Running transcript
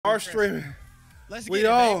Our streaming. Let's get we it,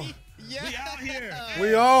 on. baby. Yeah. We out here.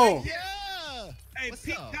 We on. Yeah. Hey, What's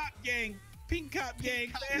Pink up? Cop Gang. Pink Cop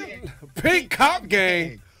Gang, fam. Pink Cop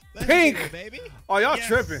Gang. Let's Pink. get it, baby. Oh, y'all Yes.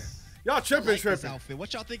 tripping. Y'all I tripping, like this tripping. outfit.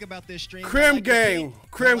 What y'all think about this stream? Crim I like the Gang. pink. I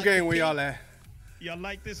Crim like Gang, the where pink. y'all at? Y'all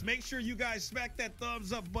like this? Make sure you guys smack that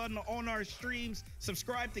thumbs up button on our streams.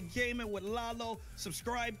 Subscribe to Gaming with Lalo.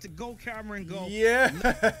 Subscribe to GoKameronGo. Yeah.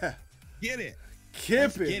 Get it. Keep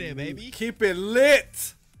Let's it. get it, baby. Keep it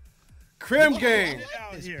lit. Crim Oh, Gang. I like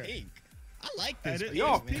Out this here. pink. I like this. Hey, pink,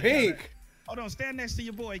 Y'all man. pink. Hold on, stand next to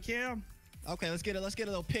your boy, Cam. Okay, let's get it. Let's get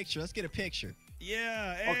a little picture. Let's get a picture.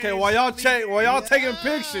 Yeah. Okay, hey, while y'all Sully taking Yeah.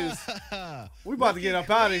 pictures, we about to get up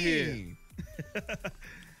out of here. Clean.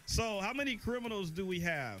 So, how many criminals do we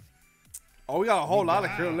have? Oh, we got a whole lot of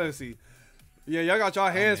Wow. criminals. Let's see. Yeah, y'all got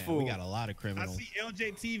y'all hands Man, full. We got a lot of I criminals. see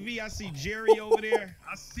LJTV. I see Jerry over there.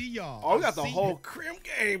 I see y'all. Oh, we I got the see whole you. Crim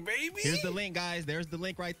Gang, baby. Here's the link, guys. There's the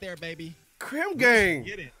link right there, baby. Crim Gang.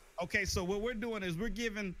 Get it. Okay, so what we're doing is we're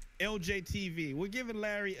giving LJTV, we're giving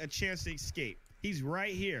Larry a chance to escape. He's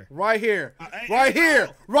right here. Right here. Hey, Right hey, here.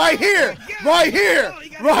 oh. Right here. yeah. Right here. Oh, he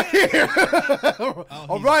got Right it. here. Oh, I'm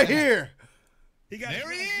he's right back. here. He got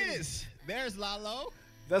There he is. There's Lalo.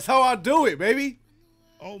 That's how I do it, baby.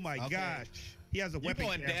 Oh my Okay. gosh. He has a You weapon.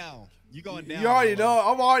 going cam. down. You going down. You already Lalo.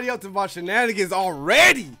 know. I'm already up to my shenanigans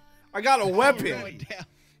already. I got a Going weapon. down.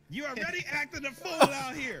 You already acting a fool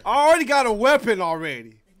out here. I already got a weapon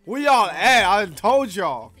already. Where y'all at? I told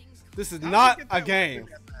y'all. This is How'd not you get a that game.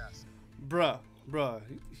 weapon that fast? Bruh.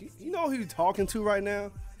 You know who you talking to right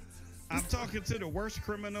now? I'm talking to the worst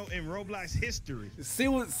criminal in Roblox history. See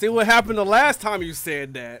what happened the last time you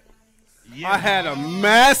said that? Yeah, I had a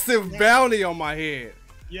massive bounty on my head.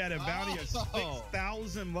 you had a bounty of Oh.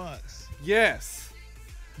 $6,000. Yes.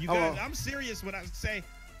 You Oh, guys, well. I'm serious when I say,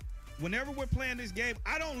 whenever we're playing this game,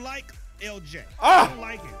 I don't like LJ. Ah! I don't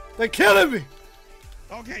like it. They're killing me.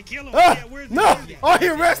 Okay, kill him. Ah, Yeah, where's no. where's he? Oh, he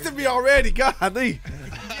arrested me already. Golly.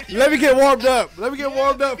 Let me get warmed up. Let me get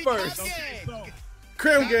warmed up baby, first. Cop Okay, Gang. so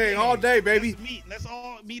Crim Gang all day, baby. let's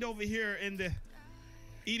all meet over here in the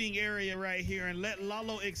eating area right here and let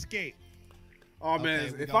Lalo escape. Oh Okay,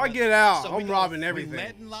 man, we if gonna- I get out, so we I'm gonna- robbing we everything.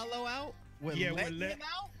 letting Lalo out? We're Yeah, letting him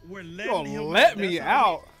out? We're You letting gonna him let out. me That's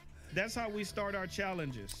how out? that's how we start our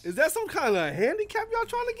challenges. Is that some kind of handicap y'all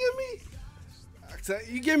trying to give me? So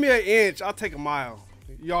you give me an inch, I'll take a mile.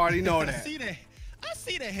 You already know I that. see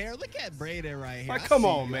the hair. Look at Braden right here. Like, I come see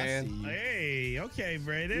on, you, I man. see you. Hey, okay,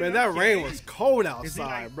 Brandon. Man, that okay. rain was cold Is he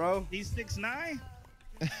outside, like- bro. He's 6'9"?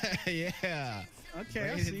 Yeah. Okay,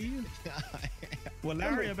 I Braden- see you. Well,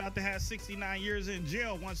 Larry about to have 69 years in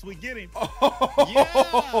jail once we get him.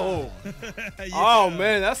 Oh, Yeah. oh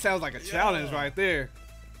man, that sounds like a challenge Yeah. right there.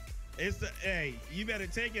 It's the hey, you better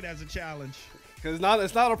take it as a challenge. Cause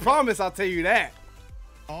it's not a promise. I'll tell you that.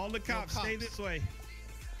 All the cops, stay cops. this way.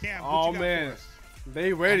 Cam, Oh what you got man, for us?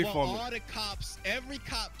 they ready I for want me. all the cops, every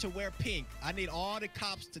cop to wear pink. I need all the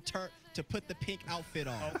cops to put the pink outfit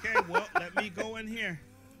on. Okay, well, let me go in here.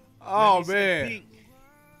 Oh Let me set man, pink.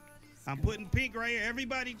 I'm putting pink right here.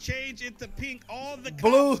 Everybody change into pink. All the cops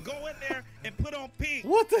Blue. go in there and put on pink.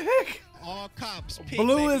 what the heck? All cops, pink.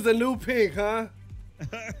 Blue baby. is the new pink, huh?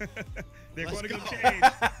 They're Let's going to go go. change.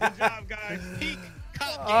 Good job, guys. pink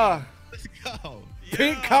cop gang. Ah, Let's go.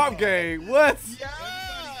 pink Yeah. cop gang. What?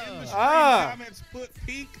 Everybody in the stream Ah. comments put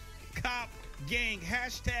pink cop gang.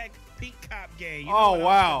 Hashtag pink cop gang. You know Oh what I'm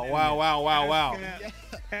wow, putting in wow, there. wow, wow, wow. Hashtag,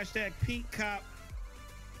 hashtag pink cop.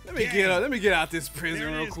 Let me gang. let me get out this There prison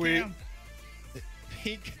it real is, quick. Cam.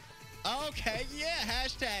 Pink. Okay, yeah.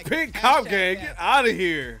 Hashtag. Pink cop hashtag gang, that. get out of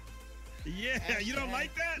here. Yeah, you don't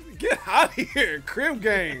like that? Get out of here, Crim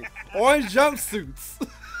gang. Orange jumpsuits.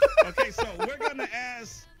 Okay, so we're gonna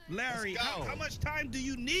ask Larry, Let's how go. much time do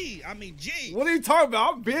you need? I mean, gee. What are you talking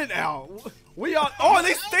about? I've been out. We all. Oh,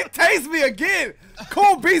 they taste me again.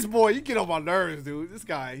 Cool Beast Boy, you get on my nerves, dude. This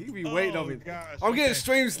guy, he be waiting Oh, on me. gosh, I'm getting okay.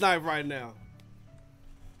 stream sniped right now.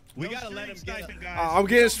 We No gotta let him stream get. sniping, guys. I'm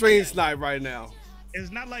getting stream sniped right now.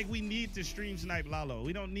 It's not like we need to stream snipe Lalo.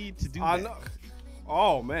 We don't need to do I that. know.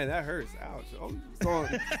 Oh man, that hurts. Ouch. I'm throwing,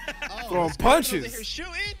 Oh, throwing this guy's punches. over here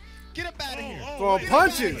shooting. Get up out of here. Throwing wait,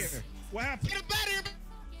 punches. wait, wait. What happened? Get up out of here.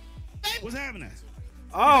 baby. What's happening?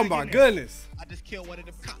 Oh get my in there. goodness. I just killed one of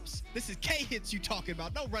them cops. This is K hits you talking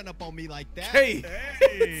about. Don't run up on me like that. K.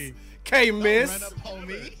 Hey. K Don't miss. run up on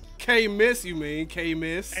me. K miss. You mean K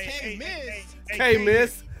miss? Hey, miss. K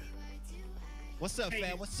miss. What's up, Hey.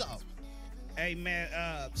 fam? What's up? Hey, man,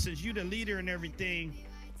 since you the leader and everything,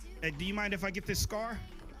 do you mind if I get this scar?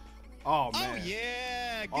 Oh Oh man.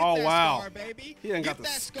 yeah. Get Oh, that wow. scar, baby. He done Get got the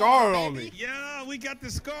that scar on baby. me. Yeah, we got the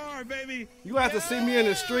scar, baby. You have to see me in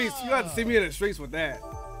the streets. You have to see me in the streets with that.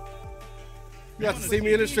 You got to see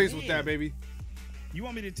me in the streets with that, baby. You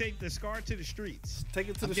want me to take the scar to the streets? Take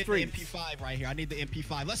it to the I'm streets. getting the MP5 right here. I need the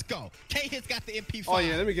MP5. Let's go. K-Hit's got the MP5. Oh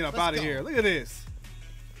yeah, let me get up out of here. Look at this.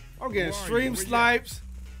 I'm getting stream snipes.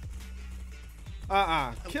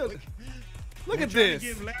 Kill. Look at this.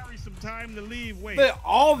 Give Larry some time to leave. Wait. They're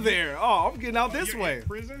all there. Oh, I'm getting out this way. In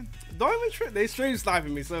prison? Don't even trip. They stream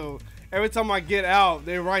sniping me, so every time I get out,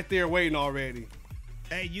 they're right there waiting already.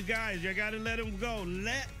 Hey, you guys, you gotta let him go.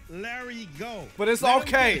 Let Larry go. But it's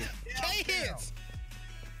okay. K-Hits.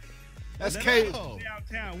 That's Let K. him go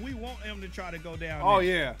downtown. We want him to try to go down. Oh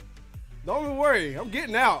there. yeah. Don't even worry. I'm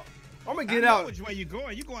getting out. I'm gonna get I know out. which way you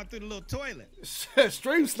going? You going through the little toilet?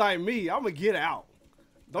 Stream snipe me. I'm gonna get out.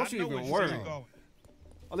 Don't you even worry.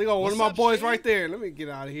 Oh, they got one of my boys Stream? right there. Let me get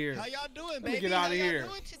out of here. How y'all doing, baby? Let me get out of How here. y'all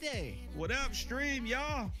doing today? What up, stream,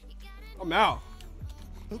 y'all? I'm out.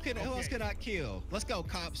 Who else can I kill? Let's go,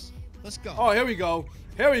 cops. Let's go. Oh, here we go.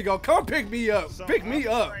 Here we go. Come pick me up. So Pick me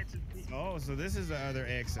up. Oh, so this is the other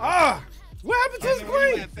exit. Ah, what happened to his Where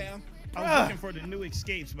you green? at, fam? I was looking for the new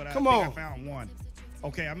escapes, but I think I found one.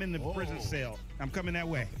 Okay, I'm in the prison cell. I'm coming that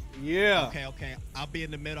way. Yeah. Okay. I'll be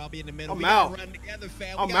in the middle. I'm we out. gotta run together,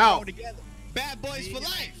 fam. I'm we gotta out. Roll together. Bad boys for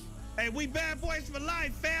life. Hey, we bad boys for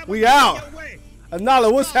life, fam. We out.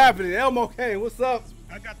 Anala, what's happening? Elmo Kane, what's up?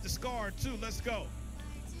 I got the scar too. Let's go.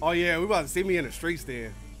 Oh yeah, we about to see me in the streets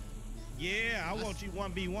then. Yeah, I want you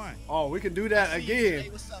 1v1. Oh, we can do that Hey,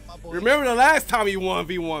 again. what's up, my boy? Remember the last time you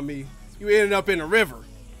 1v1 me? You ended up in the river.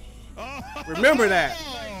 Oh. Remember that?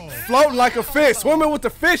 Oh. Floating like a fish, swimming with the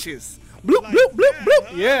fishes. Bloop, Like bloop, bloop, that, bloop.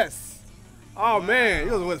 huh? Yes. Oh man,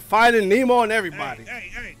 you was with Finding Nemo and everybody.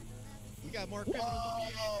 Hey. We got more criminals.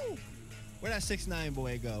 Where'd that 6ix9ine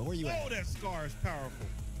boy go? Where you at? Oh, that scar is powerful.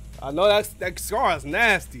 I know that scar is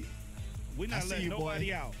nasty. We're not letting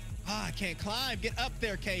nobody out. Ah, I can't climb. Get up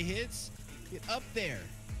there, K-Hits. Get up there.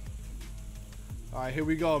 All right, here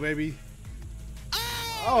we go, baby.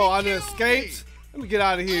 Oh, I just escaped. Let me get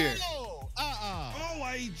out of here. Oh, Oh,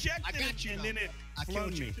 I ejected I got you, and though. then it I flung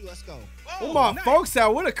killed you me. too. Let's go. Where my nice. folks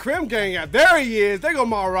at? Where the Crim gang at? There he is. They go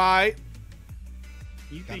my ride.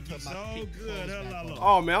 You think you're put my so pink good, clothes huh, back Lalo?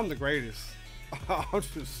 Oh man, I'm the greatest.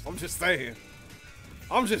 I'm just saying.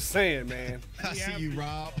 I'm just saying, man. I see you,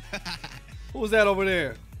 Rob. Who was that over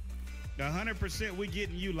there? 100% we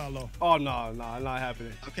getting you, Lalo. Oh no, not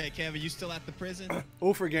happening. Okay, Kevin, you still at the prison?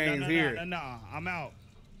 Ufer gang is here. No, I'm out.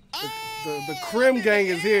 The Crim gang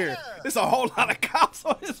is here. There's a whole lot of cops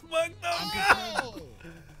on this fucked up. Oh.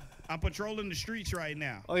 I'm patrolling the streets right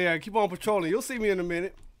now. Oh yeah, keep on patrolling. You'll see me in a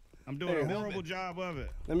minute. I'm doing a Hey. horrible job of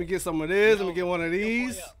it. Let me get some of this. Let me get one of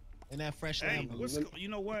these. And that fresh Hey, lamb. you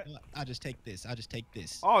know what? I'll just take this.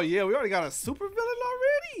 Oh yeah, we already got a super villain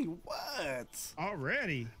already. What?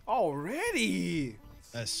 Already?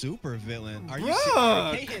 A super villain? Are you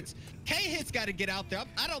Bruh. serious? K-Hits got to get out there.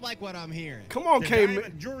 I don't like what I'm hearing. Come on, The K.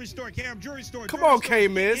 diamond jewelry store, Cam, jewelry store. Come jewelry on, store. K.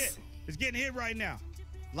 It's getting Miss. hit. It's getting hit right now.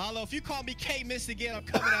 Lalo, if you call me K-Miss again, I'm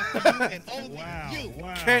coming after you and only you.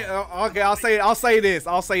 Wow. K. Okay, I'll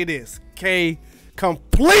say this. K.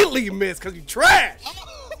 Completely missed because you trash.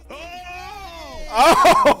 Oh!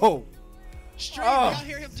 Oh. Stream, Oh. y'all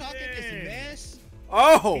hear him talking this mess?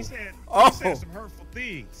 Oh. He said some hurtful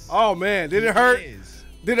things. Oh man, did it hurt? He is.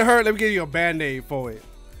 Did it hurt? Let me give you a band-aid for it.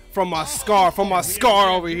 From my scar, We had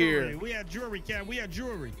over jewelry. here. We had jewelry, Cam. We had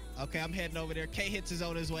jewelry. Okay, I'm heading over there. K-Hits is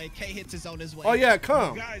on his way. K-Hits is on his way. Oh yeah,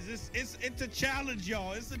 come. Guys, it's a challenge,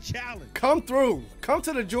 y'all. It's a challenge. Come through. Come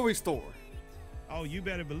to the jewelry store. Oh, you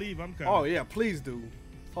better believe I'm coming. Oh yeah, please do.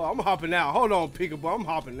 Oh, I'm hopping out. Hold on, Peekaboo. I'm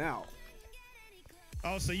hopping out.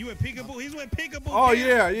 Oh, so you with Peekaboo? He's with Peekaboo. Oh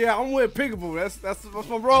Cam. yeah, I'm with Peekaboo. That's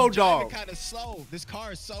my road dog. Kind of slow. This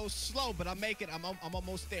car is so slow, but I'm making. I'm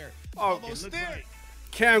almost there. Oh, Almost It looks there. like,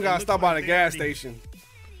 Cam got to looks stop by like the they gas already- station.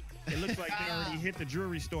 it looks like they already hit the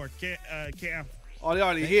jewelry store, Cam. Oh, they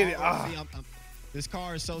already hit it. Ah. See, this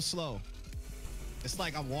car is so slow. It's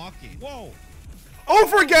like I'm walking. Whoa.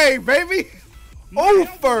 Over game, baby. Man, I was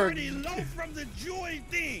Over. already low from the joy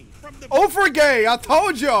thing. From the Over game. I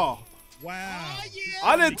told y'all. Wow. Oh, yeah.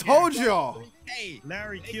 I done told y'all. Hey,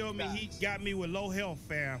 Larry killed me. He got me with low health,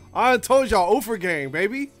 fam. I done told y'all over game,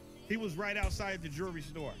 baby. He was right outside the jewelry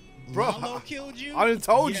store. Bro, Lalo killed you? I done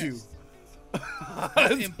told Yes. you.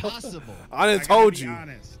 That's impossible. I done I told gotta be you.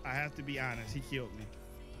 honest. I have to be honest. He killed me.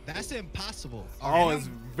 That's impossible. Oh, And it's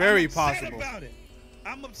I'm very upset possible. about it.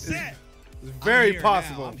 I'm upset. It's I'm very here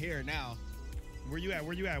possible. Now. I'm here now. Where you at?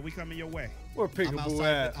 Where you at? We coming your way. Where I'm Peekaboo outside.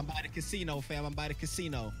 at? I'm by the casino, fam. I'm by the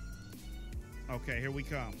casino. Okay, here we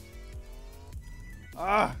come.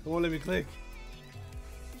 Ah, it won't let me click.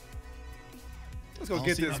 Let's go don't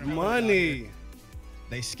get see this no numbers money.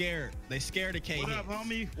 They scared. They scared of K. What up,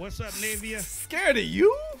 homie? What's up, Navia? Scared of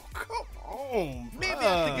you? Come on, bro. Meet me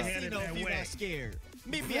at the casino if you not scared.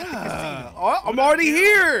 Meet me at the casino. Oh, I'm already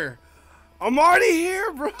here. I'm already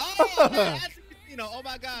here, bro. Oh, man, at the casino. Oh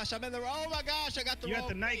my gosh, I'm in the. Oh my gosh, I got the. You wrong at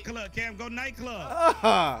the nightclub, Cam? Go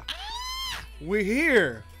nightclub. We're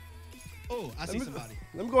here. Oh, I see somebody.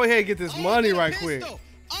 Let me go ahead and get this money right quick. Oh,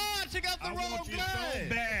 I took out the I wrong want you gun. so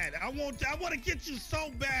bad. I want to get you so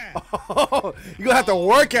bad. You're gonna have to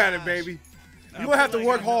work at it, baby. You're gonna have to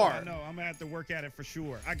work hard. No, I'm gonna have to work at it for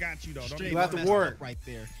sure. I got you though. Don't You have to work right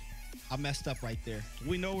there. I messed up right there.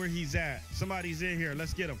 We know where he's at. Somebody's in here.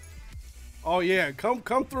 Let's get him. Oh yeah, come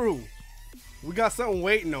through. We got something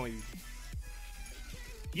waiting on you.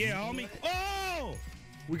 Yeah, homie. Oh!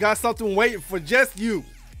 We got something waiting for just you.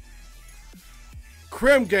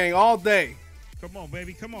 Crim gang all day. Come on,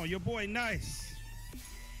 baby. Come on. Your boy nice.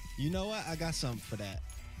 You know what? I got something for that.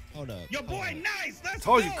 Hold up. Your boy nice. Let's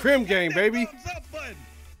Told go. you, Crim Hit gang, that baby. thumbs up button.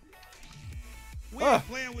 We ain't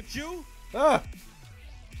playing with you. Oh,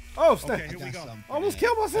 snap. Okay, here we go. Almost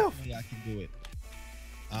killed myself. Yeah, I can do it.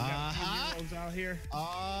 We got 2 heroes out here.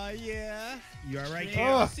 Yeah. You all right, Yeah, Cam?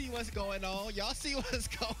 y'all see what's going on. Y'all see what's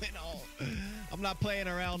going on. I'm not playing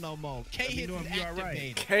around no more. K hit is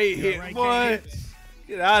activated. K hit, boy.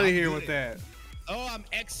 Get out of here with that. Oh, I'm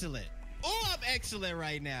excellent. Oh, I'm excellent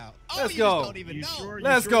right now. Oh, Let's you go. Just don't even know. Sure?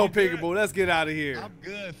 Let's go, good? Peekaboo. Let's get out of here. I'm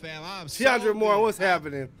good, fam. I'm so Tiandra Moore, good. what's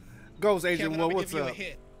happening? Ghost Agent Kevin, Moore, what's up? I'm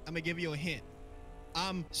gonna give you a hint.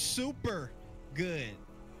 I'm super good.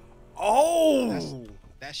 Oh,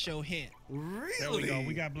 That's your hint. really? There we go.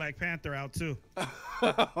 We got Black Panther out too.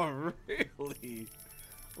 Really?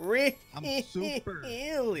 Really? I'm super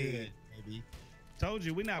good, baby. Told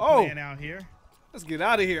you, we're not Oh. playing out here. Let's get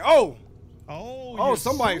out of here. Oh, Oh, Oh, you're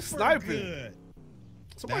somebody's super sniping. Good.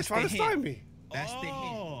 somebody's That's trying the to snipe hint. me. That's the hint.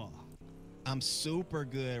 Oh. I'm super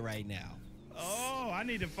good right now. Oh, I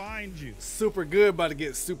need to find you. Super good, about to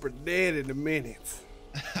get super dead in a minute.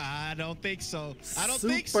 I don't think so. I don't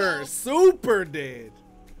super, think so. super dead.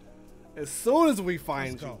 As soon as we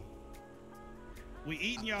find Let's you. go. We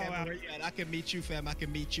eating y'all Kevin, out. where you at? I can meet you, fam. I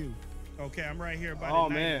can meet you. Okay, I'm right here by Oh,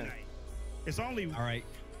 the man. 99. It's only. All right.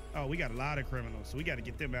 Oh, we got a lot of criminals, so we got to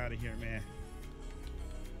get them out of here, man.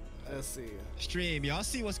 Let's see. Stream. Y'all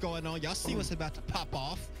see what's going on? Y'all see what's about to pop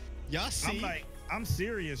off? Y'all see? I'm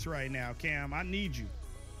serious right now, Cam. I need you.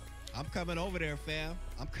 I'm coming over there, fam.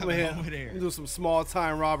 I'm Come coming here. over there. Let me do some small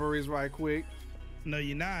time robberies right quick. No,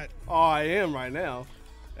 you're not. Oh, I am right now.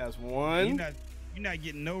 That's one. You're not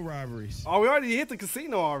getting no robberies. Oh, we already hit the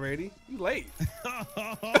casino already. You late.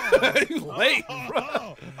 You late,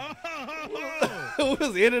 bro. We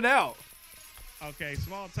was in and out. Okay,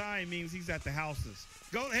 small time means he's at the houses.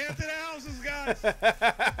 Go head to the houses,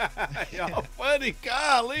 guys. Y'all funny,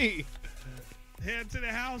 golly. Head to the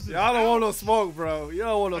houses. Y'all don't want no smoke, bro. You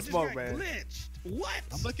don't want no I just smoke, got man. glitched. What?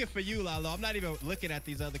 I'm looking for you, Lalo. I'm not even looking at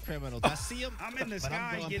these other criminals. I see them. I'm in the but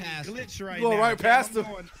sky going getting past glitched right You going now. right past them?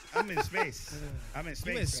 I'm in space. I'm in You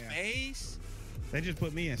space. in fam. space? They just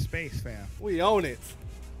put me in space, fam. We own it.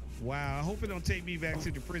 Wow. I hope it don't take me back to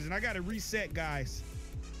the prison. I got to reset, guys.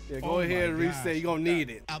 Yeah, Oh go ahead and my reset. gosh. You're going to need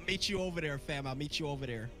it. I'll meet you over there, fam. I'll meet you over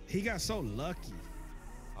there. He got so lucky.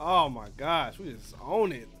 Oh, my gosh. We just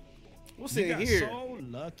own it. What's He in got here? so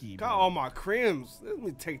lucky. Got bro. all my crims. Let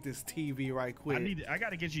me take this TV right quick. I got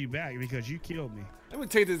to get you back because you killed me. Let me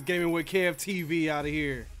take this Gaming with Kev TV out of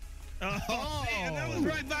here. Oh, man, that was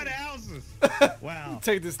right by the houses. Wow.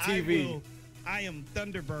 Take this TV. I am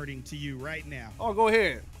thunderbirding to you right now. Oh, go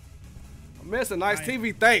ahead. Man, it's a nice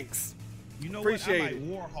TV. Thanks. You know Appreciate what? I it.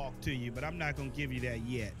 might Warhawk to you, but I'm not going to give you that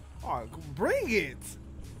yet. Oh, bring it.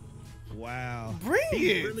 Wow. Bring He's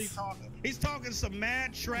it. really talking. He's talking some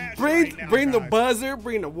mad trash Bring, right now, bring the guys. buzzer.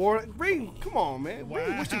 Bring the war. Bring. Come on, man. Wow.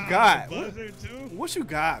 Bring what you got. The buzzer too? What you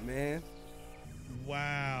got, man?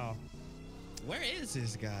 Wow. Where is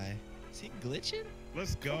this guy? Is he glitching?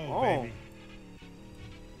 Let's go, Come on. baby.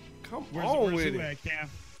 Come Where's on with you it. at, Cam?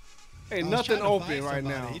 Ain't I was nothing trying to open find right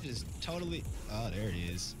somebody. now. He just totally. Oh, there it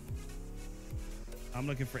is. I'm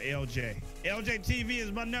looking for LJ. LJ TV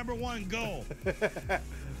is my #1 goal.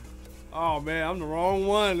 Oh man, I'm the wrong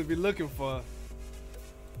one to be looking for.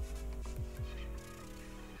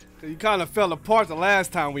 You kind of fell apart the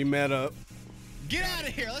last time we met up. Get out of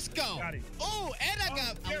here. Let's go. Got him. Oh, and I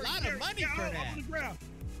got a lot of money for On that. the ground.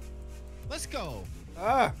 Let's go.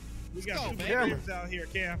 Ah, We Let's got go, two baby. cameras out here,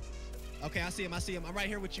 Cam. Okay, I see him. I see him. I'm right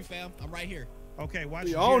here with you, fam. I'm right here. Okay, watch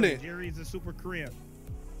We Jerry. own it. Jerry's a super Korean.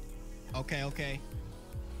 Okay, okay.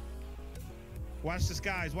 Watch the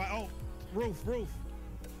skies. Oh, roof.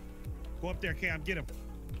 Go up there, Cam. Get him.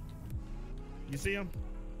 You see him?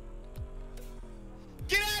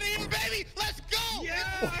 Get out of here, baby. Let's go.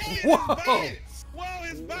 Yeah. Whoa. Whoa,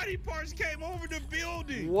 his body parts came over the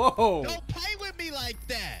building. Whoa. Don't play with me like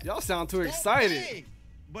that. Y'all sound too Don't excited. play.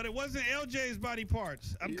 But it wasn't LJ's body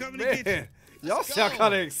parts. I'm coming to Man, get you. y'all Let's sound go.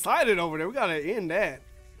 kind of excited over there. We gotta end that.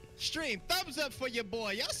 Stream, thumbs up for your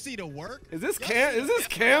boy. Y'all see the work. Is this Y'all Cam? see Is the this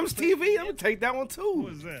effort. Cam's TV? I'm gonna take that one Who too.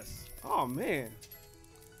 is this? Oh man.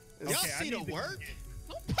 Y'all Okay, I see the need to- work?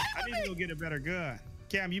 Don't play I with need to go me. get a better gun.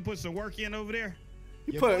 Cam, you put some work in over there?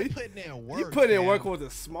 You Your boy put putting in work. you put in man. work with the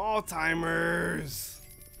small timers.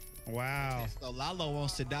 Wow. So Lalo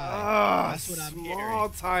wants to die. Ah, That's what I'm small hearing.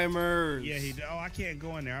 timers. Yeah, he. Oh, I can't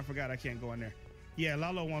go in there. I forgot I can't go in there. Yeah,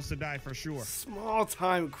 Lalo wants to die for sure. Small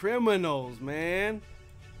time criminals, man.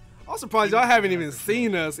 I'm surprised y'all haven't even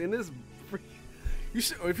seen us in this. You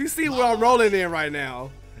should, if you see what I'm rolling in right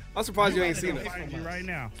now, I'm surprised you ain't I'm seen gonna us. find you right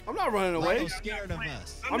now. I'm not running away. Lalo's scared of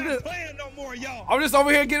us. I'm I'm not just- playing no more, y'all. I'm just over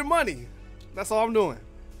here getting money. That's all I'm doing.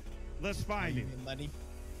 Let's find You you. need money?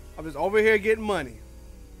 I'm just over here getting money.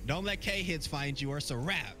 Don't let K-Hits find you or it's a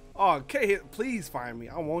wrap. Oh, K-Hit, please find me.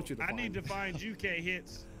 I want you to I find need me. to find you,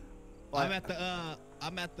 K-Hits. Like-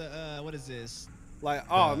 I'm at the what is this? Like,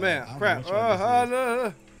 oh man, I don't crap. know which one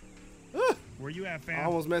this No. Where you at, I fam?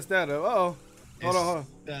 almost messed that up. Uh-oh. Hold on, hold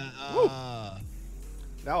on.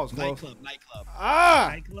 The That was close. nightclub. Ah!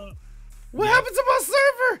 Nightclub. What happened to my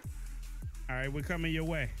server? All right, we're coming your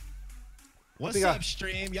way. What's think up, I-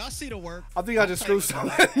 stream? Y'all see the work? I think I just screwed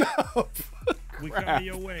something up. We Crap. coming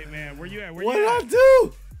your way, man. Where you at? Where What you did I at?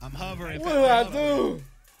 do? I'm hovering. What did I do?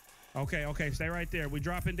 Okay, okay, stay right there. We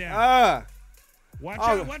dropping down. Ah! Watch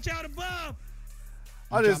oh. out! Watch out above.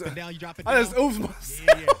 I just, Drop it down. You drop it I down. just oofed myself.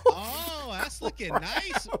 Yeah, yeah. Oh, that's looking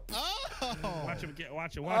nice. Oh. Watch him.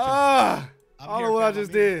 Watch it. Watch Ah! I I'm don't here, know what I fam,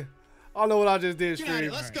 just I'm here. did. I don't know what I just did, Get out of here.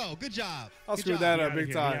 stream. Let's go. Good job. I Good screwed job. that him. up big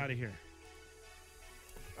Get time. out of here.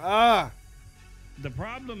 Ah! The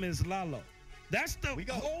problem is Lalo. That's the We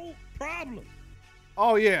go. whole problem.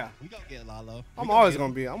 Oh yeah. We gonna get Lalo. I'm always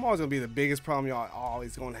gonna be the biggest problem y'all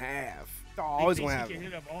always gonna have. Y'all always He gonna thinks have he it. can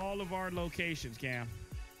hit up all of our locations, Cam.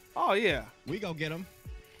 Oh yeah. We gonna get him.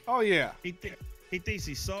 Oh yeah. He thinks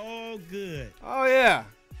he's so good. Oh yeah.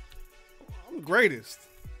 I'm the greatest.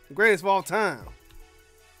 The greatest of all time.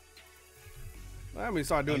 Let me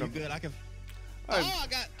start Oh, doing you the good? I can. I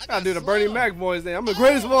I gotta do the Bernie slow. Mac voice thing. I'm the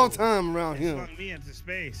greatest of all Oh. time around It here. flung me into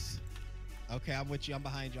space. Okay, I'm with you. I'm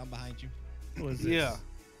behind you. I'm behind you. Who is this? Yeah.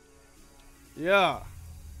 Yeah.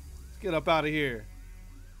 Let's get up out of here.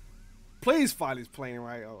 Please fly this plane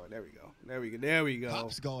right. Oh, there we go. There we go. There we go.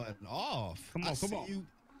 Pop's going off. Come on, I come see on. You.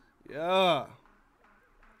 Yeah.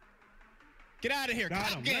 Get out of here, Got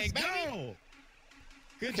Cop him. gang, Let's baby. go.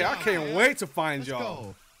 Good Okay, I job, can't man. wait to find Let's y'all.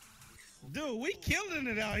 go. Dude, we killing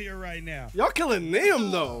it out here right now. Y'all killing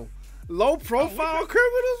them though. Low profile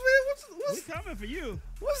criminals, man. We coming for you.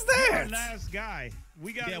 What's You're our that? last guy.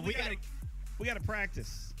 We got. Yeah, we gotta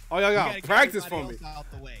practice. Oh, y'all We got gotta to get practice for everybody me. else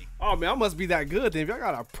out the way. Oh man, I must be that good then. If y'all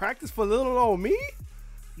gotta practice for little old me.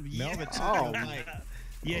 Melvin took Oh. your mic.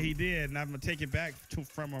 Yeah, he did, and I'm gonna take it back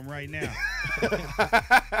from him right now.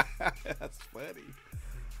 That's funny.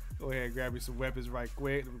 Go ahead and grab me some weapons right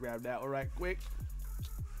quick. Let me grab that one right quick.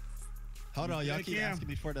 Hold on, y'all Heck keep yeah. asking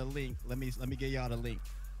me for the link. Let me get y'all the link.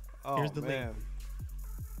 Oh Here's the link. man.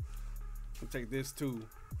 I'll take this too.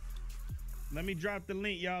 Let me drop the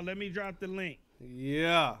link, y'all. Let me drop the link.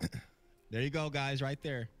 Yeah. There you go, guys, right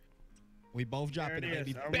there. We both There dropping it it,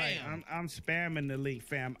 is. baby. All right, Bam. I'm spamming the link,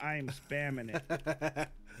 fam. I am spamming it.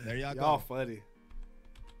 There y'all Y'all go. funny.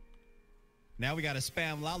 Now we gotta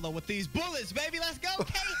spam Lalo with these bullets, baby. Let's go,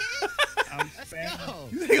 K. I'm Let's spamming. go.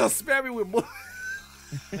 You think gonna spam me with bullets?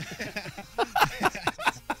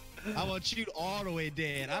 I want you all the way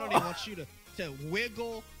dead. I don't even want you to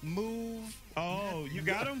wiggle, move. Oh, you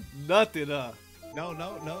got him? Nothing,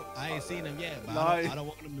 No. I ain't seen him yet, but No, I don't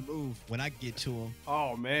want him to move when I get to him.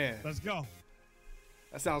 Oh man. Let's go.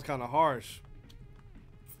 That sounds kind of harsh.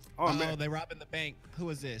 Oh Oh, man. they robbing the bank. Who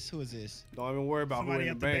is this? Who is this? Don't even worry about Somebody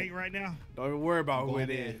who in at the the bank. bank right now. Don't even worry about who Going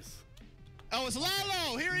it in. is. Oh, it's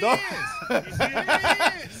Lalo. Here he Don't, is. Here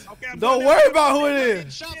he is. Okay, I'm don't going worry down. about who it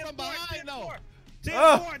is. Shot from behind, though. 10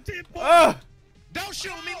 Ah. more, 10 more. Don't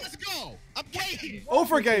shoot me. Let's go. I'm K.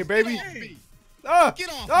 Over game, baby. Get off me. Ah, Get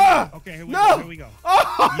off ah, Okay, here we no. go. Here we go.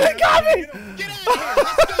 Oh, he got me. Get out of here.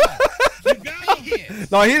 Let's go. You got him.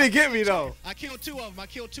 Hit. No, he didn't get me though. I killed two of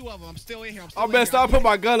them. I'm still in here. I'm still I in messed here. up. I put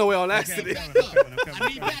my gun away on Okay, accident. I'm coming. I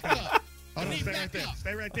need backup. I Hold on, need stay right there. backup.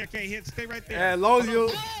 Stay right there, K. Hit. Stay right there. As long as you,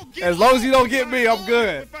 Oh, get as long as off. you don't get me, I'm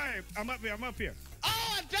good. Fire. I'm up here. I'm up here.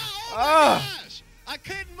 Oh, I died. Oh, Ah. my gosh. I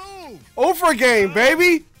couldn't move. Over game,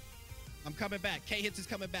 baby. I'm coming back. K-Hits is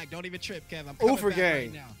coming back. Don't even trip, Kev. I'm coming Over back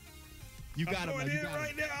game. right now. You got him. I'm You going in got right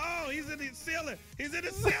him. now. Oh, he's in the ceiling. He's in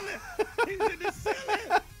the ceiling. He's in the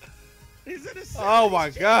ceiling. He's in the ceiling. Oh my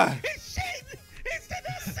God. He's cheating. He's in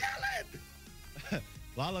the ceiling.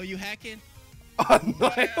 Lalo, you hacking? Oh,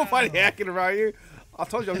 no, ain't nobody hacking around here. I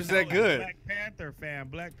told you I'm just that good. Black Panther fan.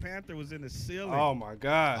 Black Panther was in the ceiling. Oh my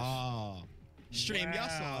gosh. Oh. Stream, y'all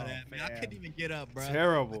saw Wow, that, man. I man. couldn't even get up, bro.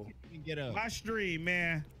 Terrible. I couldn't even get up. My stream,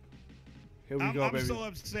 man. Here we go, I'm baby. so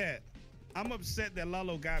upset. I'm upset that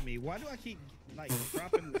Lalo got me. Why do I keep like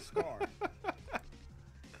dropping the scar?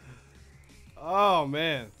 Oh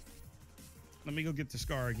man. Let me go get the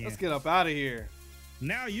scar again. Let's get up out of here.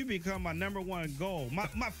 Now you become my #1 goal. My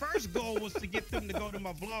first goal was to get them to go to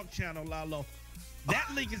my vlog channel, Lalo. That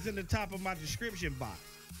link is in the top of my description box.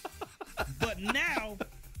 But now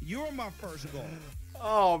you're my first goal.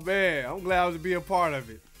 Oh man, I'm glad I was to be a part of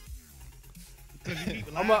it. 'Cause you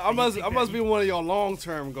keep I laughing. must be one of your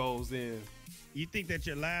long-term goals then. You think that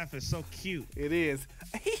your laugh is so cute. It is.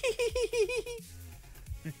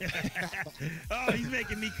 Oh, he's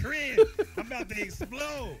making me cringe. I'm about to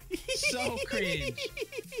explode. So cringe.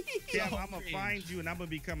 Yeah, So I'm gonna cringe. find you and I'm gonna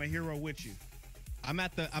become a hero with you. I'm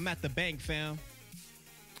at the bank, fam.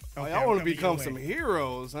 Oh, Okay, y'all I'm want to coming become your some way.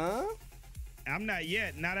 heroes, huh? I'm not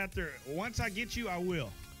yet. Not after. Once I get you, I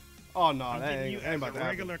will. Oh no, I'm that getting ain't, you ain't as about a to happen.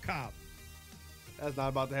 regular cop. That's not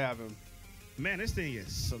about to happen. Man, this thing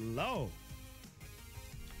is slow.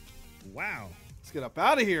 Wow. Let's get up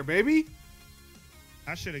out of here, baby.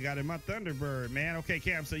 I should have got in my Thunderbird, man. Okay,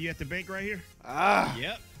 Cam, so you at the bank right here? Ah.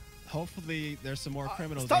 Yep. Hopefully there's some more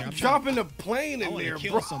criminals Stop there. I'm dropping the plane I in want there, to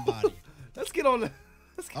kill bro. somebody. Let's get on the.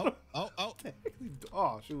 Let's get on. Oh.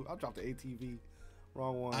 Oh shoot! I dropped the ATV.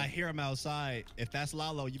 Wrong one. I hear him outside. If that's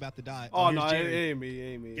Lalo, you about to die. Oh here's no, it Jerry. ain't me. It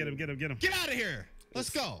ain't me. Get him, get him, get him. Get out of here. Let's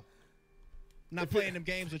go. I'm not If playing it- them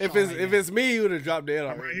games with If y'all it's right if now. it's me, you would have dropped dead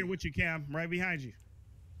I'm right already. here with you, Cam. Right behind you.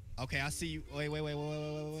 Okay, I see you. Wait.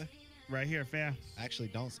 Right here, fam. Actually,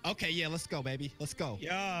 don't. Okay, yeah, let's go, baby. Let's go.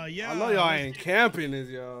 Yeah. I know y'all ain't camping, is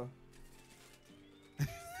y'all?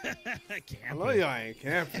 I know y'all ain't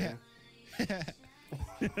camping.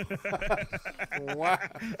 Wow.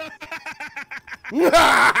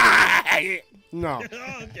 No.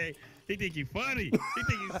 Okay. He think you funny. He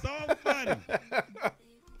think you so funny.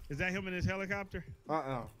 Is that him in his helicopter?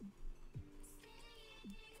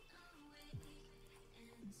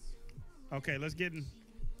 Okay, let's get in.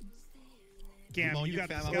 Cam, Come on, you you got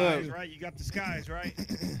the fam. skies, Look. right? You got the skies, right?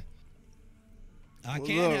 I Well,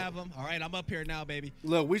 can't look. have them. All right, I'm up here now, baby.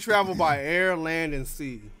 Look, we travel by air, land, and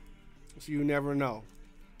sea. So you never know.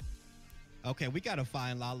 Okay, we gotta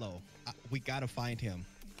find Lalo. We gotta find him.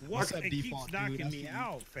 What? up, It default, keeps knocking dude? I me see you.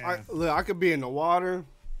 out, fam. I could be in the water.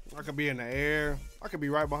 I could be in the air. I could be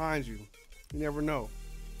right behind you. You never know.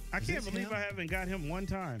 I can't this believe him? I haven't got him one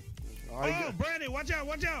time. All you Oh, got- Brandon, watch out,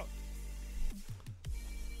 watch out.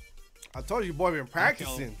 I told you, boy, been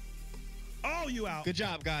practicing. Oh, you out. Good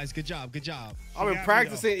job, guys. Good job. I've got been me,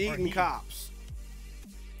 practicing though. Or eating he. cops.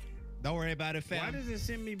 Don't worry about it, Why fam. does it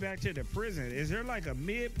send me back to the prison? Is there like a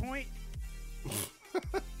midpoint?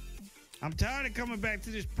 I'm tired of coming back to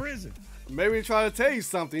this prison. Maybe try to tell you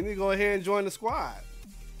something. You need to go ahead and join the squad.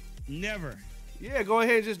 Never. Yeah, go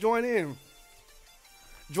ahead and just join in.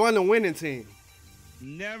 Join the winning team.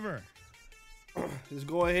 Never. Just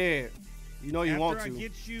go ahead. You know you want After I to.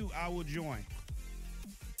 get you, I will join.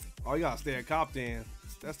 Oh, you gotta stay a cop then.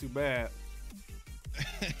 That's too bad.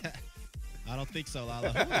 I don't think so, Lalo.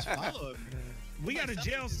 Who is following me? We got a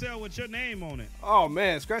jail cell with your name on it. Oh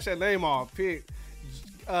man, scratch that name off. Pick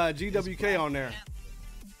GWK on there.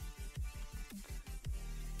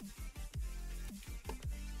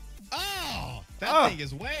 Oh, that Ah. thing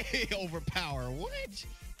is way overpowered. What?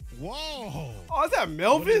 Whoa. Oh, is that What is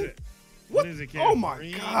Melvin? it? What is it, Cam? Oh my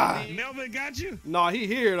Green god. thing. Melvin got you? Nah, he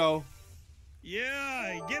here though.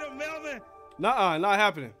 Yeah, get him, Melvin. Nuh-uh, not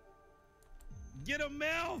happening. Get him,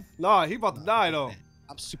 Mel. Nah, he about to die though.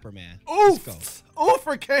 I'm Superman. Let's go. Oof!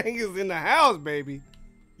 Oofer King is in the house, baby.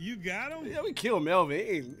 You got him? Yeah, we killed Melvin. He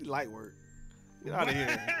ain't light work. Get out of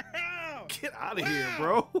here. Wow. Get out of here,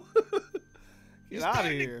 bro. Get out of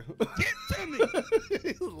starting to here. Get to me.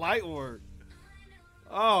 It's light work.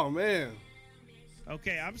 Oh man.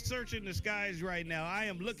 Okay, I'm searching the skies right now. I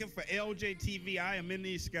am looking for LJTV. I am in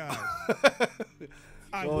these skies.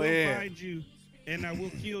 I Go will ahead. find you, and I will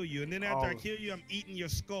kill you. And then after I Oh. kill you, I'm eating your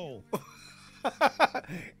skull.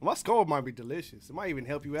 My skull might be delicious. It might even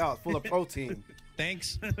help you out. It's full of protein.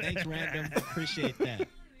 Thanks, Random. Appreciate that.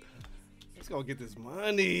 Let's go get this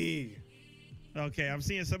money. Okay, I'm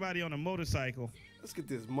seeing somebody on a motorcycle. Let's get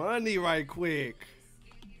this money right quick.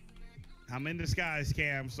 I'm in the skies,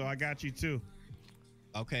 Cam, so I got you too.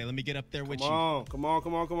 Okay, let me get up there with Come you. on, come on,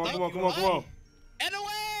 come on, come on, come on, come on, come on. And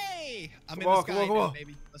away! I'm Come in on, the sky come on, come now, on.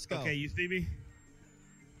 baby. Let's go. Okay, you see me?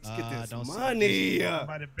 Let's get this don't see money.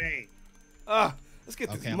 By the bank. Let's get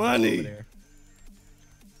this Okay, money.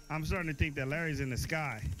 I'm starting to think that Larry's in the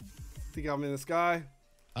sky. Think I'm in the sky?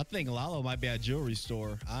 I think Lalo might be at a jewelry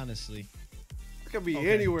store, honestly. I could be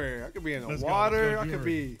Okay. anywhere. I could be in the Let's go, water. let's go I could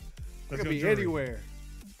be. Let's I could go be jewelry. anywhere.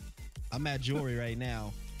 I'm at jewelry right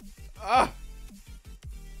now. Ah.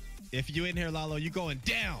 If you in here, Lalo, you going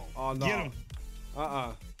down. Oh no. Get him.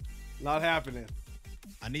 Not happening.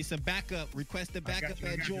 I need some backup. Request the backup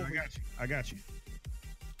at jewelry. I got you.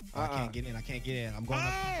 I can't get in. I can't get in. I'm going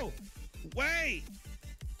up. Oh, wait.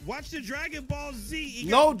 Watch the Dragon Ball Z. He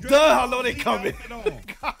No, got duh. Dragon I know Ball they Z coming. outfit on.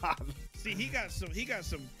 God. See, he got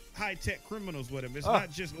some high-tech criminals with him. It's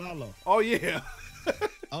not just Lalo. Oh yeah.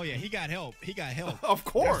 Oh yeah, he got help. He got help. Of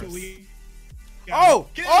course. That's what we Oh,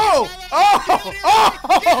 Get oh, in, oh, get in,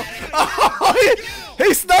 oh, get in, oh,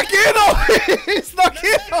 he snuck in on me. He snuck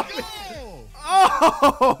in on me. Let's go.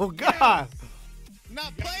 Oh, God.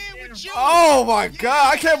 Not playing with you. Oh, my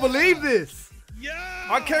God. I can't believe this. Yeah.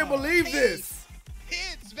 I can't believe this.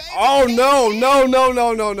 Hits, baby. Oh, Hits. no, no, no,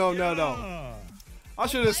 no, no, no, no, no. Yeah. I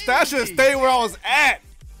should have stayed where I was at.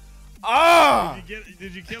 Ah.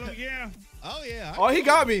 Did you kill him again? Oh yeah. Oh, he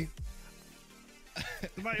got me.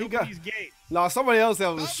 Somebody He open got- these gates. No, somebody else that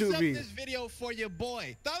was Thumbs shooting up me. this video for your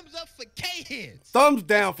boy. Thumbs up for K-Hits. Thumbs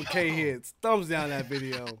down for K-Hits. Thumbs down that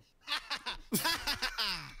video.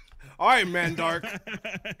 All right, man, Dark.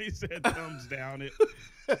 He said thumbs down it.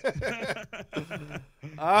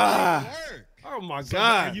 Ah. Work. Oh, my So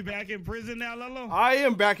God. are you back in prison now, Lalo? I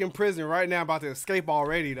am back in prison right now, about to escape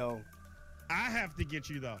already, though. I have to get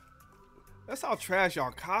you, though. That's how trash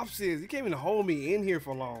y'all cops is. You can't even hold me in here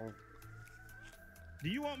for long. Do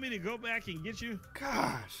you want me to go back and get you?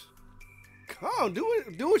 Gosh. Come on, do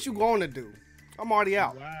what you going to do. I'm already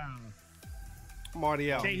out. Wow. I'm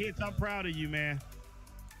already out. K-Hits, I'm proud of you, man.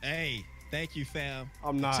 Hey, thank you, fam.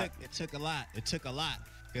 I'm not. It took a lot. It took a lot.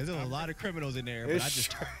 Because there was a lot of criminals in there, It but I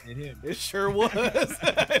just sure- targeted him. It sure was.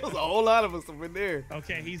 It was a whole lot of us up in there.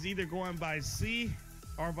 Okay, he's either going by sea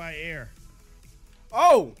or by air.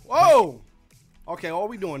 Oh, whoa. Okay, oh,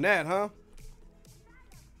 we doing that, huh?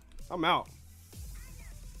 I'm out.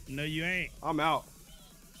 No, you ain't. I'm out.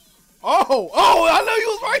 Oh, I know you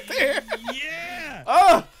was right there.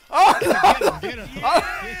 Yeah. Oh, Get him.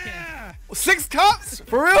 Yeah. 6 cops?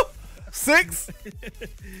 For real? 6?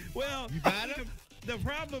 Well, You got him? the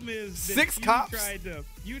problem is that 6 cops?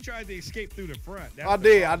 You tried to escape through the front. That's I the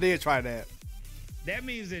did. problem. I did try that. That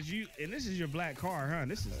means that and this is your black car, huh?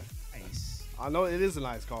 This is nice. I know it is a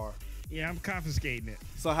nice car. Yeah, I'm confiscating it.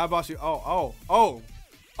 So how about you? Oh.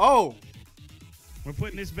 We're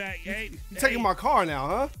putting this back. Hey, You taking my car now,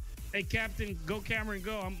 huh? Hey, Captain,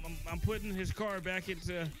 GoKameronGo. I'm putting his car back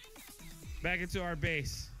into our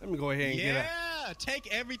base. Let me go ahead and get out. Yeah,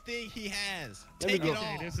 take everything he has. Let me Take go. it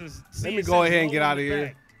all. Okay, this is. Let see, me it go says ahead and low get on out the of here.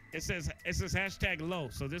 back. It says hashtag low.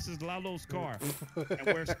 So this is Lalo's car, and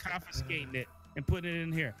we're confiscating it and putting it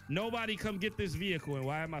in here. Nobody come get this vehicle. And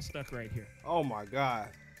why am I stuck right here? Oh my God.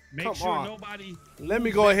 Make Come sure on. nobody. Let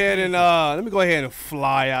me go ahead and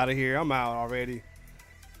fly out of here. I'm out already.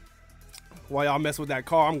 While y'all mess with that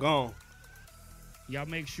car, I'm gone. Y'all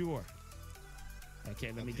make sure.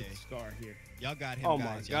 Okay, let me get Okay. the scar here. Y'all got him, Oh my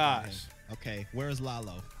guys. Y'all got gosh. him. Okay, where's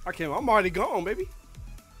Lalo? I'm already gone, baby.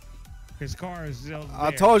 His car is still I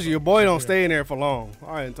there. told you, your boy don't stay in there for long. I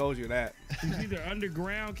already told you that. He's either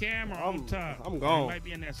underground, Cam, or on top. I'm Or gone. He might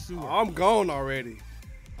be in that sewer. I'm gone already.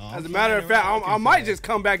 Oh, As a I'm matter of flying fact, around I looking might for just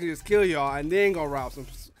come back and just kill y'all and then go rob some.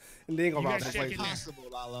 And then go You rob gotta some check places. it now. Impossible,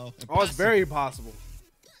 Lalo. Oh, it's Impossible. very possible.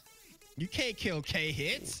 You can't kill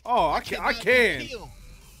K-Hits. Oh, I Cannot be can. killed.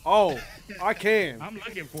 Oh, I can. I'm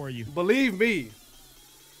looking for you. Believe me.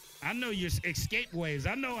 I know your escape ways.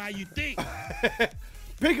 I know how you think.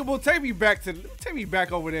 Pickable, take me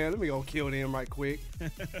back over there. Let me go kill them right quick.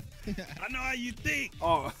 I know how you think.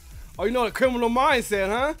 Oh, you know the criminal mindset,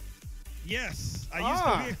 huh? Yes, I used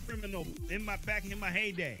to be a criminal back in my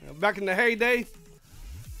heyday, Back in the heyday.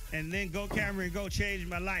 and then GoKameronGo changed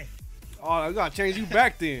my life. Oh, I gotta change you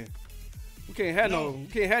back then. We can't have No. we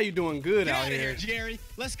can't have you doing good Get out out of here. here, Jerry.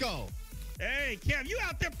 Let's go. Hey, Cam, you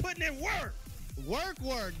out there putting in work? Work,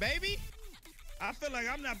 baby. I feel like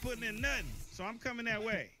I'm not putting in nothing, so I'm coming that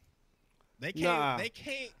way. They can't. Nah. They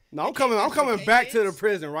can't. No, I'm they can't coming mess with back to the K-Hits.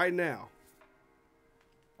 prison right now.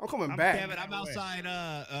 I'm coming I'm back. Damn it, I'm outside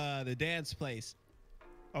the dance place.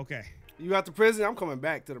 Okay, You out the prison? I'm coming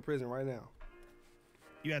back to the prison right now.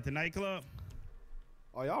 you at the nightclub?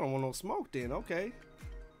 Oh, y'all don't want no smoke then? Okay.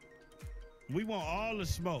 We want all the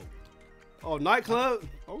smoke. Oh, nightclub?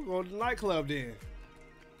 Oh, we're going to the nightclub then.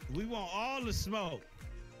 We want all the smoke.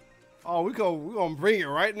 Oh, we're gonna bring it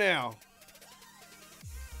right now.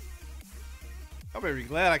 I better be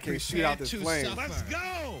glad I can't shoot out this flame. suffer. Let's go.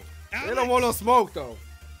 Alex, They don't want no smoke though.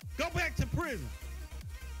 go back to prison.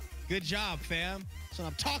 Good job, fam. That's what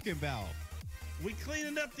I'm talking about. We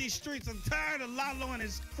cleaning up these streets. I'm tired of Lalo and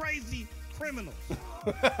his crazy criminals.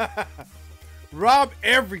 Rob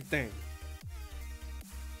everything.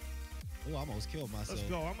 Oh, I almost killed myself. Let's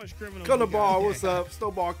go. How much criminals? Color we got? ball, what's up?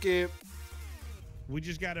 Snowball kid. We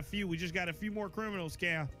just got a few. We just got a few more criminals,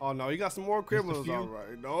 Cam. Oh no, you got some more criminals, few? all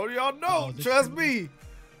right. No, y'all don't. Oh, Trust me.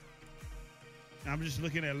 I'm just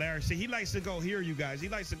looking at Larry. See, he likes to go here, you guys. He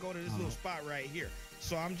likes to go to this little spot right here.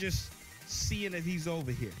 So I'm just seeing if he's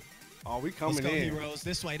over here. Oh, we Let's coming go, in. heroes.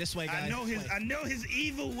 This way, guys. I know his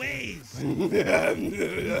evil ways.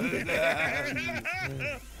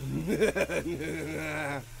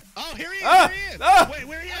 Oh, here he is. Ah, Here he is. ah, Wait,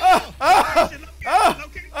 where are you ah, ah, at?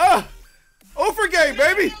 Okay. Overgame,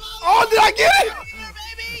 baby. Oh, did I get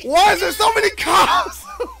it? Why is there so many cops?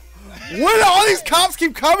 Where do all these cops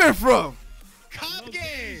keep coming from? Cop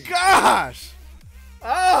game. Gosh.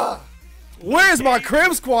 Where's my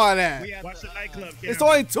crib squad at? Watch the nightclub, Cam. It's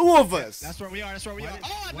only two of us. That's where we are. That's where we are.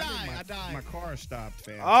 Oh, I died. My car stopped,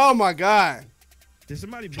 fam. Oh my God. Did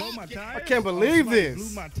somebody blow my tire? I can't believe this.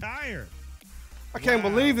 Blew my tire. I can't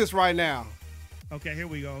believe this right now. Okay, here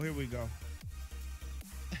we go. Here we go.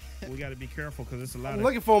 We got to be careful because it's a lot I'm of.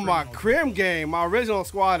 looking for my criminals. crim game. My original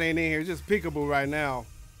squad ain't in here. It's just peekaboo right now.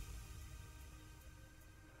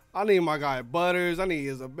 I need my guy Butters. I need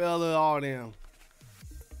Isabella. All them.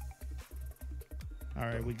 All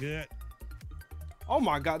right, we good. Oh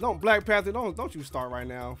my God! Don't Black Panther. Don't you start right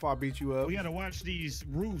now before I beat you up. We got to watch these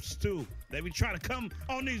roofs too. They be trying to come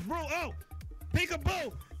on these roofs. Oh,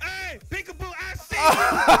 peekaboo! Hey, peekaboo! I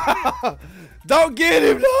see you. Don't get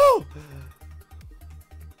him, no.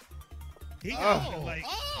 He got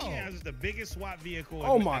he has the biggest SWAT vehicle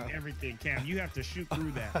Oh and my. everything, Cam. You have to shoot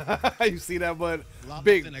through that. You see that, bud? Lobster's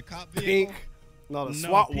Big in a cop pink. vehicle? No, the No,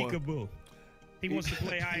 SWAT one. peekaboo. He wants to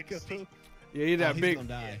play hide and seek. Yeah, he that he's big gonna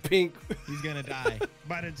die. pink. He's gonna die.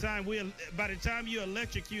 By the time you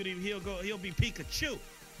electrocute him, he'll be Pikachu.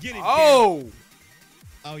 Get him. Oh,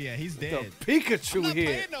 Oh yeah, he's the dead. I'm Pikachu not here.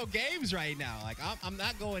 playing no games right now. Like I'm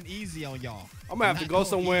not going easy on y'all. I'm gonna have to not go going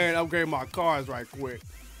somewhere easy. and upgrade my cars right quick.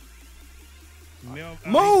 Move.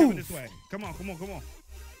 Move. This way. Come on.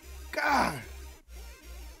 God.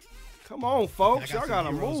 Come on, folks. I Y'all got gotta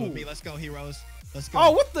some heroes with move. me. Let's go, heroes. Let's go.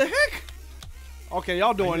 Oh, what the heck? Okay,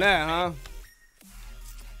 y'all doing that, huh?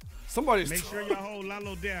 Somebody's. Make sure y'all hold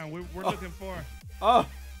Lalo down. We're looking for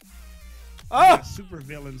super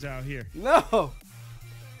villains out here. No.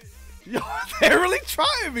 Yo, they're really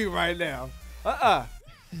trying me right now. I'm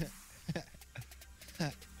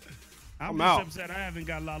I'm out. just upset I haven't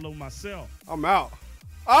got Lalo myself. I'm out.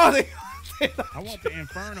 Oh, they I want the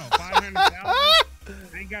Inferno, 500,000. I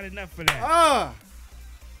ain't got enough for that. I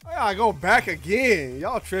gotta go back again.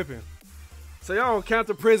 Y'all tripping. So y'all don't count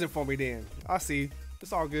the prison for me then. I see.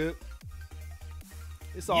 It's all good.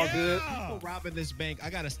 It's all good. People robbing this bank. I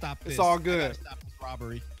gotta stop this. It's all I good. gotta stop this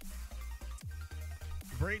robbery.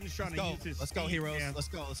 Brayden's trying to use his Let's go, speed, heroes. man. Let's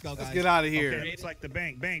go, guys. Let's get out of here. Okay, it's like the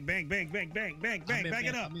bank. Bang. Back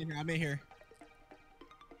it up. I'm in here.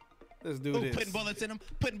 Let's do Ooh, this. putting bullets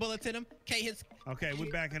in him. K hits. Okay, we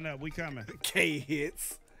backing up. We coming. K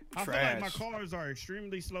hits. I feel Trash. like my cars are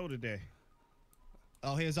extremely slow today.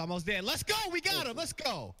 Oh, he's almost dead. Let's go. We got him. Let's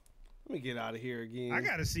go. Let me get out of here again. I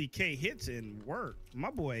gotta see K hits in work. My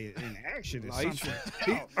boy in action is No, he,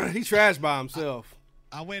 something else. he trashed by himself.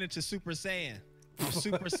 I went into Super Saiyan. I'm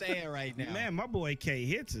Super Saiyan right now. Man, my boy K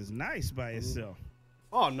hits is nice by himself.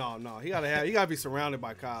 Oh no. He gotta be surrounded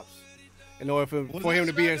by cops in order for Was him I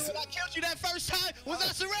to be a. surrounded when I killed you that first time? Was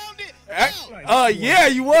I surrounded? No. Yeah,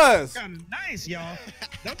 you was. Kind of nice, y'all.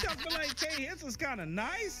 Don't y'all feel like K hits is kind of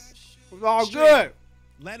nice? It was all good.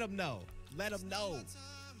 Let him know.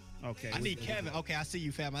 Okay. I need Kevin. Okay, I see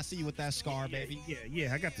you, fam. I see you with that scar, baby.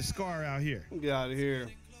 Yeah. I got the scar out here. Get out of here.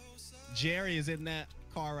 Jerry is in that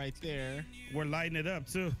car right there. We're lighting it up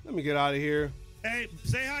too. Let me get out of here. Hey,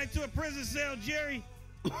 say hi to a prison cell, Jerry.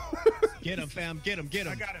 Get him, fam. Get him.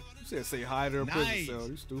 I got him. You said say hi to a prison Nice. cell.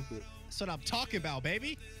 You stupid. That's what I'm talking about,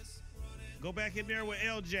 baby. Go back in there with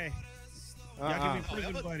LJ. Y'all give me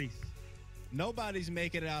prison buddies. Nobody's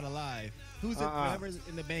making it out alive. Whoever's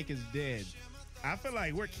in the bank is dead. I feel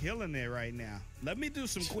like we're killing it right now. Let me do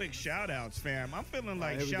some quick shout outs, fam. I'm feeling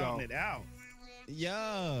like here we shouting go. it out.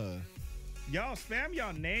 Yeah. Y'all spam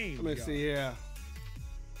y'all names. Let me y'all. see here.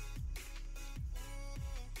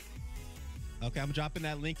 Okay, I'm dropping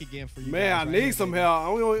that link again for you. Man, guys I right need here, some baby.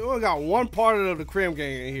 help. We only got one part of the Crim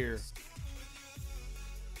gang in here.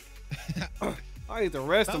 I need the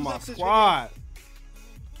rest of Thumbs my up this squad.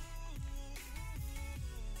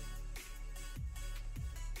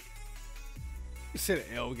 You said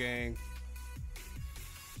L gang.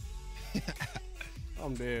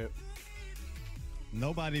 I'm dead.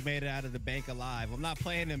 Nobody made it out of the bank alive. I'm not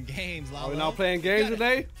playing them games, Lalo. Are we not playing games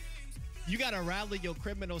today? You gotta rally your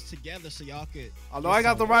criminals together so y'all could. I know I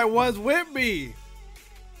got the right ones with me.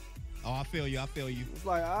 Oh, I feel you. I feel you. It's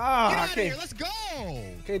like, Get I out of here. can't, Let's go.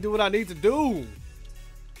 can't do what I need to do.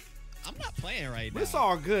 I'm not playing right now. It's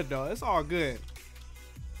all good, though. It's all good.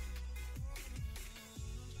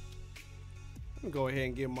 Let me go ahead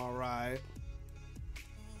and get my ride.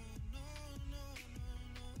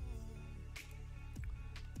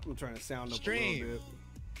 I'm trying to sound up a Stream. little bit.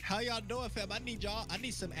 How y'all doing, fam? I need y'all. I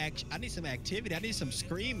need some action. I need some activity. I need some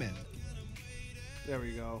screaming. There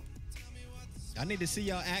we go. I need to see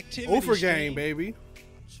y'all activity. Over stream. game, baby.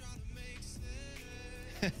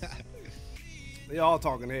 They all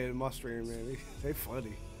talking head in my stream, man. They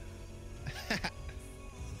funny.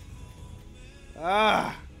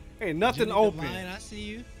 Ain't nothing Jimmy open. Divine, I see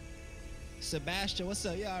you. Sebastian, what's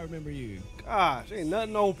up? Yeah, I remember you. Gosh, ain't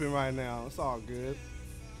nothing open right now. It's all good.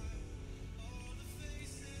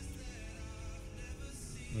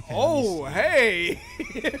 Okay, Oh, hey.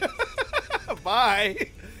 Bye.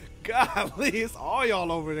 Golly, it's all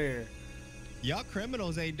y'all over there. y'all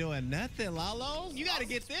criminals ain't doing nothing, Lalo. You gotta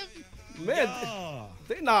get them. Man, Oh,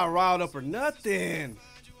 they not riled up or nothing.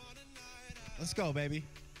 Let's go, baby.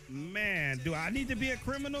 man, do I need to be a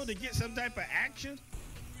criminal to get some type of action?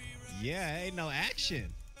 Yeah, ain't no action.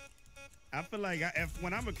 I feel like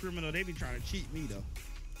when I'm a criminal, they be trying to cheat me though.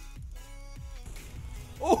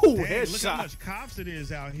 Oh, Dang, look how headshot. much cops it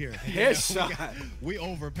is out here. Headshot. We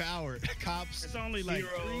overpowered. Cops. It's only like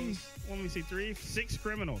heroes. six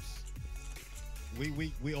criminals.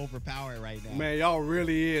 We overpowered right now. Man, y'all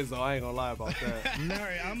really is, though. I ain't gonna lie about that.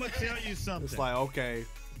 Larry, I'm gonna tell you something. It's like, okay.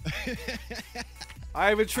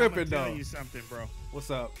 I ain't even tripping, I'm gonna though. tell you something, bro.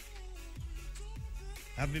 What's up?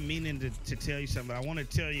 I've been meaning to tell you something, but I want to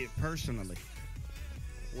tell you it personally.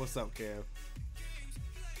 What's up, Kev?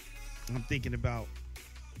 I'm thinking about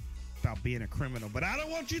being a criminal, but I don't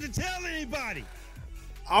want you to tell anybody.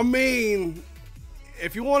 I mean,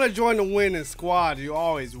 if you want to join the winning squad, you're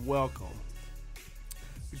always welcome.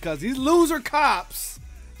 Because these loser cops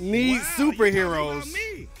need Wow, you talking superheroes. about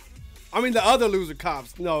me? I mean, the other loser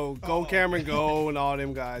cops. No, Go Oh. Cameron Go and all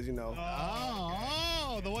them guys, you know.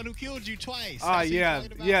 Oh, the one who killed you twice. Ah, That's who you yeah.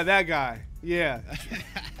 talking about? Yeah, that guy. Yeah.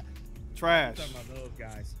 Trash. I'm talking about those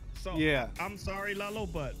guys. So Yeah. I'm sorry, Lalo,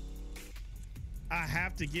 but I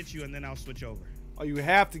have to get you, and then I'll switch over. Oh, you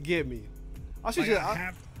have to get me. I should Like,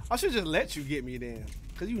 just, I should just let you get me then.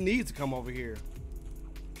 Because you need to come over here.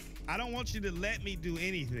 I don't want you to let me do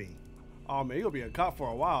anything. Oh, man, you're going to be a cop for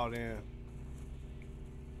a while then.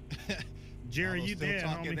 Jerry, Lalo's you still dead,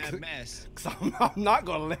 talking homie. that mess. Because I'm not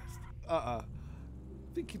going to let.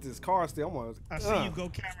 If he keeps his car still, I'm going to. I see you go,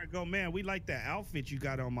 Cameron, go. Man, we like that outfit you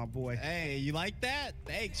got on, my boy. Hey, you like that?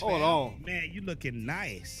 Thanks, Hold fam. on. Man, you looking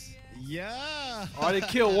nice. Yeah. Already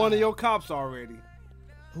killed one of your cops already.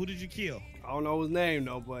 Who did you kill? I don't know his name,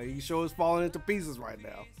 though, but he sure is falling into pieces right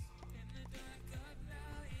now.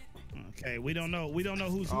 Okay, we don't know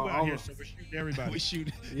who's who Oh, out here, so we're shooting everybody. We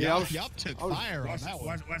shoot. Yeah, Y'all took fire on Watch, that one.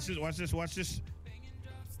 watch this.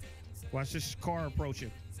 Watch this car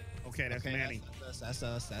approaching. Okay, that's Okay, Manny. That's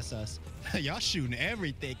us. Y'all shooting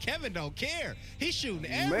everything. Kevin don't care. He's shooting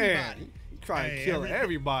everybody. Man, he trying to Hey, kill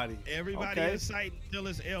everybody. Everybody Okay. in sight until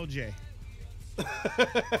it's LJ.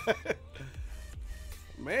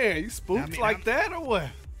 Man, you spooked I mean, like that or what?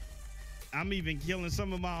 I'm even killing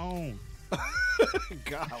some of my own.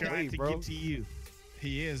 God, Trying wait, to bro. get to you.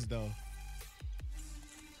 He is though.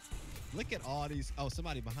 Look at all these. Oh,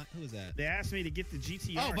 somebody behind. Who is that? They asked me to get the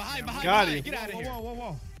GTR. Oh, behind. Got him. Get out of here.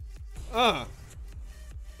 Whoa.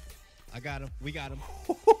 I got him. We got him.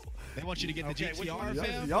 They want you to get the Okay, which GTR, one is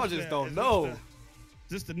fam. Y'all just don't know. Is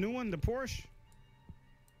this the new one, the Porsche?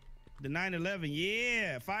 The 911,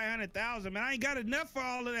 yeah, 500,000. Man, I ain't got enough for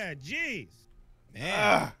all of that. Jeez. Man.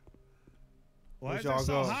 Ah, Why Where'd is that y'all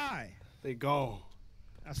so go? high? they gone.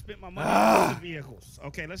 I spent my money on the vehicles.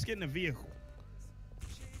 Okay, let's get in the vehicle.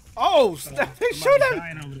 Oh, snap. They shoot Somebody's him.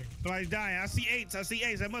 dying over there. Somebody's dying. I see eights.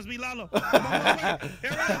 That must be Lalo. Come on,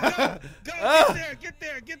 here I go.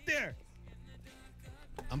 Get there.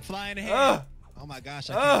 I'm flying ahead. Oh my gosh,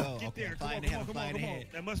 I can't go. Get Okay, there. I'm Come flying on, ahead. I'm come flying on. ahead.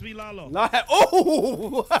 That must be Lalo.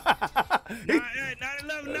 Oh!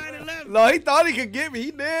 911. No, he thought he could get me.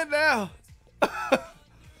 He dead now.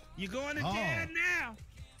 You going to jail now?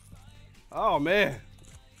 Oh man.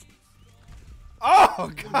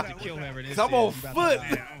 Oh About to God. kill whoever this I'm is. on You about to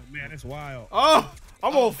foot. die. Oh man, it's wild. Oh,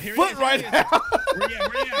 I'm on here foot he is, right here he is. now. Where you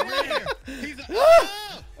at? Where you at? Where you at? He's a,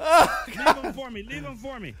 Oh, Leave him for me. Leave him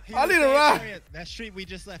for me. he's I in the need a same ride. area. That street we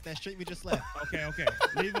just left. That street we just left. Okay, okay.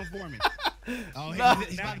 Leave him for me. Oh, No.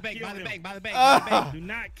 he's by the bank. By the bank. By the bank. Ah. By the bank. Do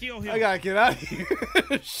not kill him. I gotta get out of here.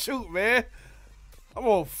 Shoot, man. I'm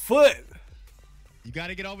on foot. You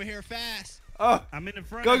gotta get over here fast. I'm in the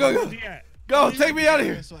front. Go, go, go. Where's he at? Go, take me out of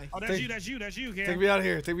here. This way. Oh, that's you. That's you. That's you, Cam. Take me out of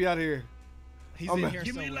here. Take me out of here. He's I'm in out. here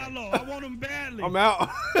Give me somewhere. Lalo. I want him badly. I'm out.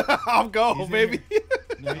 I'm gone, He's in baby.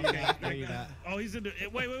 No, you're not. No, you're not. Oh, he's in the.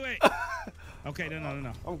 Wait. Okay,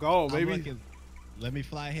 no. I'm gone, I'm baby. looking. Let me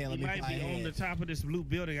fly ahead. Let He me might fly be on the ahead. top of this blue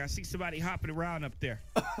building. I see somebody hopping around up there.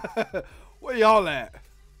 Where y'all at?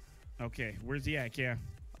 Okay, where's he at, Cam?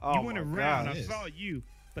 Oh You went my around. God. I saw you,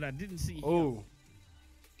 but I didn't see him. Oh,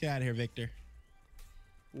 Get out of here, Victor.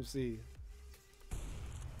 let me see.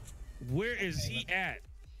 Where is he at?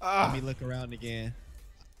 Let me look around again.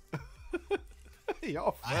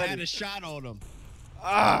 Y'all I had funny. a shot on him.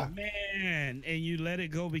 Man, and you let it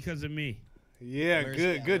go because of me. Yeah, Where's he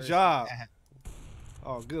good at? good Where's job. he at?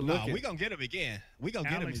 Oh, good No, looking. we gonna get him again. We gonna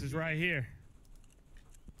get him. Alex is again. right here.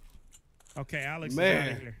 Okay, Alex Man.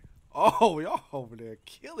 is right here. Oh, y'all over there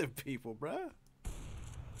killing people, bruh.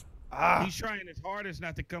 He's trying his hardest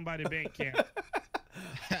not to come by the bank, Cam.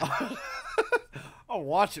 I'm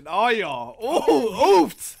watching all y'all. Oh,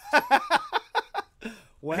 oops.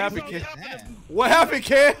 What happened, on Cam? top of the- What happened,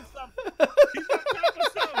 Cam? He's on top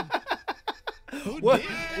of something. Who What did?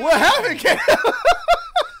 what happened, Cam?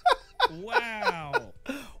 Wow.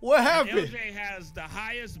 What And happened? LJ has the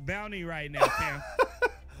highest bounty right now, Cam.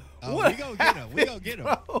 Oh, What we gonna get him. We gonna get him.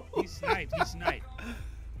 bro? He sniped. He sniped.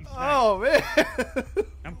 He sniped. Oh man.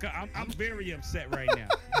 I'm very upset right now.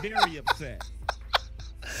 Very upset.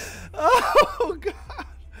 Oh god.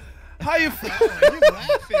 How you feel? Oh, you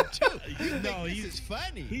laughing too. You No, think he's- this is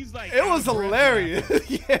funny. He's like It out was of breath hilarious.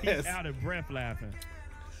 laughing. Yes. He's out of breath laughing.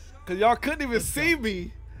 Cause y'all couldn't even see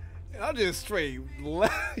me. And I just straight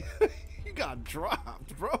You got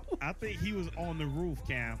dropped, bro. I think he was on the roof,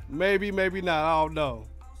 Cam. Maybe, maybe not. I don't know.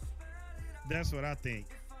 That's what I think.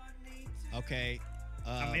 Okay.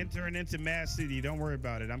 I'm entering into Mad City. Don't worry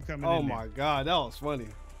about it. I'm coming Oh in my god, that was funny.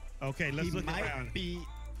 there. Okay, let's He look might around. be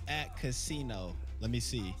at casino. Let me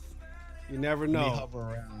see. You never Let me know. hover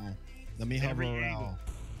around. Let me hover Every around. angle.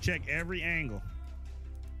 Check every angle.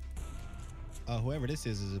 Whoever this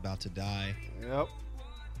is about to die. Yep.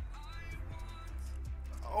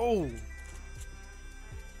 Oh,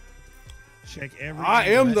 Check every I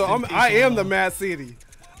angle. am the Rest in peace, I am the Lalo. Mad City.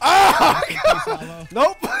 Ah! Peace, Lalo.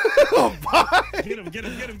 Nope. Bye. Get him, get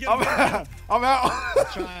him, get him, get him. I'm Get out. him. I'm out.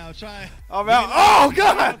 I'll try. I'm out. Oh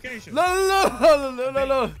god. location.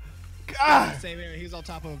 No. God. Same area. He's on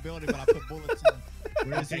top of a building, but I put bullets in him.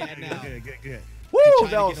 Where is he at now? Good. Woo, He's that trying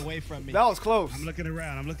to was get away from me. that was close. I'm looking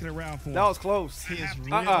around for him. That was close. He is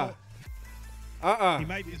real. He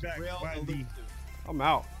might be back real by the. elusive. I'm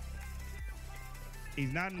out.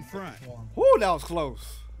 He's not in front. Woo, that was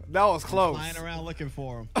close. That was close. Flying around looking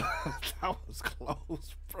for him. That was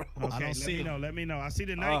close, bro. Okay, don't see him. Let me know. I see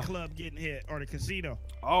the nightclub getting hit or the casino.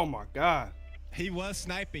 Oh my god. He was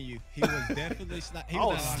sniping you. He was definitely sniping. He I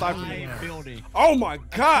was was at a sniping high him. building. Oh my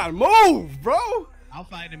god. Move, bro. I'll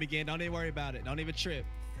find him again. Don't even worry about it. Don't even trip.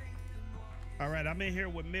 All right, I'm in here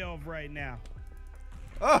with Melv right now.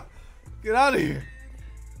 Get out of here.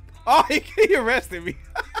 Oh, he arrested me.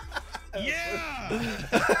 Yeah.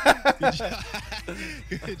 Good job.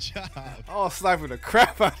 Good job. I was sniping the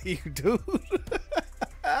crap out of you, dude.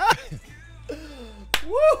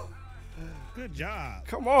 Woo! Good job.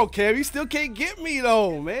 Come on, Kev. You still can't get me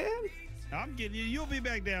though, man. I'm getting you. You'll be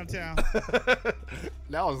back downtown.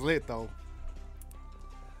 That was lit though.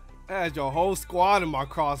 I had your whole squad in my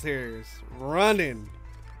crosshairs running.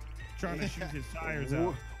 Trying to shoot his tires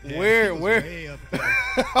out. Where? He was Where? way up there.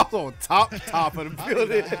 I was on top of the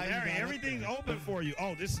building. Larry, everything's open for you.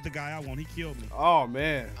 Oh, this is the guy I want. He killed me. Oh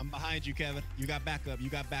man, I'm behind you, Kevin. You got backup. You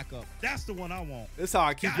got backup. That's the one I want. this is how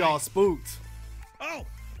I keep y'all spooked. Oh,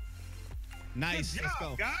 Nice. good Let's job,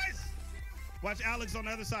 go. guys. Watch Alex on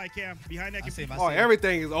the other side, Cam. Behind that I see computer. Oh, see.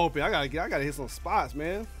 everything is open. I gotta hit some spots,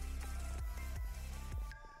 man.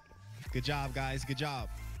 Good job, guys. Good job.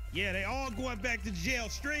 Yeah, they all going back to jail.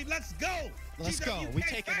 Straight. Let's go. Let's go. GWK We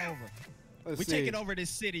taking back. over. Let's We see. taking over this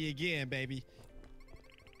city again, baby.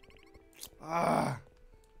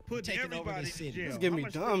 Putting taking over everybody this in city. jail. Just give How me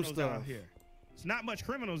much dumb criminals stuff. out here? It's not much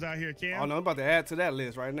criminals out here, Cam. Oh no, I'm about to add to that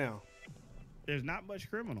list right now. There's not much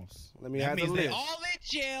criminals. Let me That add the means they list. all in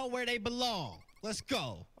jail where they belong. Let's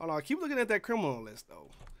go. Oh no, keep looking at that criminal list though.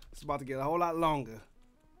 It's about to get a whole lot longer.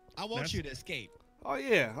 I want you to escape. Oh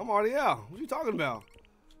yeah, I'm already out. What you talking about?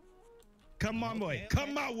 Come my way.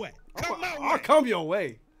 Come my way. Come my way. I'll come your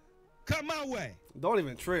way. Come my way. Don't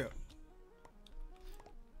even trip.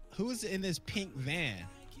 Who's in this pink van?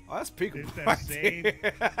 Oh, that's peekaboo. It's that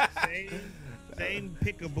right same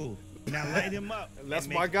peekaboo. Now light him up. That's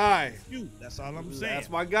and my make guy. him shoot. That's all I'm saying. That's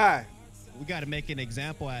my guy. We got to make an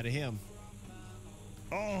example out of him.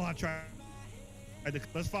 Oh, I tried.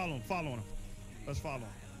 Let's follow him. Follow him. Let's follow him.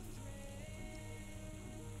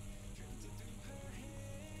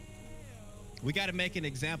 We got to make an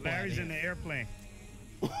example. Larry's out in of the airplane.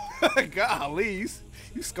 Golly, you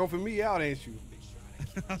scoping me out, ain't you?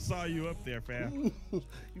 I saw you up there, fam. You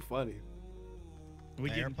funny. We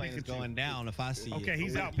the getting airplane is Pikachu. going down if I see Okay, it.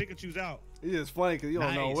 he's out. Pikachu's out. It's just funny because you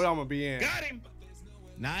don't know Nice. what I'm gonna be in. Got him.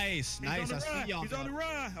 Nice, He's nice. on I the run. see y'all. He's on the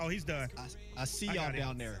run. Oh, he's done. I see I y'all got him.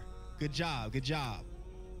 down there. Good job. Good job.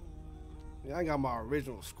 Yeah, I got my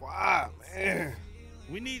original squad, man.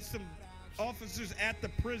 We need some officers at the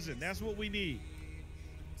prison. That's what we need.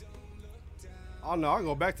 Oh no, I'll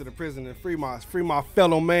go back to the prison and free my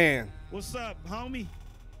fellow man. What's up, homie?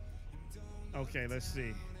 Okay, let's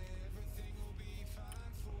see.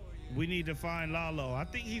 We need to find Lalo. I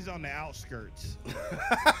think he's on the outskirts.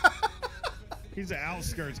 He's an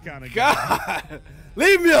outskirts kind of guy. God,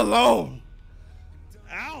 leave me alone.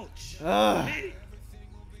 Ouch. Ugh.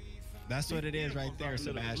 That's what it is right there, These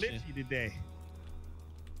vehicles are a little Sebastian. glitchy today.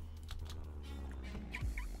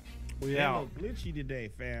 We They're a out. little glitchy today,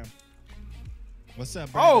 fam. What's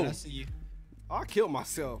up, Brandon? Oh. I see you. I killed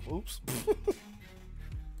myself. Oops.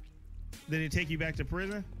 Did it take you back to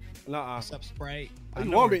prison? Nuh-uh. What's up, Sprite? I You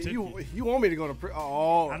know want where me? it took You want me to go to prison?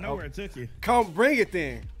 Oh, I know where it took you. Come, bring it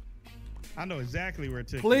then. I know exactly where it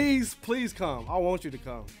took you. Please come. I want you to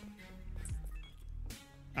come.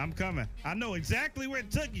 I'm coming. I know exactly where it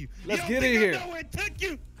took you. Let's You don't get in think here. I know where it took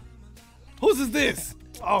you. Whose is this?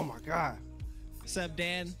 Oh my God. What's up,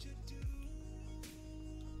 Dan?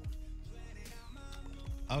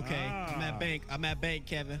 Okay, I'm at bank. I'm at bank,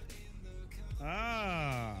 Kevin.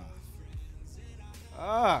 Ah.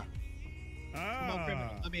 Ah. Come on,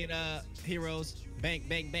 criminal. I mean, heroes. Bank,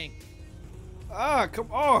 bank, bank. Ah. Come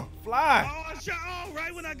on. Fly. Oh, I shot. Oh,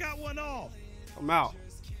 right when I got one off. I'm out.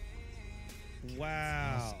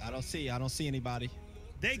 Wow. I don't see anybody.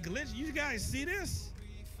 They glitch. You guys see this?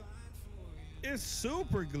 It's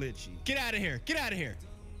super glitchy. Get out of here. Get out of here.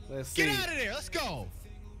 Let's see. Get out of there. Let's go.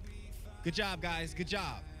 Good job, guys. Good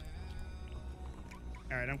job.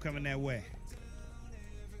 All right, I'm coming that way.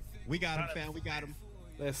 We got him, fam. We got him.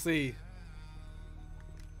 Let's see.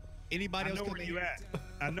 Anybody I else know where coming? you at.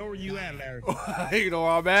 I know where you at, Larry. You know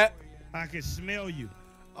where I'm at? I can smell you.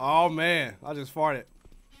 Oh man, I just farted.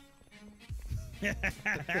 All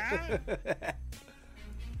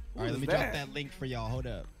right, let me drop that link for y'all. Hold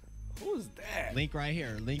up. Who's that? Link right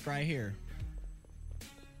here. Link right here.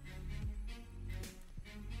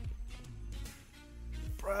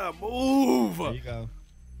 Bruh, move. There you go.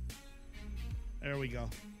 There we go.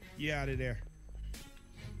 You out of there.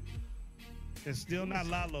 It's still not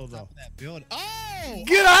Lalo though. That building. Oh!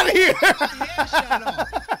 Get out of here. Headshot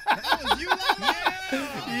off. That was you, Lalo?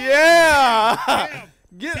 Yeah. Damn.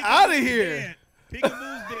 Get Peekaboo's out of here. dead.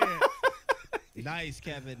 Peekaboo's dead. Nice,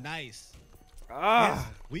 Kevin. Nice. Ah.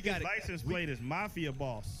 We got His license plate is Mafia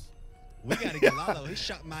Boss. We got to get Lalo. He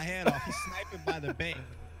shot my head off. He's sniping by the bank.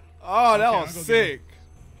 Oh, that Okay, was I'll go sick.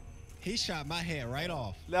 He shot my head right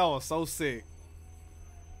off. That was so sick.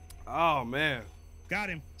 Oh man. Got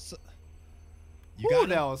him. So, Ooh, got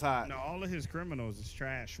that him? was hot. No, all of his criminals is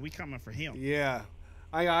trash. We coming for him. Yeah.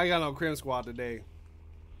 I got no crim squad today.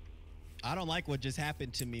 I don't like what just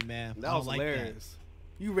happened to me, man. That I don't was like hilarious.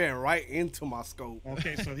 You ran right into my scope.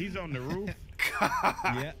 Okay, so he's on the roof. that.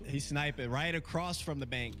 Yeah, he's sniping right across from the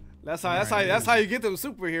bank. That's how you get them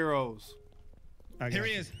superheroes. Here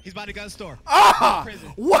he is. He's by the gun store. Ah! Prison.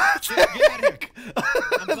 What? Get out of here.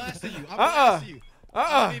 I'm blasting you. I'm blasting you.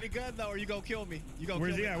 I need a gun though, or you gonna kill me. You gonna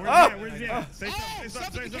Where's kill he me. at? Where's he at? Where's he at? Say Oh, something. Say something.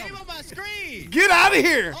 something Say came something. on my screen. Get out of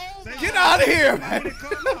here! Oh my Get out of here, Why man! did it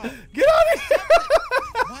come out? Get out of here!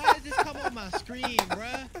 Why did this come on my screen,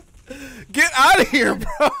 bruh? Get out of here,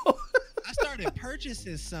 bro! I started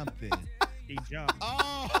purchasing something. He jumped.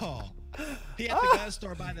 Oh, he at the gun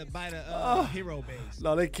store by the hero base.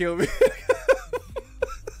 No, they killed me.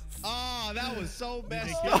 Oh, that was so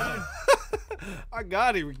messed kill up. him? I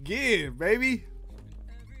got him again, baby.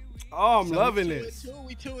 Oh, I'm So loving we this. 2-2?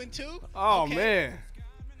 We 2-2? Oh Okay. man,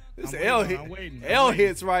 this I'm L waiting, hit, I'm waiting, I'm L waiting.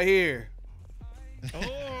 hits right here.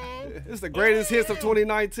 Oh, It's the greatest hits of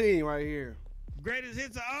 2019 right here. Greatest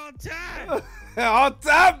hits of all time. All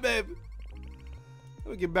time, baby.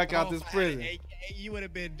 Let me get back out this prison. You would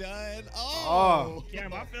have been done. Oh.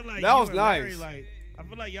 Cam, I feel like that you was and nice. Larry, I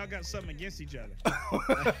feel like y'all got something against each other.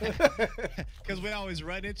 Because we always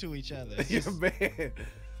run into each other. Yeah, man.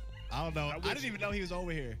 I don't know. I didn't even know he was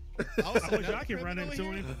over here. I wish I could run into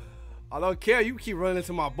him. I don't care. You keep running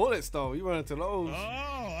into my bullets, though. You run into those.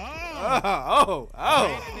 Oh.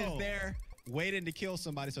 Brandon is there waiting to kill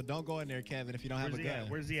somebody, so don't go in there, Kevin, if you don't have a gun.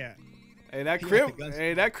 Where's he at? Hey,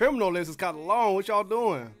 that criminal list is kind of long. What y'all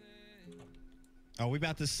doing? Oh, we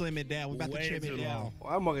about to slim it down. We about to trim it down.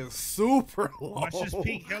 Oh, that mug is super long. Watch this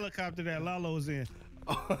pink helicopter that Lalo's in.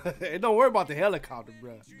 Hey, don't worry about the helicopter,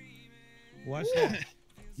 bro. Watch that.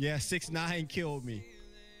 Yeah, 6ix9ine killed me.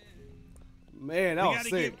 Man, that was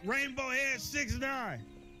sick. Get Rainbow Head 6ix9ine.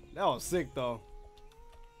 That was sick, though.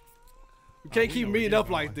 We can't keep meeting up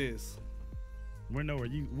like this. We know where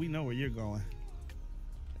you're going.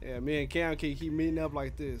 Yeah, me and Cam can't keep meeting up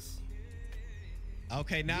like this.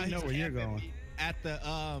 Okay, now you know where you're going. At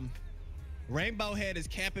the Rainbow Head is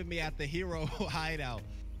camping me at the hero hideout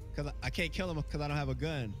because I can't kill him because I don't have a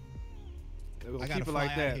gun. I gotta fly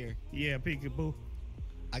like out here. Yeah, peekaboo.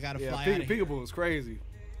 I gotta fly out here. Peekaboo is crazy.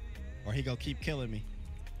 Or he gonna keep killing me.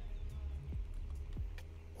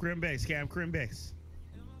 Crim base, Cam. Crim base.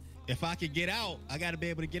 If I could get out, I gotta be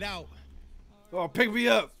able to get out. Oh, pick me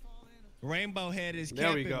up. Rainbow Head is there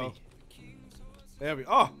camping we go. me. There we go.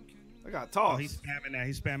 Oh, I got tossed. Oh, he's spamming that.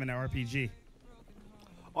 He's spamming that RPG.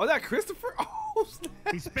 Oh, that Christopher? Oh, snap.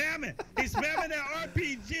 He's spamming. He's spamming that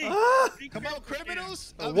RPG. Come on,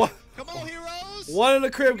 criminals. Come on, heroes. One of the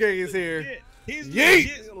crib gang is here. He's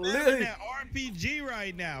legit spamming that RPG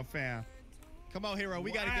right now, fam. Come on, hero.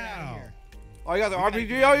 We gotta get out of here. Oh, you got the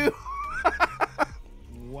RPG on you?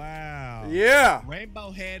 Wow. Yeah.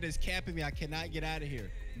 Rainbow Head is capping me. I cannot get out of here.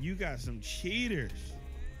 You got some cheaters.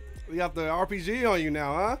 We got the RPG on you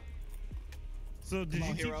now, huh? So did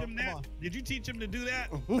you teach him that? Did you teach him to do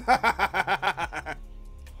that?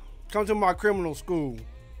 Come to my criminal school.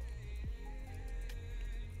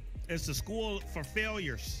 It's a school for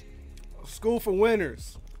failures. School for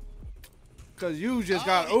winners. Cause you just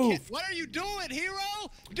got oof. What are you doing, hero?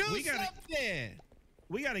 Do something.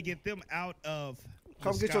 We gotta get them out of.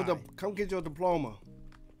 Come get your diploma.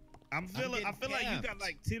 I feel like you got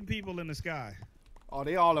like 10 people in the sky. Oh,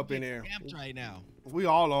 they all up in there. Camped right now. We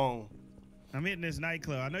all on. I'm hitting this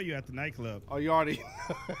nightclub. I know you at the nightclub. Oh, you already?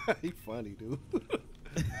 He funny, dude.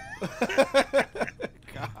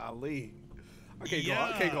 Golly, I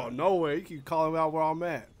can't go nowhere. You keep calling me out where I'm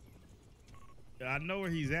at. I know where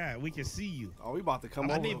he's at. We can see you. Oh, we about to come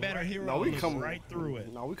over. I need better heroes. No, we coming right through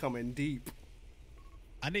it. No, we coming deep.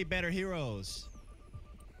 I need better heroes.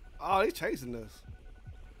 Oh, they chasing us.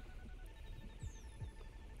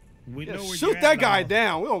 We know where shoot that guy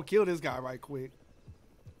down. We don't kill this guy right quick.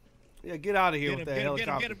 Yeah, get out of here with that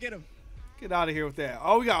helicopter. Get him. Get out of here with that.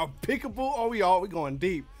 Oh, we got a peekaboo. Oh, we going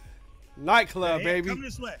deep. Nightclub, baby. Come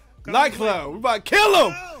this way. Nightclub. We about to kill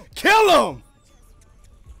him. No. Kill him.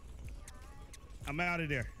 I'm out of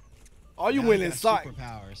there. Oh, you went inside.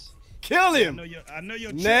 Superpowers. Kill him. I know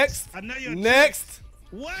your next. I know your next.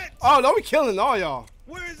 What? Oh, no, we killing all y'all.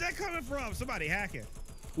 Where is that coming from? Somebody hacking.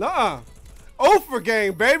 Nuh-uh. Ofer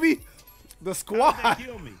game, baby. The squad. How did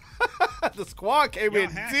they kill me? The squad came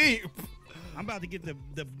in deep. I'm about to get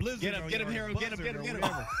the blizzard. Get him, hero. Get him.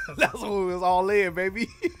 That's what we was all in, baby.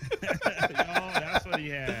 Yo, that's what he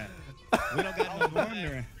had. We don't got no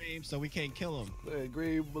wondering, so we can't kill him.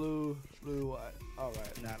 Green, blue, white. All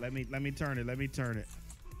right. Now let me turn it. Let me turn it.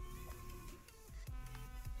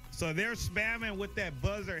 So they're spamming with that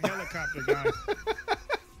buzzer helicopter, guys.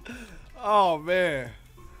 Oh man.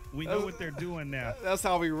 We know what they're doing now. That's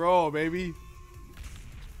how we roll, baby.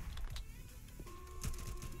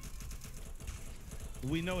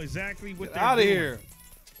 We know exactly what they're doing. Out of here.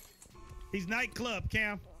 He's nightclub,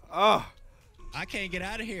 Cam. Oh. I can't get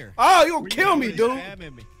out of here. Oh, you gonna kill me, dude.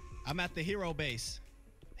 I'm at the hero base.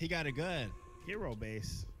 He got a gun. Hero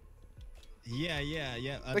base? Yeah.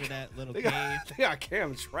 Under that little cave. They got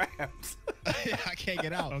Cam trapped. I can't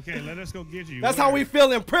get out. Okay, let us go get you. That's how we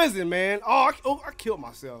feel in prison, man. Oh, I killed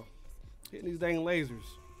myself. Hitting these dang lasers.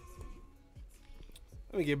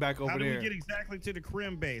 Let me get back over there. How do we get exactly to the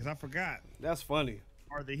Crim base? I forgot. That's funny.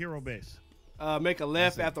 Or the hero base? Make a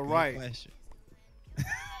left at the right. Question.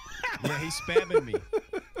 Yeah, he's spamming me.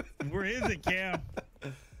 Where is it, Cam?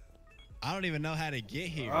 I don't even know how to get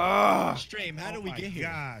here. Stream, how do we get here?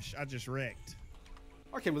 Gosh, I just wrecked.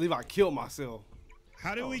 I can't believe I killed myself.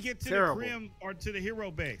 How do we get to the Crim or to the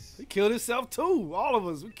hero base? He killed himself too. All of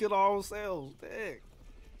us. We killed ourselves. What the heck?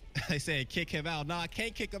 They said kick him out. No, I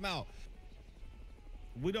can't kick him out.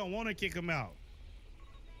 We don't want to kick him out.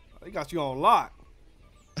 They got you on lock.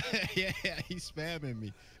 Yeah, he's spamming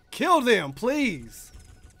me. Kill them, please.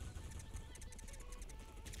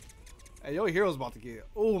 Hey, your hero's about to get.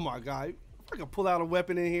 Oh my god! If I can pull out a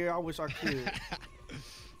weapon in here, I wish I could.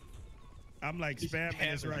 I'm like spamming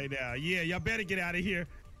this right now. Yeah, y'all better get out of here.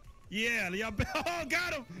 Yeah, y'all. Oh,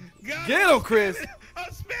 got him. Get him, Chris.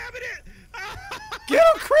 I'm spamming it. Get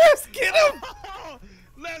him, Chris. Get him.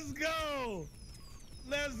 Let's go.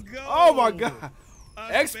 Let's go. Oh my god.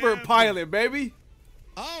 Expert pilot, baby.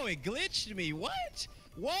 Oh, it glitched me. What?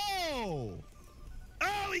 Whoa.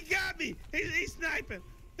 Oh, he got me. He's sniping.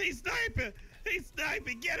 He's sniping. He's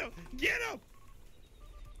sniping. Get him. Get him.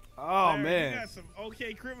 Oh Larry, man. You got some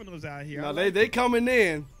okay criminals out here. No, they coming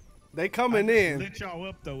in. They coming in. Lit y'all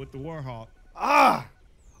up though with the Warhawk. Ah.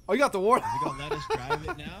 Oh, you got the Warthog. You gonna let us drive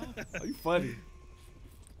it now? Oh, you funny.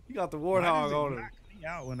 You got the Warthog on it. Knock me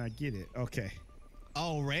out when I get it. Okay.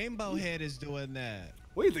 Oh, Rainbow Head is doing that.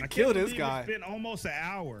 We need to kill this guy. It's been almost an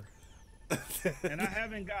hour, and I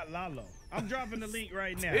haven't got Lalo. I'm dropping the link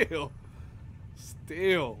right now.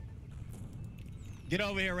 Still. Get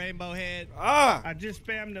over here, Rainbow Head. Ah. I just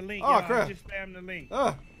spammed the link. Oh, crap. I just spammed the link.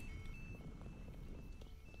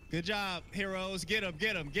 Good job, heroes. Get him,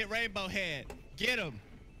 get him. Get Rainbow Head. Get him.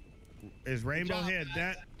 Is Rainbow job, Head guys.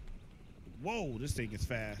 that? Whoa, this thing is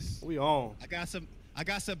fast. We on. I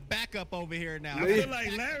got some backup over here now. I feel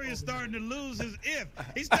like Larry is starting to lose his if.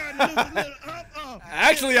 He's starting to lose his little up.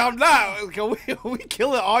 Actually, I'm not. Can we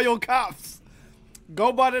killing all your cops?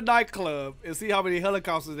 Go by the nightclub and see how many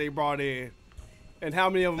helicopters they brought in and how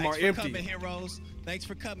many of them Thanks are for empty. coming, heroes. Thanks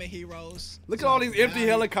for coming, heroes. Look at all these empty now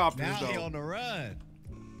helicopters, Now he though. on the run.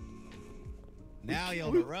 Now he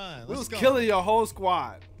on the run. We Let's was go. killing your whole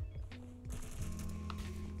squad.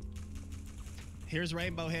 Here's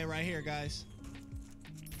Rainbow Head right here, guys.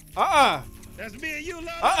 That's me and you, Lalo.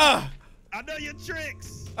 I know your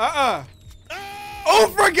tricks. Oh! Oh,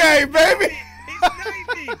 Over game, baby. he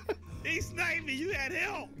sniped me. He sniped me. You had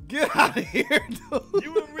help. Get out of here, dude.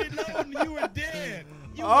 You were reloading. You were dead.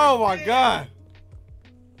 Oh my god.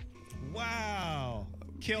 Wow.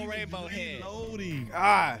 Kill Rainbow Head. Reloading.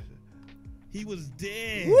 God. He was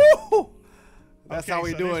dead. Woo! That's Okay, how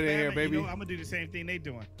we so do they're it in here, spamming- baby. You know, I'm gonna do the same thing they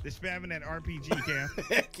doing. They're spamming that RPG, Cam.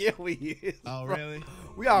 Heck yeah, we is. Oh, bro. really?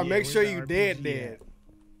 We gotta Yeah, make where's sure the you RPG dead. at?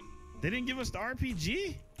 They didn't give us the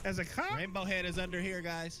RPG as a cop. Rainbow Head is under here,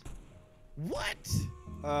 guys. What?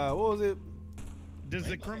 What was it? Does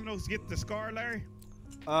the criminals get the scar, Larry?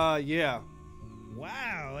 Yeah.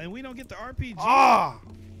 Wow, and we don't get the RPG. Ah!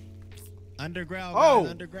 Underground, Oh!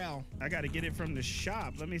 guys, underground. I gotta get it from the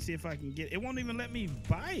shop. Let me see if I can get it. It won't even let me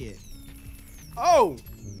buy it. Oh!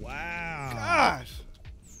 Wow. Gosh!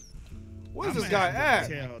 Where's this guy at?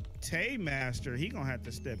 Tell Taymaster he gonna have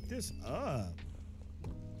to step this up.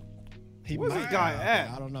 Where's this guy at?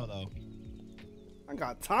 I don't know though. I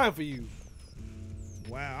got time for you.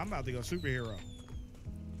 Wow, I'm about to go superhero.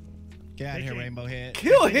 Get out They of here, can't- Rainbow Head.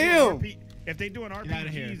 Kill If they doing him! If they doing outta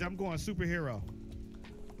here. RPGs, I'm going superhero.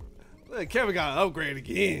 Look, Kevin got an upgrade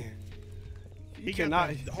again. He cannot.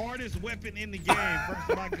 got the hardest weapon in the game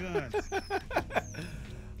versus my guns.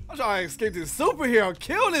 I'm trying to escape this superhero.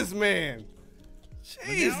 Kill this man. But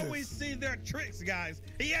Jesus. now we see their tricks, guys.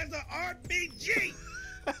 He has an RPG.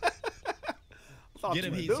 Thought Get you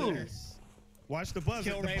him, were heat doing. sinners. Watch the buzzer.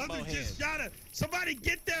 Kill The Rainbow buzzer just Head. shot it. Somebody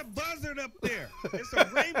get that buzzard up there. It's a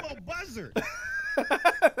rainbow buzzard.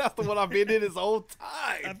 That's the one I've been in this whole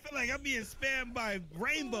I time. feel like I'm being spammed by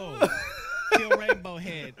rainbows. Kill Rainbow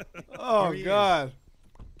Head. Oh There he is. God.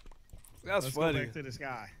 That's Let's go funny. back to the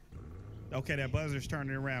sky. Okay, that buzzer's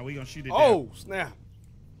turning around. We gonna shoot it down. Oh snap!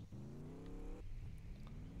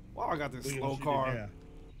 Wow, I got this We slow gonna shoot it car. down.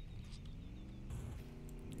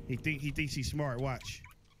 He thinks he's smart. Watch.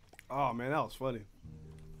 Oh man, that was funny.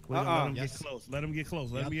 We gonna let him Yes. get close. Let him get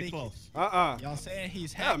close. Let him Y'all get think- close. Y'all saying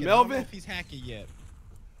he's Yeah, hacking. I don't Melvin. know if he's hacking yet.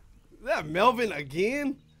 Is that Melvin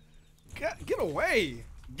again? Get away!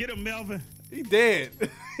 Get him, Melvin. He dead.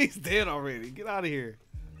 He's dead already. Get out of here.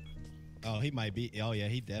 Oh, he might be. Oh, yeah,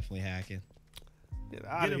 he definitely hacking. Get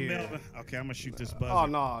out Get of him, here. Melvin. Okay, I'm gonna shoot this buzzer. Oh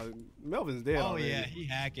no, Melvin's dead Oh, already. yeah, he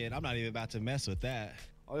hacking. I'm not even about to mess with that.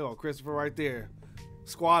 Oh yo, Christopher right there.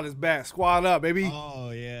 Squad is back. Squad up, baby. Oh,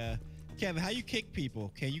 yeah. Kevin, how you kick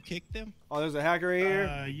people? Can you kick them? Oh, there's a hacker in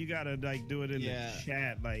here. You gotta like do it in Yeah. the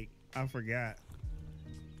chat. Like I forgot.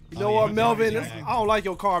 You know yeah, what, he's Melvin? already This- hacking. I don't like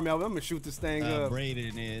your car, Melvin. I'm gonna shoot this thing up.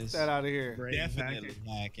 Braden is Get out of here. Braden's definitely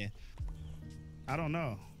hacking. I don't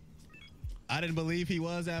know. I didn't believe he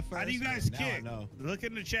was at first. How do you guys but now I kick? know. Look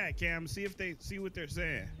in the chat, Cam. See if they see what they're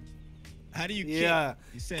saying. How do you Yeah. kick?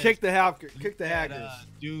 You said Kick the hackers.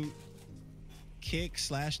 Do kick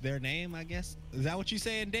 / their name, I guess. Is that what you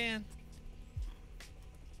saying, Dan?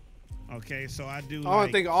 Okay, so I do. I want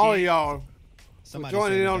to thank all of y'all for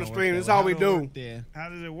joining in on the stream. This is how we do. How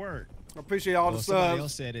does it work? I appreciate all the Somebody subs.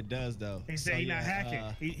 else said it does, though. He said he's not hacking.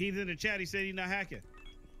 He's in the chat. He said he's not hacking.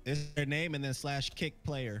 It's their name and then / kick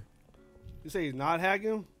player. You say he's not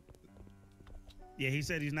hacking? Yeah, he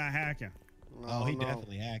said he's not hacking. Oh, he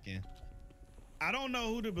definitely hacking. I don't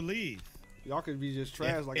know who to believe. Y'all could be just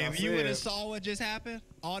trash, like I said. If you would have saw what just happened,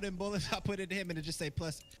 all them bullets I put into him and it just say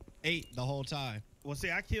 +8 the whole time. Well,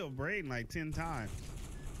 see, I killed Braden like 10 times.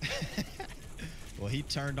 Well, he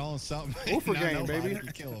turned on something. Oofer game, baby.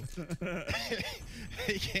 Can kill him.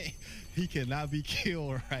 He cannot be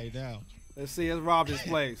killed right now. Let's see. Let's rob this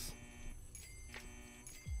place.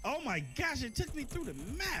 Oh my gosh! It took me through the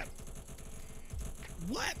map.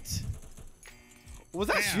 What? Was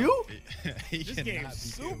that Damn. you? This game's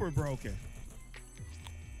super broken.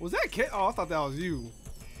 Was that K? Oh, I thought that was you.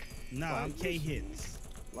 Nah, I'm K hits.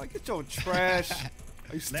 Like, get your trash.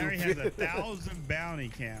 Are you Larry stupid? has 1,000 bounty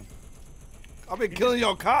cam. I've been killing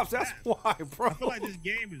your cops. That's why, bro. I feel like this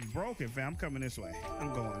game is broken, fam. I'm coming this way.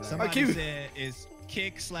 I'm going. Larry. Somebody said it's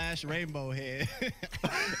kick / rainbow head.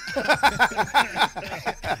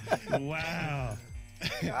 Wow.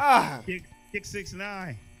 Ah. Kick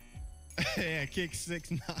 6ix9ine. Yeah, kick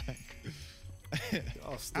 6ix9ine.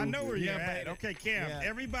 Oh, I know where you're Yeah, at. but- Okay, Cam. yeah.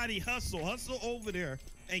 Everybody hustle over there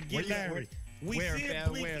and get Where you- Larry. We where, see it fam?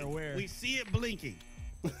 blinking. Where? We see it blinking.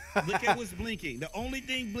 Look at what's blinking. The only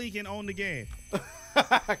thing blinking on the game.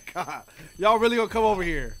 God. Y'all really gonna come over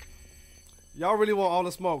here? Y'all really want all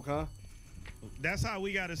the smoke, huh? That's how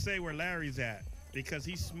we gotta say where Larry's at because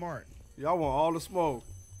he's smart. Y'all want all the smoke?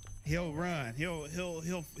 He'll run. He'll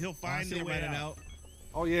find the way out.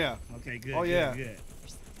 Oh yeah. Okay, good. Oh, yeah. Good.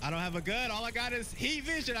 I don't have a gun. All I got is heat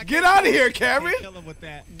vision. Get out of here, Cameron. Kill him with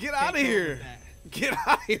that. Get out of here. Get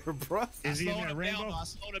out of here, bro. Is he in that I rainbow?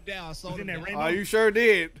 slowed him down. He's in that rainbow? Oh, you sure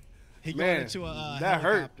did. He Man, going into a that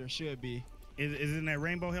hurt. helicopter. Should be. Is it in that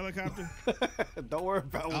rainbow helicopter? Don't worry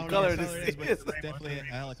about I what don't know color what this color it is, but is. it's definitely a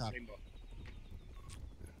helicopter.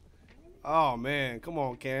 Oh man, come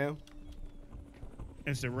on, Cam.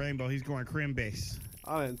 It's the rainbow. He's going crim base.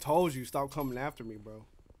 I done told you stop coming after me, bro.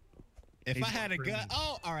 If He's I had a crim. gun,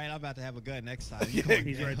 all right, I'm about to have a gun next time. Yeah,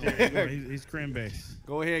 He's right there. He's crim base.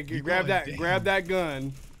 Go ahead, You grab going that, down. grab that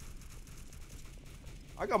gun.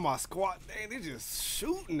 I got my squad. Dang, they just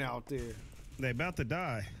shooting out there. They about to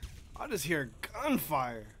die. I just hear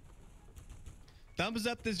gunfire. Thumbs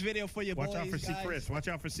up this video for your Watch boys, out for C. guys. Chris. Watch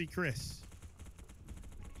out for C. Chris.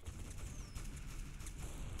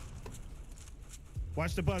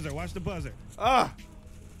 Watch the buzzer. Watch the buzzer. Ah,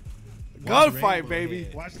 Watch gunfight, Rainbow baby.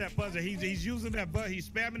 Head. Watch that buzzer. He's using that buzzer. He's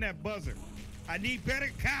spamming that buzzer. I need better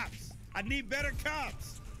cops. I need better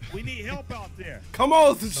cops. We need help out there. Come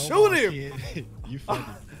on, Come shoot on, him. kid. You funny.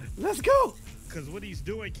 Let's go. Because what he's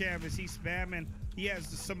doing, Cam, is he's spamming. He has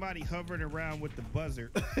somebody hovering around with the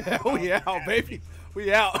buzzer. We out, baby.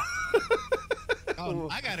 We out. Oh,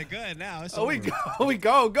 I got a gun now. It's Oh, we over. go. We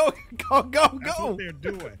go. Go. Go. Go. That's Go. what they're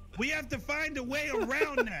doing. We have to find a way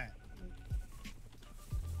around that.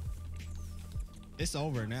 It's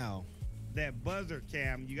over now. That buzzer,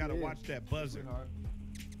 Cam. You got to Yeah. watch that buzzer.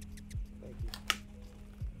 Thank you.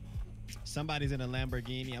 Somebody's in a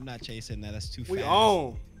Lamborghini. I'm not chasing that. That's too fast. We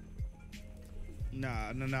on.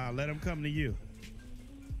 Nah. Let him come to you.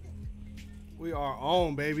 We are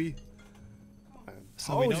on, baby. I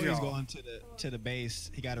So we told know he's y'all. going to the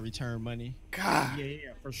base. He got to return money. God,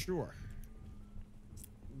 Yeah, for sure.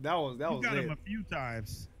 that was You got lit. him a few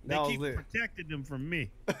times. They That was keep lit. protecting them from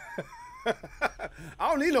me. I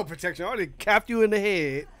don't need no protection. I already capped you in the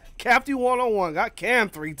head. Capped you one-on-one. Got Cam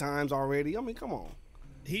 3 times already. I mean, come on.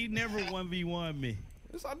 He never 1v1 me.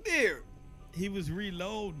 Yes, I did. He was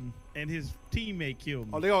reloading, and his teammate killed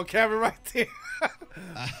me. Oh, they gonna Kevin right there.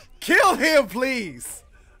 Kill him, please.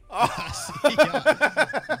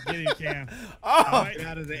 Get him, Cam. Oh, All right. Get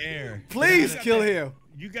out of the air. please You got kill that- him.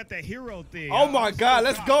 You got that hero thing. Oh I'm my straight God,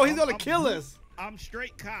 let's cop. go. He's gonna I'm- kill us. I'm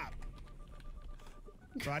straight cop.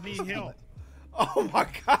 So I need help. Oh my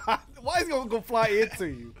God. Why is he gonna go fly into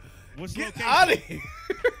you? What's Get location? out of here.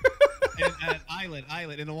 An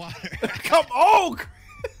island in the water. Come on, Chris.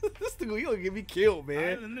 This thing, you gonna get me killed,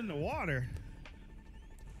 man. Island in the water.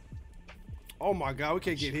 Oh my God, we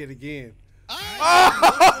can't get hit again.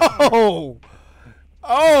 Ah! Oh,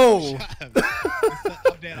 oh, I'm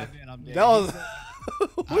dead. that was, I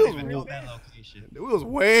we don't even know was, that location. we was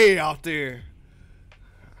way out there.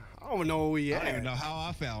 I don't know where we I don't even at. know how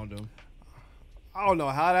I found him. I don't know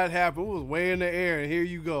how that happened. We was way in the air, and here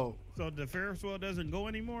you go. So the Ferris wheel doesn't go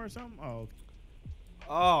anymore or something? Oh.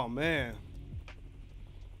 Oh man.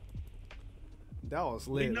 That was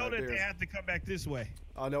lit. We know right that there. they have to come back this way.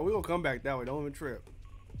 Oh no, we gonna come back that way. Don't even trip.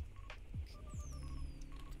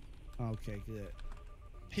 Okay, good.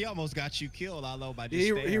 He almost got you killed, Lalo, by just He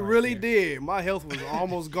staying right really there. did. My health was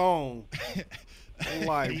almost gone. I'm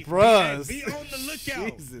like, Be bruh. on the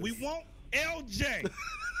lookout. Jesus. We want LJ.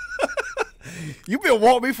 You been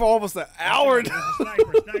wanting me for almost an hour There's now.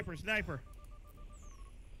 a sniper.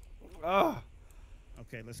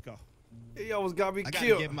 Okay, let's go. He almost got me I gotta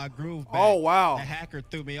killed. get my groove back. Oh wow. The hacker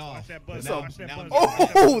threw me off. Watch that But buzzer. now- Watch that now-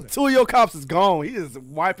 buzzer. Oh, 2 of your cops is gone. He is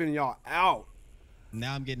wiping y'all out.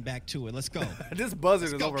 Now I'm getting back to it. Let's go. This buzzard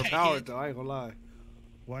is go, overpowered Kate. though. I ain't gonna lie.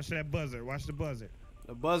 Watch that buzzer. Watch the buzzer.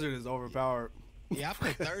 The buzzard is overpowered. Yeah, I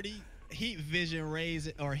put 30 heat vision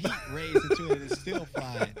raised or heat raised into it and it's still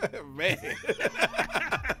flying. Man.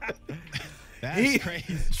 That's Heat-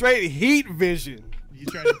 crazy. Straight heat vision. You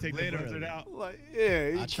tried to take the Literally. buzzard out. Like,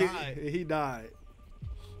 yeah, I tried. he died.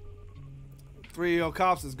 3 of your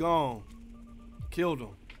cops is gone. Killed him.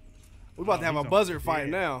 We about to have he's a on buzzard fight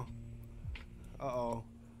dead. now. Uh-oh.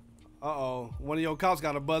 One of your cops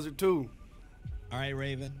got a buzzard too. All right,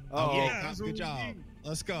 Raven. Uh-oh. Okay, Yeah, that's what good we job. need.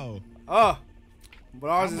 Let's go. But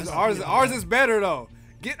ours is better though.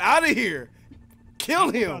 Get out of here. Kill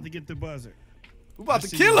I'm him. about to get the buzzard. We about I to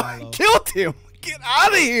see kill you, him. Milo. Killed him. Get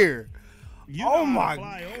out of here. You Oh know how to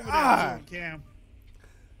my fly over God. there, Cam.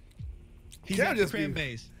 He's Can't at the just crib be-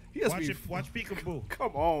 base. He just Watch be. it. Watch peekaboo.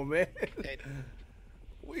 Come on, man. Hey,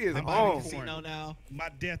 We is I'm I'm on. in the casino now. My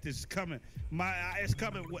death is coming. It's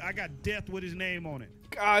coming. I got death with his name on it.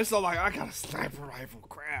 God, it's so like I got a sniper rifle.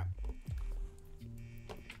 Crap.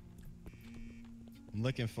 I'm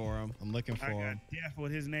looking for him. I'm looking for I got him. death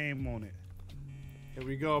with his name on it. Here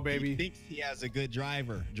we go, He baby. thinks he has a good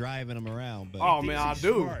driver driving him around, but Oh Thinks man, I he's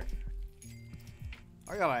do. smart.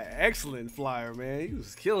 I got an excellent flyer, man. He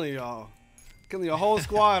was killing y'all, killing your whole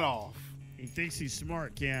squad off. He thinks he's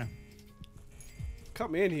smart, Cam.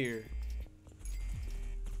 Come in here.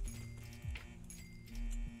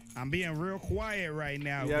 I'm being real quiet right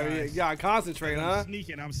now, Yeah, guys. you gotta concentrate, huh?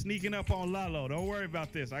 I'm sneaking up on Lalo. Don't worry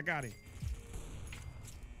about this. I got him.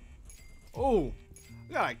 Oh,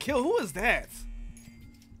 we gotta kill. Who is that?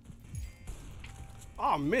 Oh,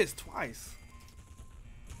 I missed twice.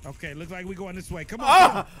 Okay, looks like we going this way. Come on.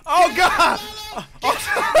 Oh, oh God!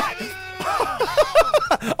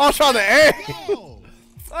 I was trying to aim. oh,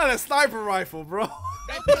 I had a sniper rifle, bro.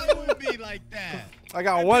 don't play with me like that. I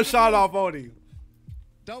got one shot off on him.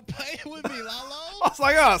 Don't play with me, I Lalo. was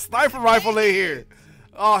like, I got a sniper rifle in here.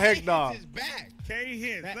 Oh heck no, His back. K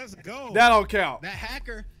hits. That- Let's go. that don't count. That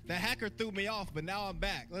hacker threw me off, but now I'm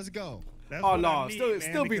back. Let's go. That's Oh, what no, I need, still- man,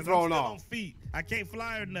 still be because thrown I'm still off. on feet. I can't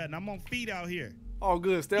fly or nothing. I'm on feet out here. Oh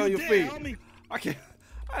good, stay on You your dead, feet. homie. I can't.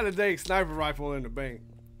 I had a dang sniper rifle in the bank.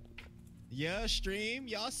 Yeah, stream.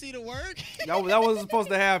 Y'all see the work? That wasn't supposed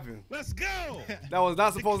to happen. Let's go. That was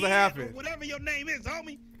not supposed to Kid, happen. Whatever your name is,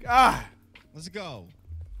 homie. Ah, Let's go.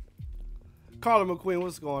 Carla McQueen,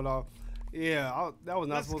 what's going on? Yeah, that was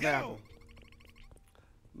not Let's supposed go. to happen.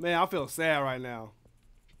 Man, I feel sad right now.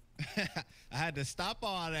 I had to stop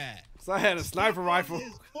all that. So I had a sniper rifle.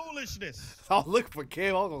 His foolishness. I was looking for Kev.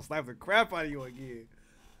 I was gonna snipe the crap out of you again.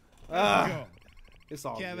 Let's Ah, go. it's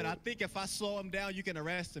all Kevin, good. I think if I slow him down, you can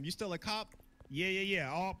arrest him. You still a cop?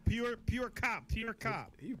 Yeah. All pure cop. Pure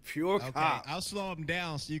cop. You pure Okay, cop. I'll slow him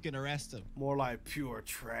down so you can arrest him. More like pure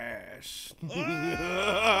trash.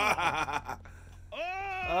 Oh!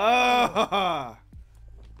 Ah,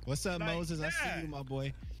 What's up, Like Moses? I see that. you, my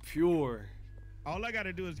boy. pure. All I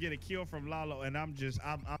gotta do is get a kill from Lalo, and I'm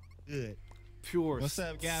good. Pure. What's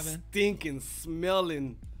up, Gavin? Stinking,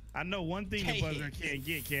 smelling, I know one thing the buzzer can't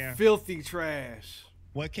get, Cam. filthy trash.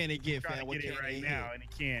 What can it get, Trying fam? to What get it can right it now, hit? and it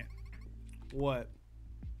can't. What?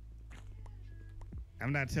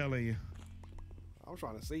 I'm not telling you. I'm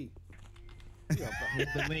trying to see. Here's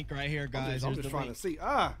the link right here, guys. I'm Here's just the trying link. to see.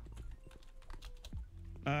 Ah.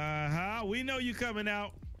 We know you coming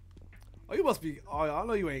out. Oh, you must be. Oh, I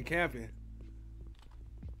know you ain't camping.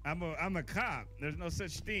 I'm a cop. There's no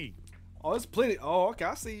such thing. Oh, it's plenty. Oh, okay.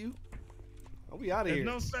 I see you. Oh, we out of There's here.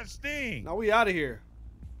 no such thing. No, we out of here.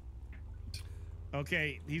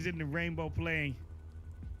 Okay, he's in the rainbow playing.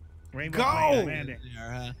 Rainbow Go! playing landing.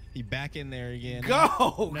 There, huh? He back in there again.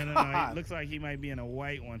 Go. No. God. It looks like he might be in a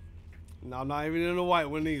white one. No, not even in the white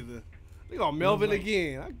one either. Look at Melvin like-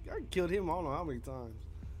 again. I killed him. I don't know how many times.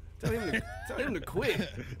 Tell him to quit.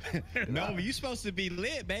 No, you supposed to be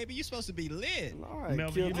lit, baby. You supposed to be lit. All right,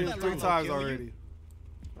 Melvin, killed you him let 3 Lalo times kill you? already.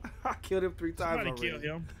 I killed him 3 times Somebody already.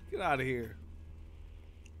 kill him. Get out of here.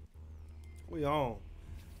 We on.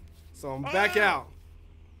 So I'm back out.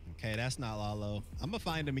 Okay, that's not Lalo. I'm gonna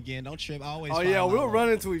find him again. Don't trip. I always. Oh find yeah, Lalo. we'll run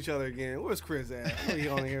into each other again. Where's Chris at? I know he's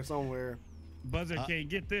on here somewhere. Buzzer can't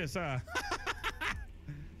get this, huh?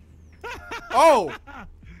 Oh,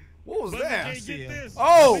 what was Buzzer that? can't get this.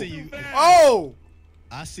 Oh, I see you. oh,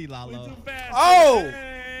 I see We Lalo. too fast. Oh!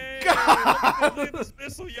 Hey, God. Look at this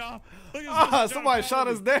missile, y'all. Look at this somebody shot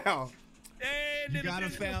us down. Hey, You got him,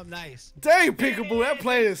 fam. Nice. Dang, Peekaboo, that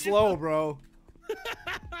plane is slow, bro.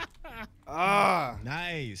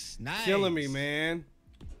 Nice. Nice. Killing me, man.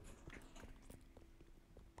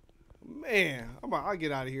 Man, I'll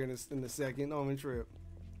get out of here in a second. Don't even trip.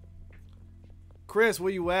 Chris,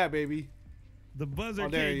 where you at, baby? The buzzer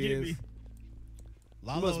there can't he get is. me.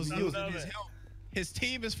 Lalo's Must be losing you. his help. His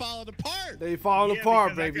team is falling apart. They falling Yeah,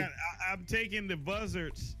 apart, because baby. I'm taking the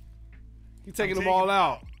buzzards. You taking I'm them all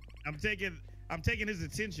taking- out. I'm taking his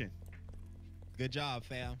attention. Good job,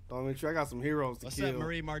 fam. Don't even trip. I got some heroes to What's kill. up,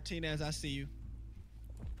 Marie Martinez? I see you.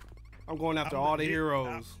 I'm going after I'm all the legit-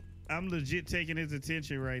 heroes. I'm legit taking his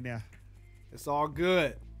attention right now. It's all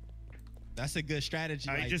good. That's a good strategy.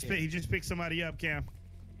 He right just there. he just picked somebody up, Cam.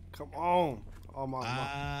 Come on. Oh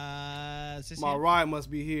my Is this my him? ride must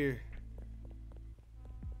be here.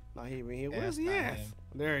 Not even here. Yeah, Where's it's he not at? him.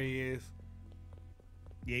 There he is.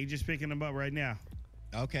 Yeah, he just picking him up right now.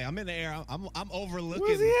 Okay, I'm in the air. I'm Where's overlooking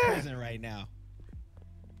he the at? prison right now.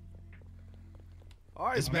 All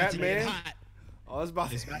right, It's about to get Batman. hot. Oh, it's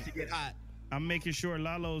about It's about to get hot. I'm making sure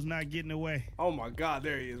Lalo's not getting away. Oh my God,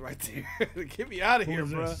 there he is right there. Get me out of Who here,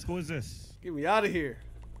 is bro. this? Who is this? Get me out of here.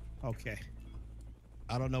 Okay.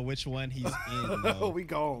 I don't know which one he's in. Though. We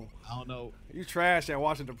gone. I don't know. You trash at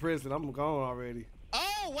Washington Prison. I'm gone already.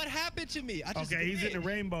 Oh, what happened to me? I just Okay, he's in the glitched.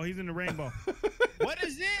 rainbow. He's in the rainbow. What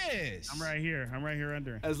is this? I'm right here. I'm right here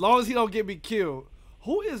under him. As long as he don't get me killed.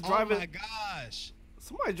 Who is driving? Oh my gosh.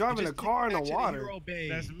 Somebody driving a Just car in click the back to water. hero bay.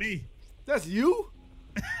 That's me. That's you?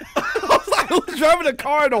 I was like, who's driving a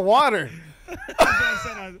car in the water?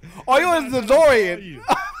 Oh, you was the DeLorean.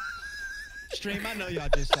 Stream, I know y'all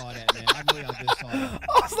just saw that, man. I know y'all just saw that.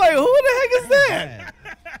 I was like, who the heck is that?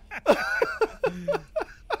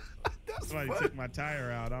 That's Somebody funny. took my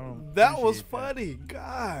tire out. I don't. That was appreciate funny.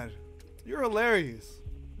 God, you're hilarious.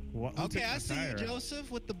 Who Okay, took I my see you, tire out?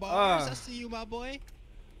 Joseph, with the bars. Uh. I see you, my boy.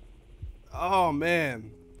 Oh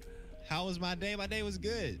man, How was my day? My day was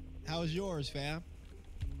good. How was yours, fam?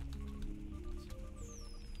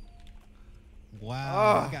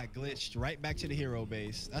 Wow, I got glitched right back to the hero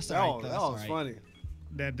base. That's that all right. was, though. that That's all was right. funny.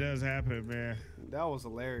 That does happen, man. That was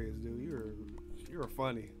hilarious, dude. You were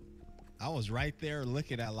funny. I was right there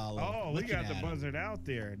looking at Lalo. Oh, we looking got at the him. buzzard out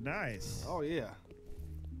there. Nice. Oh yeah.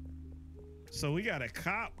 So we got a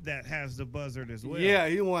cop that has the buzzard as well. Yeah,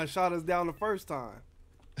 he one shot us down the first time.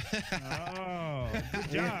 Oh, good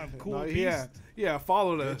job. Cool No, beast. yeah,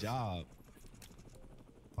 followed Good us. job.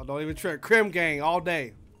 Oh, don't even trip. Crim gang all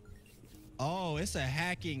day. Oh, it's a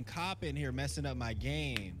hacking cop in here messing up my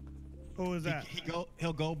game. Who is that?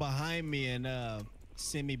 He'll go behind me and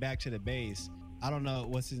send me back to the base. I don't know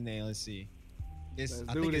what's his name. Let's see. Let's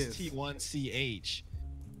I do think this. it's T1CH.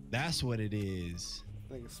 That's what it is.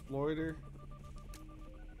 Like exploiter.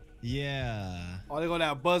 Yeah. Oh, they got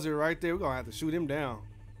that buzzard right there. We're gonna have to shoot him down.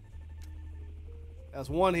 That's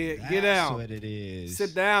one hit. Get That's down. what it is.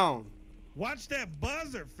 Sit down. Watch that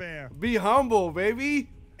buzzard, fam. Be humble, baby.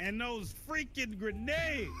 And those freaking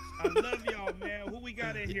grenades. I love y'all, man. Who we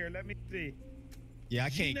got in here? Let me see. Yeah, I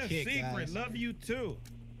can't Gina kick, Secret, guys. love you too.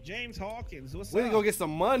 James Hawkins, what's We up? need to go get some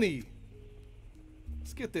money.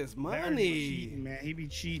 Let's get this Larry be money. cheating, man. He be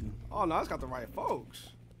cheating. Oh no, it's got the right folks.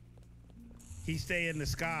 He stay in the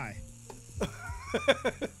sky.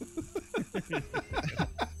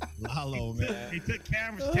 Lalo, man. He took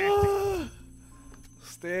Cameron's tactics.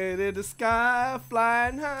 Staying in the sky,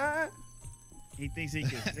 flying high. He thinks he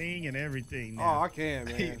can sing and everything Oh, now. I can,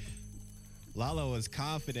 man. Lalo is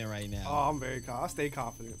confident right now. Oh, I'm very confident. I stay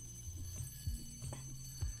confident.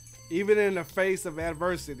 Even in the face of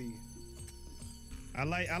adversity. I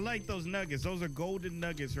like those nuggets. Those are golden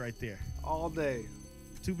nuggets right there. All day.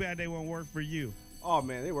 Too bad they won't work for you. Oh,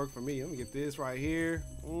 man, they work for me. Let me get this right here.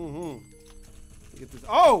 Get this.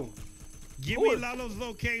 Oh! Give Who me is- Lalo's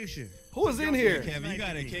location. Who is in here? Kevin, you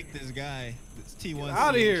gotta kick this guy. It's T1. Get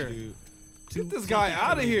outta here. dude. Get this guy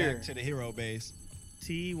out of Back here. to the hero base.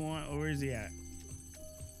 T1, where is he at?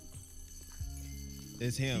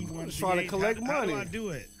 It's him. T1, just trying to T8. collect How do money. I do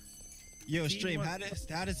it? Yo, stream. T1.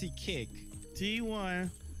 How does he kick? T1. You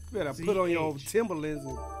better put on your CH. Timberlands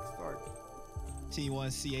and start.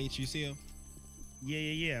 T1CH. You see him?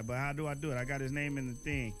 Yeah. But how do I do it? I got his name in the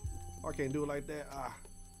thing. I can't do it like that. Ah.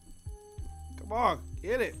 Come on,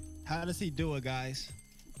 get it. How does he do it, guys?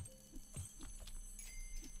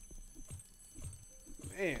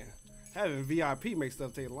 Man, having VIP makes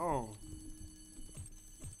stuff take long.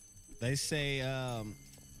 They say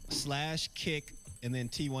 / kick and then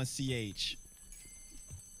T1CH.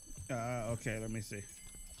 Okay, let me see.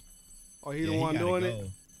 Oh, he the one doing it?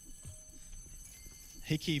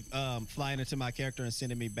 He keep flying into my character and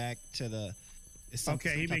sending me back to the. It's some,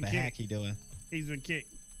 Okay, he some been type of kicked. hack he doing. He's been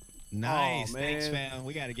kicked. Nice, Oh, thanks, man. fam.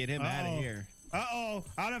 We got to get him out of here. Uh-oh,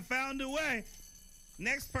 I done found a way.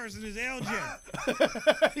 Next person is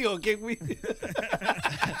LJ. You gonna kick me?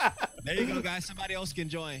 There you go, guys. Somebody else can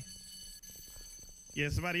join. Yeah,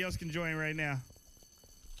 somebody else can join right now.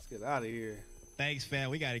 Let's get out of here. Thanks, fam.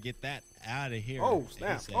 We got to get that out of here. Oh,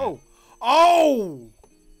 snap. ASAP. Oh!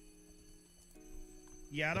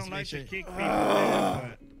 Yeah, I Let's don't like make to sure- kick people,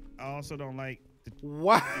 man, but I also don't like the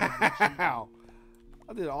Wow.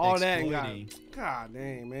 I did all that and got. Exploiting. God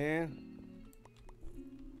dang, man.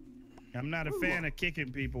 I'm not a fan of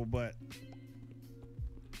kicking people, but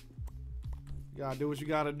You gotta do what you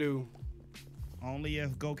gotta do. only if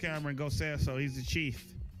GoKameronGo says so. He's the chief.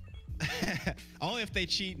 Only if they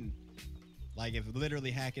cheating. Like if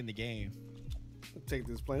literally hacking the game. Let's take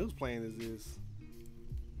this plane. Whose plane is this?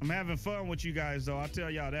 I'm having fun with you guys, though. I'll tell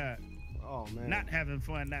y'all that. Oh, man. Not having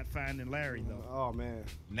fun, not finding Larry, though. Oh, man.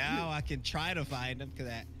 Now I can try to find him because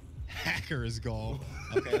that hacker is gone.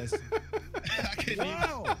 Okay.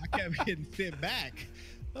 I kept getting sent back.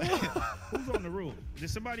 Who's on the roof? Did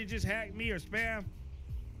somebody just hack me or spam?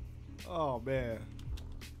 Oh, man.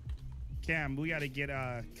 Cam, we got to get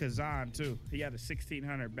Kazan, too. He got a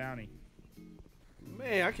 1,600 bounty.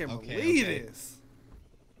 Man, I can't Okay, believe okay. this.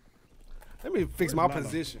 Let me fix Where's my Lalo?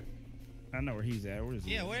 position. I know where he's at. Where is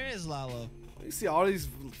he? Yeah, where is Lalo? You see all these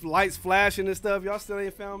lights flashing and stuff. Y'all still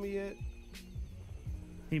ain't found me yet?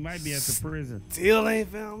 He might be at the prison. Still ain't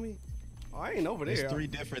found me? Oh, I ain't over there. There's 3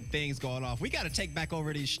 different things going off. We got to take back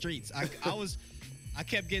over these streets. I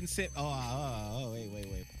kept getting sent. Oh,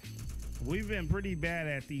 wait. We've been pretty bad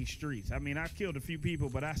at these streets. I mean, I killed a few people,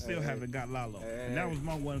 but I still haven't got Lalo. And that was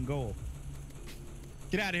my one goal.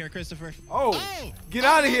 Get out of here, Christopher. Oh, get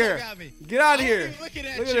out of here. Got me. Get out of here. Even looking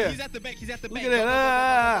at Look at you. that. He's at the bank. He's at the Look bank.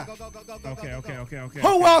 at that. Okay.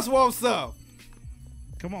 Who else wants up?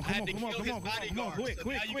 Come on. I had to kill his bodyguard. Quick. So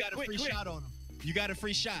now you got a free shot on him. You got a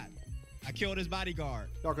free shot. I killed his bodyguard.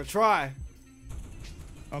 Y'all can try.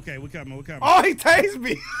 Okay, we're coming. Oh, he tased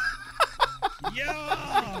me.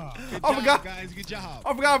 Yeah. Good I job, forgot. guys. Good job.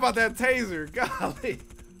 I forgot about that taser. Golly.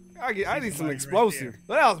 I need some explosive.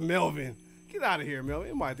 That was Melvin. Get out of here, Melvin.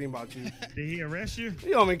 He might think about you. Did he arrest you? He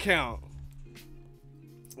don't even count.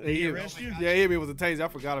 Did he arrest you? Yeah, he hit me with a taser. I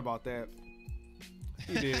forgot about that.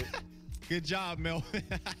 He did. Good job, Melvin.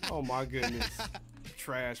 Oh, my goodness.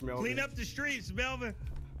 Trash, Melvin. Clean up the streets, Melvin.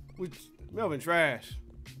 Melvin, trash.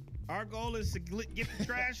 Our goal is to get the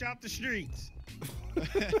trash out the streets.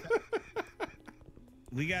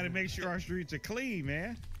 We got to make sure our streets are clean,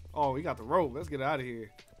 man. Oh, we got the rope. Let's get out of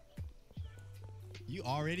here. You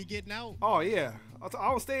already getting out? Oh, yeah. I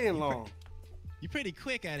don't stay in long. You're pretty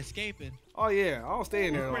quick at escaping. Oh, yeah. I don't stay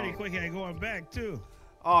in there We're pretty long. quick at going back, too.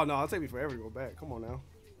 Oh, no. It'll take me forever to go back. Come on now.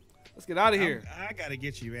 Let's get out of here. I got to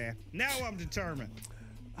get you, man. Now I'm determined.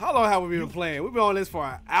 How long have we been playing? We've been on this for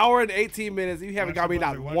an hour and 18 minutes. You haven't got me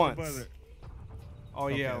not once. Oh,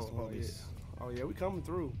 yeah. Oh, yeah. We coming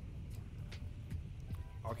through.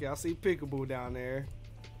 Okay, I see Peekaboo down there.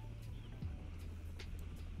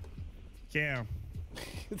 Cam.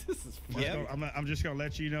 This is fun. Yeah. I'm just going to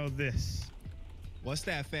let you know this. What's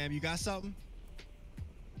that, fam? You got something?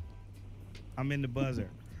 I'm in the buzzer.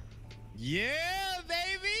 Yeah,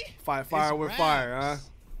 baby. Fight fire with fire, huh?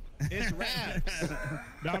 It's raps.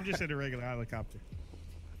 No, I'm just in a regular helicopter.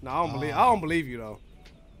 No, I don't believe you though.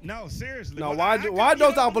 No, seriously. No, why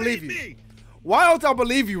don't I believe you? Me? Why don't I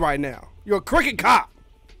believe you right now? You're a crooked cop.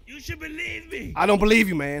 You should believe me. I don't believe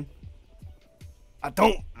you, man. I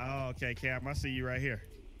don't. Oh, okay, Cam. I see you right here.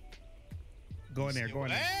 Go in there. Go in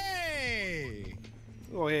there. Hey.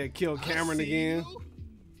 Go ahead and kill Cameron again.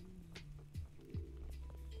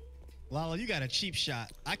 Lalo, you got a cheap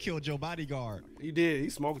shot. I killed your bodyguard. He did. He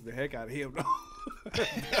smoked the heck out of him, though.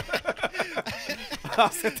 I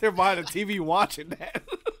sat there behind the TV watching that.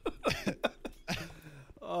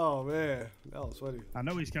 Oh, man. That was funny. I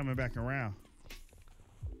know he's coming back around.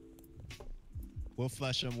 We'll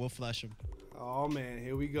flush him. We'll flush him. Oh, man.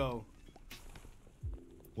 Here we go.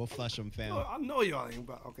 We'll flush him, fam. I know y'all ain't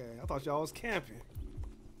about. Okay. I thought y'all was camping.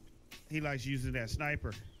 He likes using that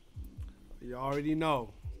sniper. You already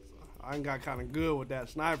know. I ain't got kind of good with that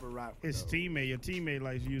sniper rifle. Your teammate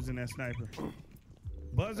likes using that sniper.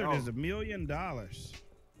 Buzzard is $1 million.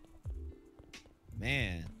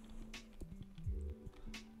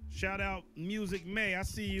 Shout out Music May. I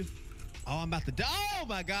see you. Oh, I'm about to die. Oh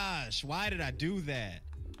my gosh. Why did I do that?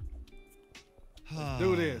 Let's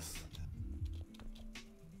do this.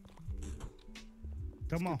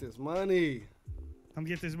 Come on. Get this money. Come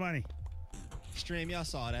get this money. Stream, y'all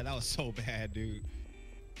saw that. That was so bad, dude.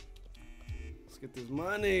 Let's get this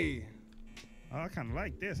money. Oh, I kind of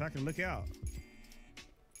like this. I can look out.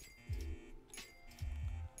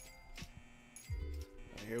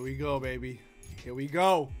 Here we go, baby. Here we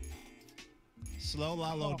go. Slow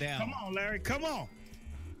Lalo down. Come on, Larry. Come on.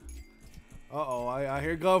 Uh-oh, I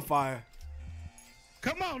hear gunfire.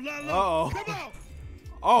 Come on, Lalo. Uh-oh. Come on.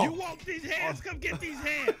 Oh. You want these hands? Come get these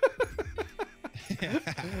hands.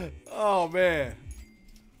 Oh, man.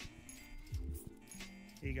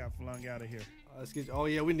 He got flung out of here. Let's get. Oh,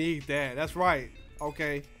 yeah, we need that. That's right.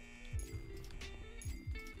 Okay.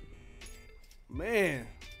 Man.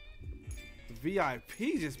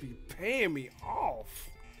 VIP just be paying me off.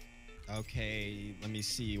 Okay, let me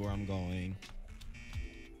see where I'm going.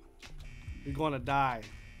 You're gonna die.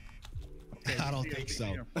 Okay, I don't think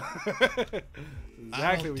so. Exactly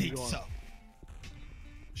I don't what think you're going. so.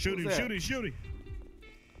 Shoot him, What's that? shoot him, shoot him.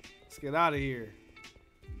 Let's get out of here.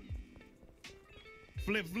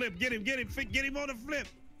 Flip, flip. Get him, get him. Get him on the flip.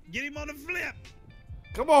 Get him on the flip.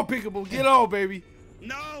 Come on, Peekaboo. Get on, baby.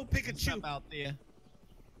 No, What's Pikachu. up out there?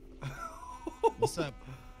 What's up,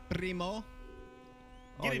 primo?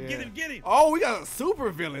 Get him, yeah. get him, get him. Oh, we got a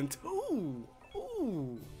super villain, too.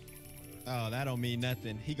 Ooh. Oh, that don't mean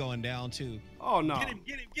nothing. He going down, too. Oh, no. Get him,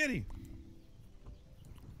 get him, get him.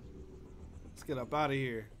 Let's get up out of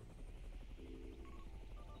here.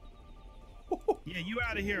 Yeah, you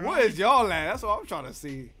out of here. What is y'all at? That's what I'm trying to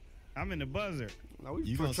see. I'm in the buzzer. Now, we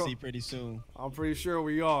You gonna see pretty soon. I'm pretty sure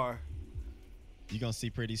we are. You gonna see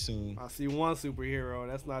pretty soon. I see one superhero.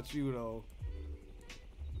 That's not you, though.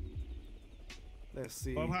 Let's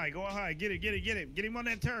see. Go up high, go up high. Get it, get it, get it. Get him on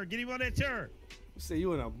that turn. Get him on that turn. You say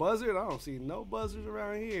you in a buzzard? I don't see no buzzards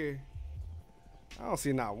around here. I don't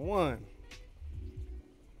see not one.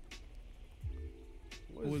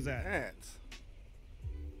 Where's Who was he that? at?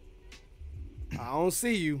 I don't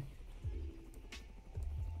see you.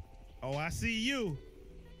 Oh, I see you.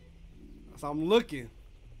 So I'm looking.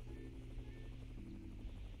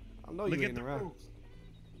 I know Look you at ain't the around. roofs.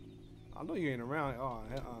 I know you ain't around. Oh,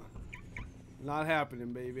 not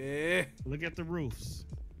happening, baby. Look at the roofs.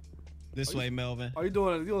 This way, Melvin. Are you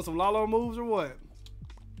doing some Lalo moves or what?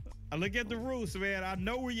 I look at the roofs, man. I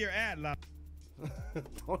know where you're at, like.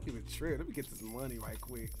 Don't even trip. Let me get this money right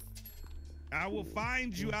quick. I will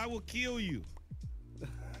find you. I will kill you.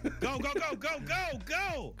 Go, go, go, go, go,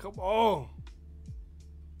 go. Come on.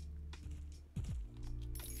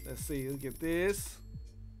 Let's see. Let's get this.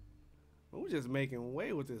 We're just making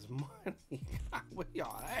way with this money. Where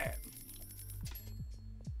y'all at?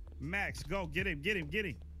 Max, go. Get him, get him, get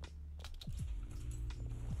him.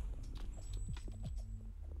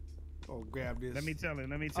 Oh, grab this. Let me tell him.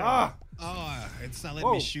 Let me tell Ah! him. Oh, it's not letting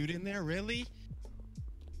Whoa. me shoot in there, really?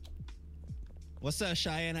 What's up,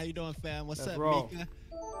 Cheyenne? How you doing, fam? What's That's up, raw. Mika?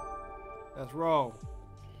 That's wrong.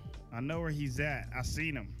 I know where he's at. I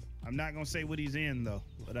seen him. I'm not gonna say what he's in though,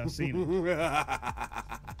 but I've seen him.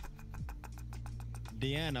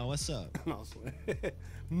 Deanna, what's up? No, swear.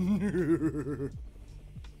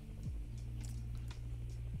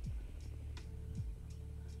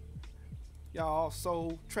 Y'all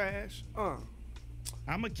so trash. I'm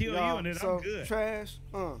gonna kill you Y'all and then so I'm good. trash.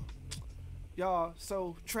 Y'all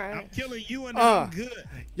so trash. I'm killing you and then I'm good.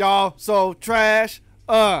 Y'all so trash.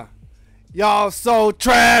 Y'all so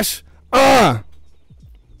trash. Oh,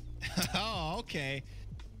 okay.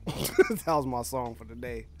 That was my song for the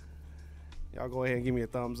day. Y'all go ahead and give me a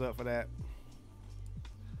thumbs up for that.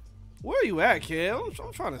 Where are you at, kid?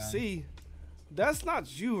 I'm trying to see. That's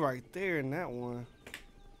not you right there in that one.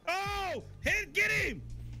 Oh, hit, get him!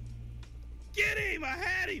 Get him! I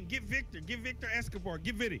had him. Get Victor. Get Victor Escobar.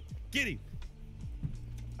 Get him. Get him.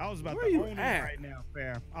 I was about Where to you own him at? right now,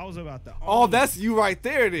 fam. I was about to own Oh, him. that's you right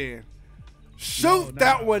there then. Shoot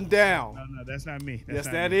that one down. No, that's not me. That's Yes,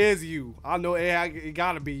 not that me. is you. I know it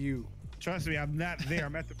gotta be you. Trust me, I'm not there.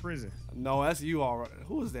 I'm at the prison. No, that's you all right.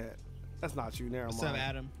 Who is that? That's not you. Never What's mind. up,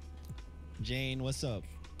 Adam? Jane, what's up?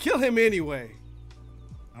 Kill him anyway.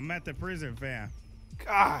 I'm at the prison, fam.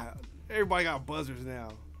 God, everybody got buzzers now.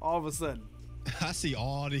 All of a sudden. I see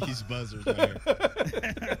all these buzzards right here.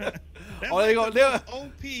 That's Oh, they like go- the most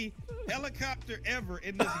OP helicopter ever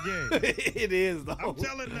in this game. It is though. I'm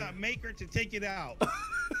telling the maker to take it out.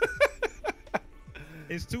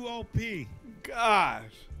 It's too OP. Gosh.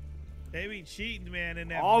 They be cheating, man, in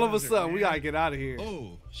that All of a buzzer, sudden, we man. gotta get out of here.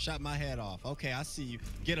 Oh, shot my head off. Okay, I see you.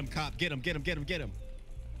 Get him, cop. Get him, get him, get him, get him.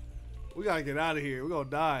 We gotta get out of here. We're gonna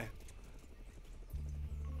die.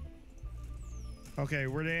 Okay,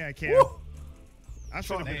 where they at, Cam? Woo! I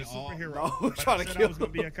should have been a superhero. No, we're trying to kill. I was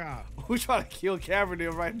gonna be a cop. We're trying to kill Cameron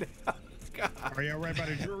right now. God. Are y'all right by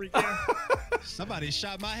the jewelry, Cam? Somebody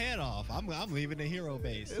shot my head off. I'm leaving the hero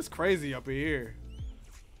base. It's crazy up in here.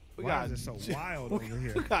 Why is it so wild over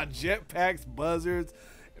here? We got jetpacks, buzzards,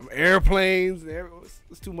 airplanes. There's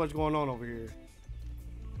too much going on over here.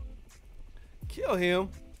 Kill him.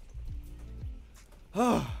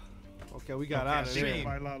 Okay, we got out of there.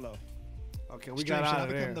 Okay, we got out of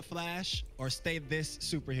there. Should I become the Flash or stay this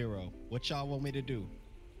superhero? What y'all want me to do?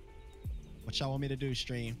 What y'all want me to do,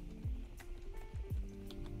 stream?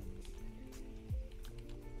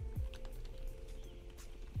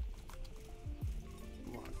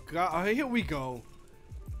 Oh my God, here we go.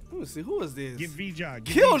 Let me see, who is this? Get V-John.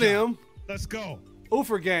 Killed him. Let's go.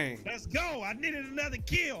 Oofer gang. Let's go. I needed another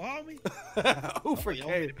kill, homie. Oofer You gang.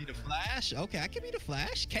 want me to be the Flash? Okay, I can be the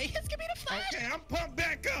Flash. K-Hits can be the Flash. Okay, I'm pumped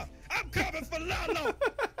back up. I'm coming for Lalo.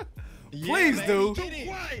 Please do. Too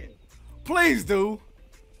quiet. Please do.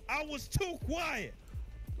 I was too quiet.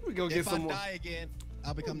 We go get If some I more. die again,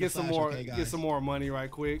 I'll become Get the some Flash. more. Okay, guys. Get some more money right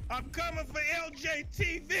quick. I'm coming for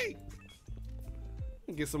LJTV.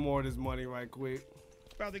 Get some more of this money right quick.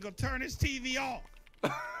 About to go turn his TV off.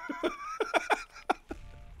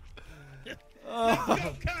 Let's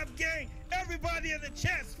go, Cop Gang. Everybody in the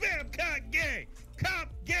chat, spam Cop Gang. Cop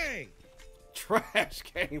Gang. Trash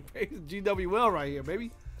gang, baby. GWL right here,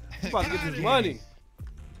 baby. We about to get this money.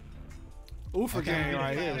 Oofer gang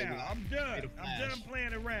right here, baby. I'm done. I'm done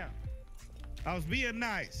playing around. I was being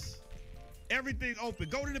nice. Everything open.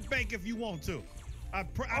 Go to the bank if you want to. I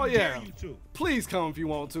dare you to. Please come if you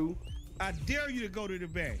want to. I dare you to go to the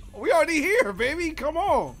bank. We already here, baby. Come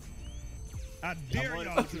on. I dare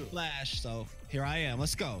y'all to. Flash, so here I am.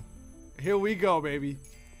 Let's go. Here we go, baby.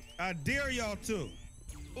 I dare y'all to.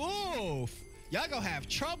 Ooh, y'all gonna have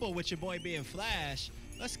trouble with your boy being Flash.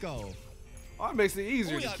 Let's go. Oh, it makes it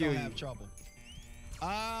easier to Y'all kill gonna you. have trouble.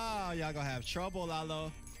 Ah, y'all gonna have trouble,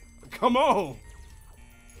 Lalo. Come on.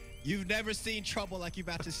 You've never seen trouble like you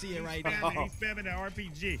about to see it right now. He's spamming the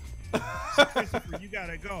RPG. Christopher, you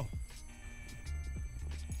gotta go.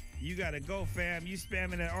 You gotta go, fam. You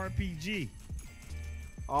spamming that RPG.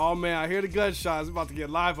 Oh man, I hear the gunshots. We're about to get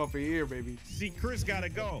live up in here, baby. See, Chris gotta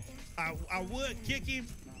go. I would kick him,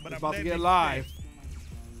 but I'm about to letting get him live. stay.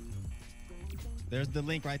 There's the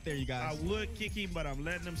link right there, you guys. I would kick him, but I'm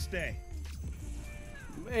letting him stay.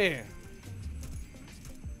 Man.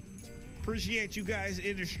 Appreciate you guys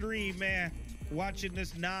in the stream, man. Watching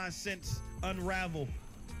this nonsense unravel.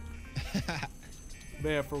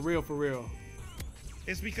 Man, for real, for real.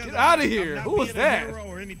 It's because Get I'm outta not here. Who being is that? a hero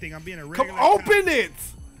or anything. I'm being a Come regular open cop. it.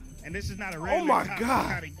 And this is not a regular my cop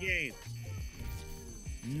God. kind of game.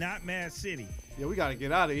 Not Mad City. Yeah, we gotta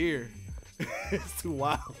get out of here. It's too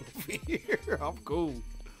wild over here. I'm cool.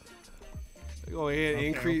 Go ahead,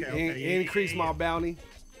 increase my bounty.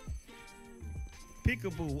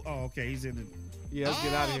 Peekaboo. Oh, okay. He's in the. Yeah, let's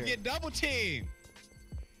get out of here. Get double team.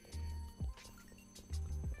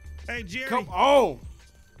 Hey, Jerry. Come on.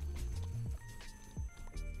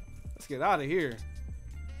 Let's get out of here.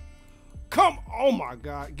 Come. Oh my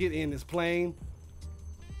God. Get in this plane.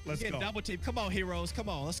 Let's Get go. double team. Come on, heroes. Come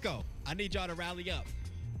on, let's go. I need y'all to rally up.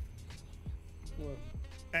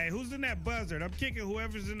 Hey, who's in that buzzard? I'm kicking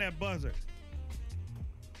whoever's in that buzzard.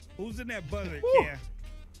 Who's in that buzzard, Woo. Cam?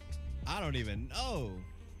 I don't even know.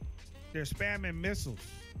 They're spamming missiles.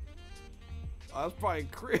 Oh, that's probably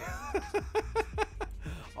Chris.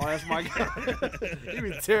 Oh, that's my guy. He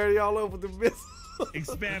be tearing y'all over the missiles. They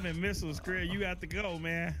spamming missiles, Chris. You have to go,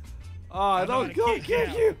 man. Oh, don't go, kick kick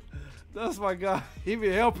out. you. That's my guy. He be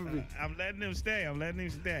helping me. I'm letting him stay. I'm letting him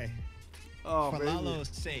stay. Oh, For baby. Lalo's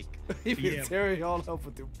sake. He be Yeah. tearing y'all over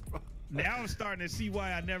the. Now I'm starting to see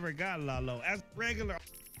why I never got Lalo. As regular,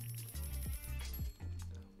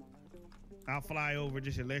 I'll fly over,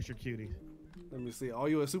 just electrocute him. Let me see. Oh,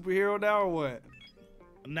 you a superhero now or what?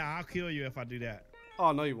 Nah, I'll kill you if I do that.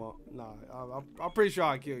 Oh, no, you won't. Nah, I'm pretty sure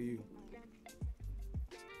I'll kill you.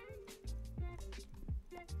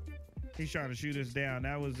 He's trying to shoot us down.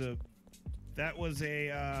 That was a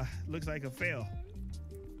looks like a fail.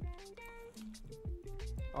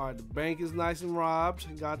 All right, the bank is nice and robbed.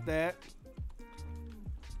 Got that.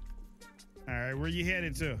 All right, where you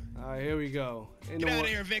headed to? All right, here we go. Get out of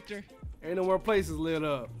here, Victor. Ain't no more places lit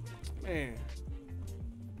up. Man.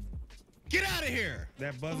 Get out of here.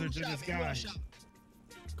 That buzzard's in the sky.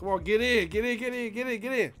 Come on, get in. Get in, get in, get in,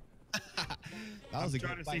 get in. That was I'm a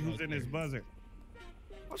trying good to see fight who's right in this there. buzzard.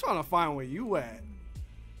 I'm trying to find where you at.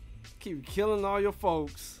 Keep killing all your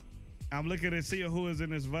folks. I'm looking to see who is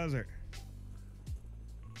in this buzzard.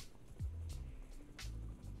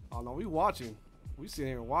 Oh no, we watching. We sitting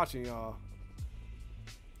here watching y'all.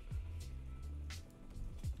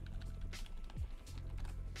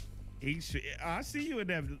 I see you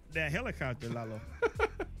in that helicopter, Lalo.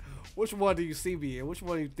 Which one do you see me in? Which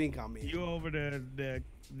one do you think I'm in? You over the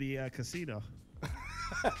casino.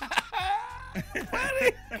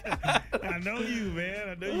 I know you, man.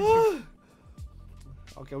 I know you.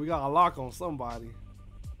 Okay, we got a lock on somebody.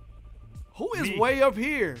 Who is Me. way up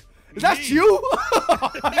here? Is that you?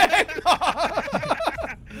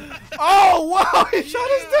 Oh wow, he shot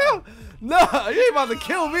us down. No, you ain't about to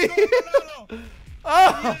kill me.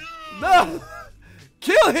 Oh no,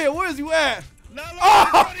 kill him. Where's you at?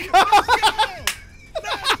 Oh God.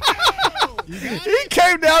 He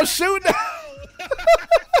came down shooting.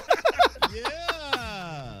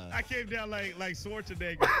 Yeah. I came down like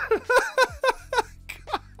Schwarzenegger.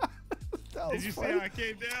 Did you see how I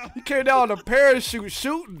came down? You came down on a parachute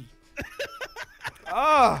shooting.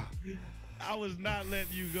 Ah. I was not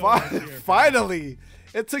letting you go. Right there, finally.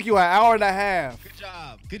 It took you an hour and a half. Good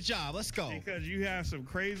job. Good job. Let's go. Because you have some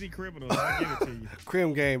crazy criminals. I'll give it to you.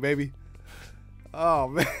 Crim game, baby. Oh,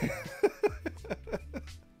 man.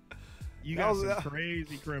 You got some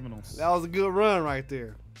crazy criminals. That was a good run right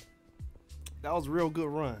there. That was a real good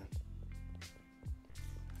run.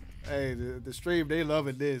 Hey, the stream, they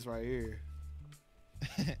loving this right here.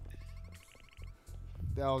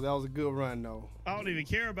 That was a good run, though. I don't even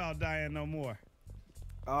care about dying no more.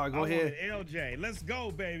 All right, go ahead. LJ, let's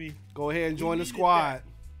go, baby. Go ahead and join the squad.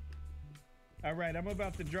 All right, I'm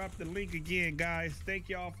about to drop the link again, guys. Thank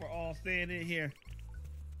y'all for all staying in here.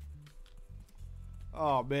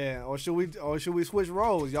 Oh man, or should we switch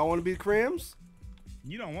roles? Y'all want to be Crims?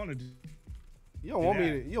 You don't want to do. You don't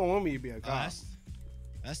want me to be a cop.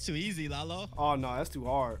 That's too easy, Lalo. Oh no, that's too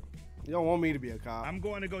hard. You don't want me to be a cop. I'm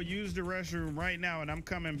going to go use the restroom right now, and I'm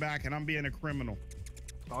coming back, and I'm being a criminal.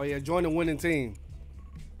 Oh yeah, join the winning team.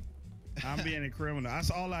 I'm being a criminal. That's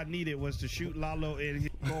all I needed was to shoot Lalo in his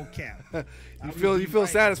gold cap. You feel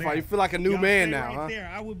satisfied. Back. You feel like a new man now, right huh?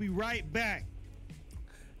 There. I will be right back.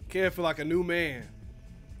 Can't feel like a new man.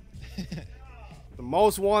 The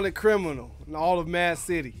most wanted criminal in all of Mad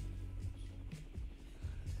City.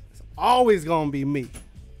 It's always gonna be me.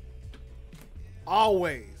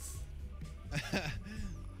 Always.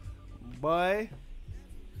 Boy,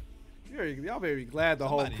 y'all better be glad the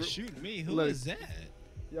Somebody whole shooting me. Who is that?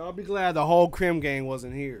 Y'all be glad the whole Crim gang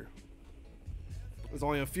wasn't here. There's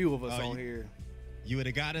only a few of us on here. You would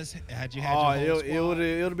have got us had you had your whole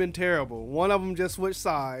it would have been terrible. One of them just switched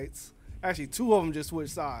sides. Actually, two of them just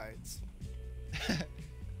switched sides.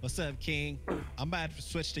 What's up, King? I'm about to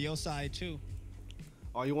switch to your side too.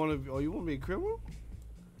 Oh, you want to be a criminal?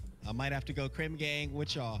 I might have to go Crim gang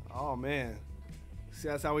with y'all. Oh man, see,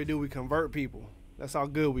 that's how we do. We convert people. That's how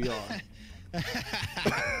good we are.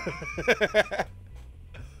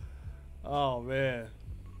 Oh man,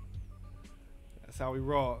 that's how we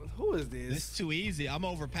roll. Who is this? This is too easy. I'm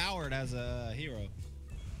overpowered as a hero.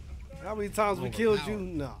 How many times we killed you?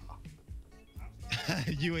 No.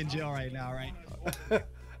 You in jail right now, right?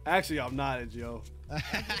 Actually, I'm not in jail.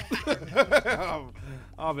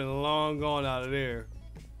 I've been long gone out of there.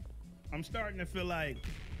 I'm starting to feel like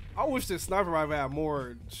I wish this sniper rifle had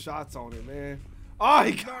more shots on it, man. Oh,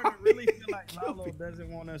 he I'm starting to really feel like Lalo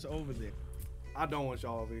doesn't want us over there. I don't want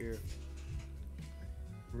y'all over here.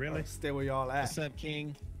 Really? Stay where y'all at. What's up,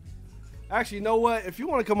 King? Actually, you know what? If you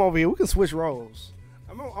want to come over here, we can switch roles.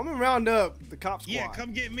 I'm gonna round up the cop squad. Yeah,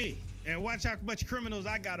 come get me and watch how much criminals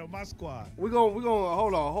I got on my squad. We're gonna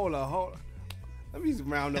hold on. Let me just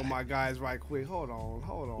round up my guys right quick. Hold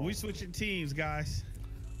on. We switching teams, guys.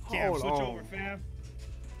 Cam, Hold switch on. over, fam.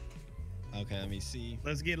 Okay, let me see.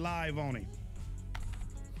 Let's get live on him.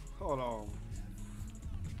 Hold on.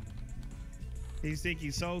 He's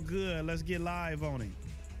thinking so good. Let's get live on him.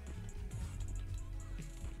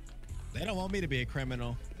 They don't want me to be a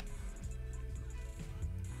criminal.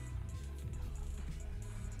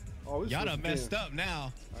 Oh, Y'all done messed up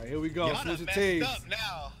now. All right, here we go. Y'all done Switch the messed teams. up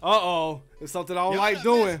now. Uh-oh. It's something I don't Y'all like done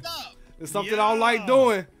doing. messed up. It's something I don't like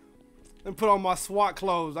doing. Let me put on my SWAT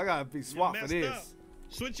clothes. I gotta be SWAT for this. Up.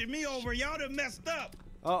 Switching me over. Y'all done messed up.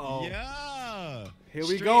 Uh-oh. Yeah. Here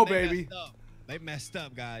we Stream, go, they baby. messed up. They messed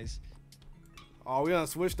up, guys. Oh, we done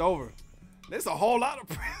switched over. There's a whole lot of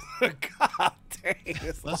prisoners. God dang.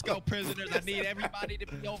 Let's go, prisoners. I need everybody to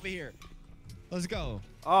be over here. Let's go.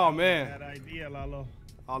 Oh, man. Bad idea, Lalo.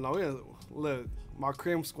 Oh, no. Look, my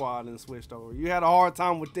Crim squad done switched over. You had a hard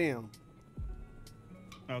time with them.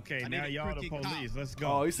 Okay, I now need a y'all the crooked police. cop. Let's go.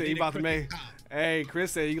 Oh, he said he Need a about to crooked make. cop. Hey,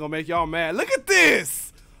 Chris said he gonna make y'all mad. Look at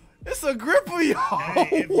this. It's a grip of y'all.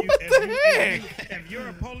 Hey, What the heck? If you're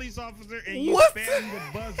a police officer and you What spam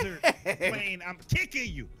the buzzer playing, I'm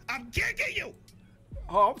kicking you. I'm kicking you.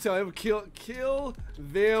 Oh, I'm telling him, kill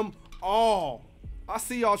them all. I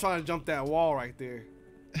see y'all trying to jump that wall right there.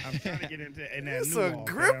 I'm trying to get in that It's new a wall,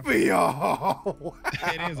 grip fam. of y'all. Wow.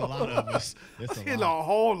 It is a lot of us. It's a Getting lot. a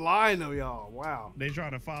whole line of y'all. Wow. They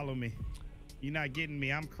trying to follow me. You're not getting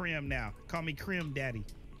me. I'm Crim now. Call me Crim Daddy.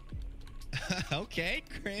 Okay,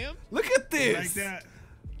 Crim. Look at this. Like that.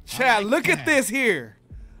 Chat, like look that. at this here.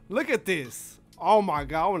 Look at this. Oh my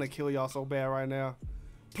God, I want to kill y'all so bad right now.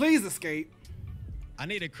 Please escape. I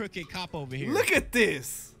need a crooked cop over here. Look at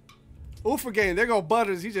this. Oofer game. There go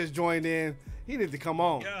Butters. He just joined in. He need to come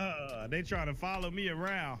on. Yeah, they trying to follow me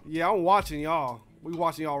around. Yeah, I'm watching y'all. We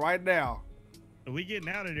watching y'all right now. We getting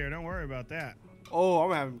out of there. Don't worry about that. Oh, I'm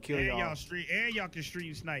gonna have him kill And y'all. y'all can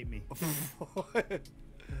stream snipe me. Oh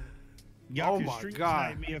Y'all can my stream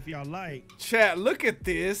God. snipe me if y'all like. Chat, look at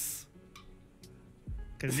this.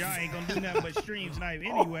 Cause y'all ain't gonna do nothing but stream snipe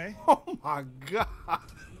anyway. Oh my God.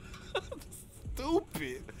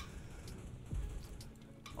 Stupid.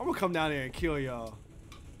 I'm gonna come down there and kill y'all.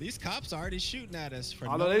 These cops are already shooting at us for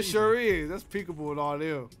I know no they reason. sure is. That's peekaboo and all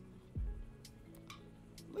them.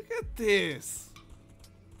 Look at this.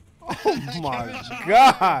 Oh my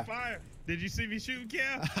God. Fire. Did you see me shooting,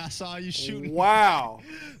 Cam? I saw you shooting. Wow.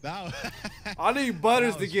 That was- I need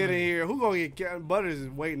Butters That to was get in funny. here. Who gonna get Butters is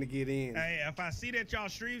waiting to get in. Hey, if I see that y'all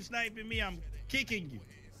stream sniping me, I'm kicking you.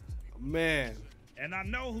 Man. And I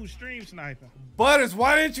know who's stream sniping. Butters,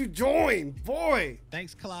 why didn't you join? Boy.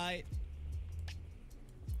 Thanks, Clyde.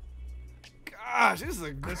 Gosh, this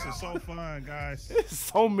is This is so fun, guys. There's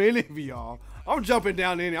so many of y'all. I'm jumping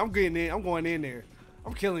down in there. I'm getting in. I'm going in there.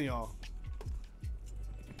 I'm killing y'all.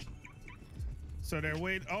 So they're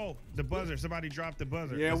waiting. Oh, the buzzer. Somebody dropped the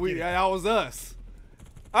buzzer. Yeah, Let's get it. that was us.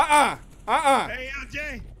 Hey,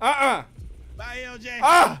 LJ. Bye,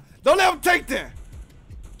 LJ. Don't let him take that.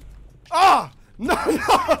 No.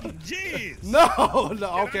 Jeez. No, Can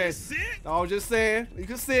I okay. just sit? I was just saying. You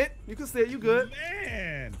can sit. You good.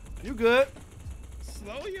 Man. You good.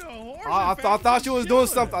 Slow your horse. I thought you was doing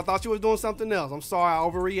something. I thought you was doing something else. I'm sorry. I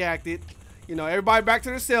overreacted. You know, everybody back to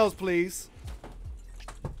their cells, please.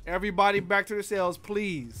 Everybody back to their cells,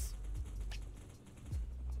 please.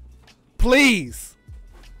 Please.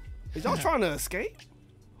 Is y'all trying to escape?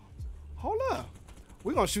 Hold up.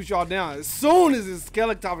 We're going to shoot y'all down as soon as this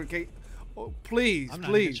helicopter. Oh, please, I'm not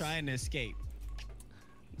please. even trying to escape.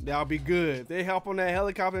 That'll be good. If they help on that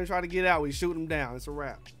helicopter and try to get out, we shoot them down. It's a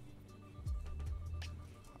wrap.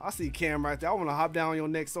 I see Cam right there. I want to hop down on your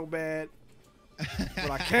neck so bad, but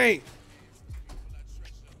I can't.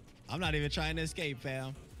 I'm not even trying to escape,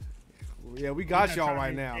 fam. Yeah, we got y'all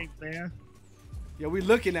right now. Fam. Yeah, we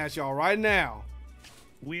looking at y'all right now.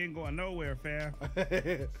 We ain't going nowhere, fam.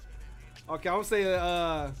 Okay, I'm gonna say,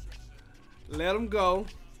 let them go.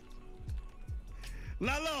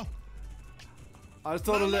 Lalo. I just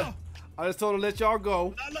told him to let y'all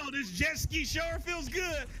go. Lalo, this jet ski sure feels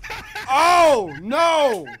good. Oh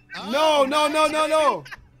no! Oh, No!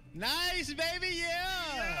 Nice, baby,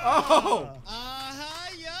 yeah. Oh,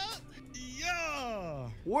 Yup. Yeah.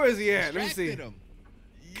 where is he at? Let me see. Distracted him.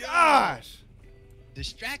 Gosh,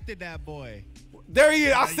 Distracted that boy. there he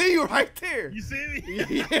is. I see you right there. You see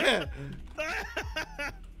me? Yeah.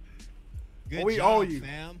 Good We job, own you.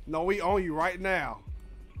 fam. No, we own you right now.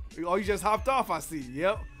 Oh, you just hopped off, I see.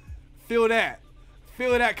 Yep. Feel that.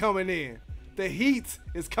 Feel that coming in. The heat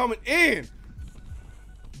is coming in.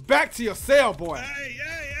 Back to your cell, boy. Hey.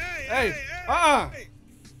 Hey.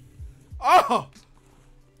 Oh.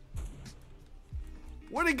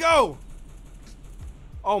 Where'd he go?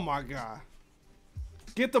 Oh, my God.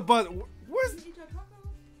 Get the button. Where's...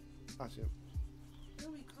 Oh, shit.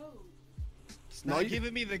 It's No, not you-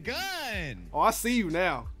 giving me the gun. Oh, I see you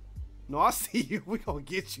now. No, I see you. We gonna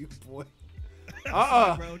get you, boy.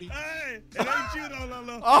 Brody. Hey, it ain't you though,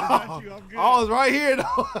 Lolo. It's Oh, not you. I'm good. I was right here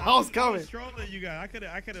though. I was I coming. was trolling you guys. I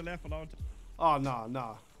could have left a long time. Oh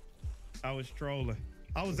no. I was trolling.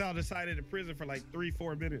 I was out inside of the prison for like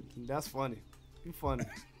 3-4 minutes. That's funny. You funny.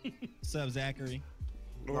 What's up, Zachary?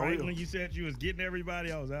 Right when you said you was getting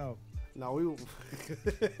everybody, I was out. No, we.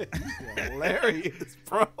 You're hilarious,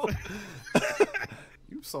 bro.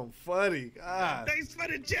 You so funny. God. Thanks for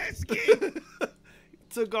the jet ski.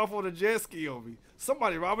 Took off on a jet ski on me.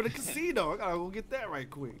 Somebody robbing a casino. I gotta go get that right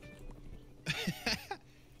quick.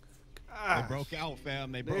 They broke out,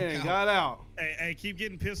 fam. They broke They out. got out. Hey, keep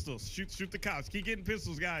getting pistols. Shoot the cops. Keep getting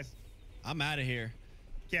pistols, guys. I'm out of here.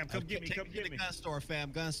 Cam, come get me. Take Come to get the me. gun store,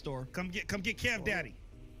 fam. Gun store. Come get Cam Daddy.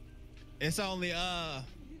 It's only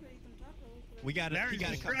we got. He Larry's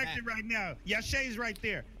got to come back. distracted right now. Yashay's right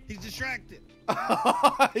there. He's distracted.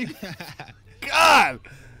 God.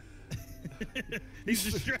 He's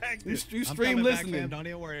distracted. You stream listening. Back, don't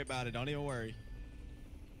even worry about it. Don't even worry.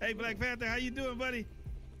 Hey, Black Panther, how you doing, buddy?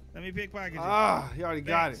 Let me pickpocket you. Ah, he already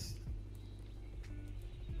got it.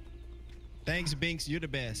 Thanks, Binks. You're the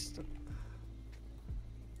best.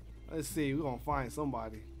 Let's see. We're gonna find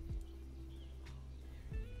somebody.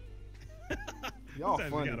 Y'all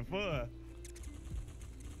funny. Kind of fun.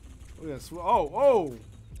 Oh.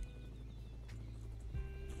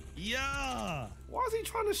 Yeah. Why is he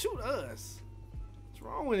trying to shoot us? What's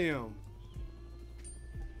wrong with him?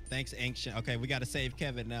 Thanks, Ancient. Okay, we gotta save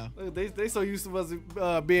Kevin now. Look, they so used to us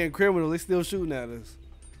being criminal, they still shooting at us.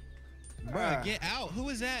 Bruh, get out. Who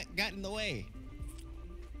is that? Got in the way.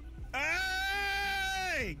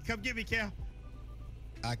 Hey! Come get me, Cal.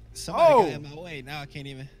 Somebody got in my way. Now I can't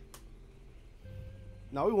even.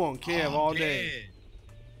 No, we want Kev all day.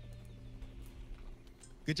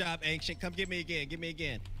 Good job, Ancient. Come get me again. Get me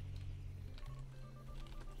again.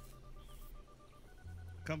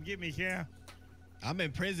 Come get me, Cal. I'm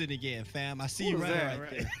in prison again, fam. I see you running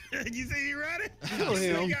right there. You see you running? Kill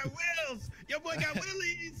him. You got wheels. Your boy got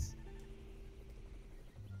willies.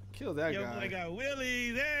 Kill that guy. Your boy got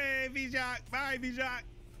willies. Hey, V-Jock. Bye, V-Jock.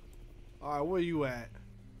 All right, where you at?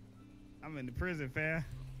 I'm in the prison, fam.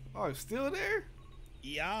 Oh, you still there?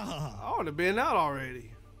 Yeah. I would have been out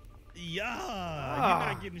already. Yeah.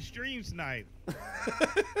 You're not getting stream sniped.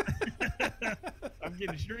 I'm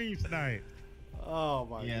getting stream sniped. Oh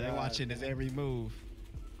my god. Yeah, they're watching his every move.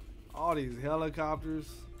 All these helicopters.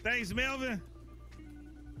 Thanks, Melvin.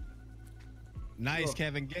 Nice, Look.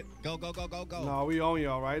 Kevin. Go. No, we on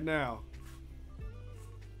y'all right now.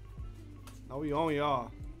 No, we on y'all.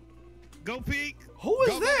 Go peek. Who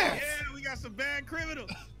is that? Yeah, we got some bad criminals.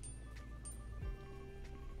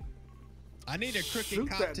 I need a crooked Shoot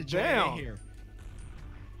cop that to join down. in here.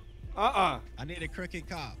 I need a crooked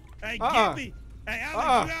cop. Hey, get me. Hey,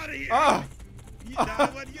 Alex, you out of here. Nah,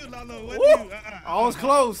 it wasn't you, Lalo. It wasn't you. I was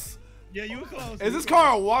close. Yeah, you were close. Is this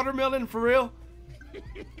car a watermelon for real?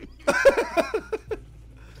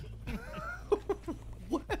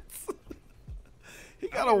 What? He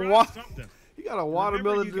got a watermelon.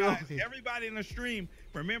 Remember, you guys, everybody in the stream,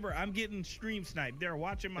 remember, I'm getting stream sniped. They're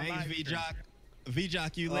watching my live stream.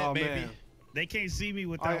 V-Jock, you lit, baby. Man. They can't see me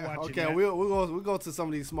without watching. Okay, that. we'll go to some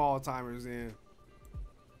of these small timers then.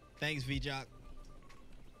 Thanks, V-Jock.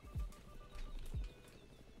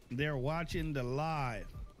 They're watching the live.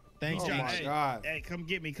 Thanks, Oh Jock. my god. Hey, come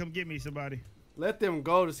get me, somebody. Let them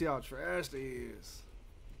go to see how trash they is.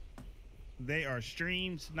 They are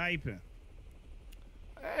stream sniping.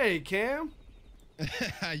 Hey, Cam.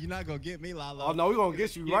 You're not gonna get me, Lalo. Oh no, we're gonna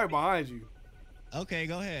get you right behind you. Okay,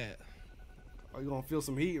 go ahead. Oh, you're gonna feel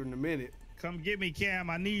some heat in a minute. Come get me, Cam.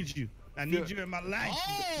 I need you. I need you in my life.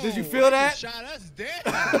 Oh, Did you feel that? Shot us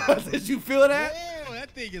down. Did you feel that? Whoa, that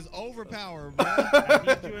thing is overpowered, bro. I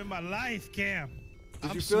need you in my life, Cam. Did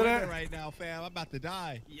I'm you feel sweating that? right now, fam. I'm about to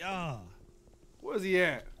die. Yeah. Where's he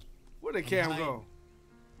at? Where did Cam go?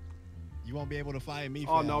 You won't be able to find me,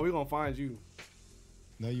 fam. Oh no, we're gonna find you.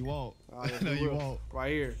 No, you won't. Oh, yes, No, we you will. won't.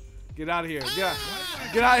 Right here. Get out of here.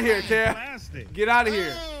 Get out of here, Cam. Plastic. Get out of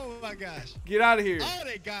here. Oh my gosh. Get out of here. Oh,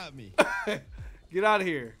 they got me. Get out of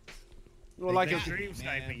here. We don't like They're your stream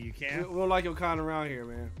sniping you, we Cam. don't like your kind around here,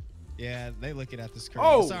 man. Yeah, they looking at the screen.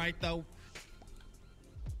 Oh. It's all right though.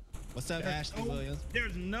 What's up, Ashley Williams?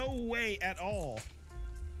 There's no way at all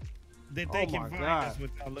that they Oh can my find God. us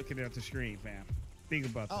without looking at the screen, fam. Think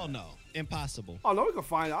about that. Oh no, impossible. Oh no, we can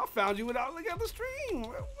find out. I found you without looking at the stream.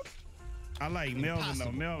 I like Melvin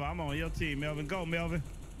though. Melvin, I'm on your team, Melvin. Go, Melvin.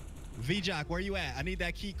 V-Jock, where you at? I need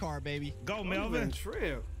that key card, baby. Go, Melvin. Melvin.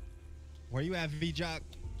 Trip. Where you at, V-Jock?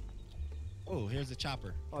 Oh, here's the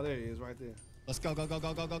chopper. Oh, there he is, right there. Let's go.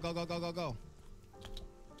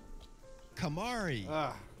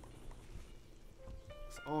 Kamari.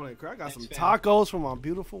 It's on it. I got some Thanks, fam. tacos from my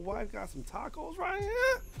beautiful wife. Got some tacos right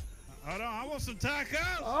here. Hold on, I want some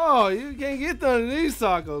tacos. Oh, you can't get none of these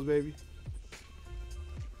tacos, baby.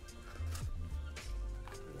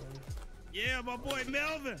 Yeah, my boy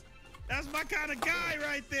Melvin. That's my kind of guy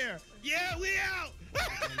right there. Yeah, we out.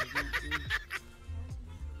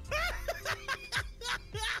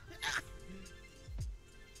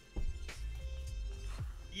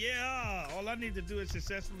 Yeah, all I need to do is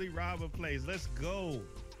successfully rob a place. Let's go.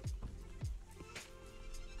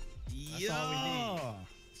 That's all we need.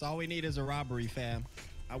 That's all we need is a robbery, fam.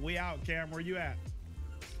 We out, Cam. Where you at?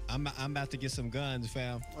 I'm about to get some guns,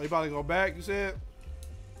 fam. Oh, you about to go back, you said?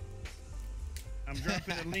 I'm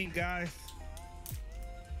dropping the link, guys.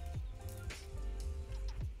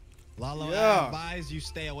 Lalo, I advise you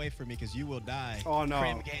stay away from me because you will die. Oh no.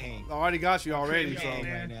 Crim gang. I already got you already, so.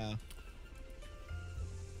 Right now.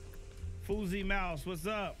 Foozy Mouse, what's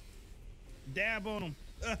up? Dab on him.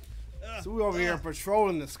 So we over here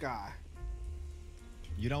patrolling the sky.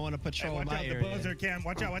 You don't want to patrol watch my out, area. the buzzer, Cam.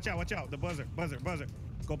 Watch out, watch out, watch out. The buzzer.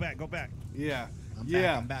 Go back. Yeah.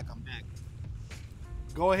 I'm back.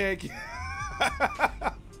 Go ahead.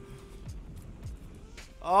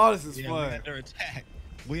 Oh, this is fun. We're under attack.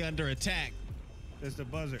 We under attack. That's the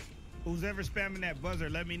buzzer. Who's ever spamming that buzzer,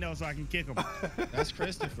 let me know so I can kick him. That's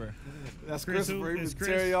Christopher. That's Chris, Christopher. He it's can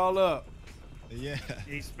Chris. tear y'all up. Yeah.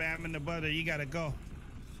 He's spamming the buzzer. You gotta go.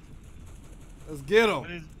 Let's get him.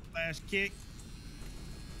 What is flash kick?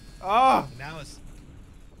 Ah. Now it's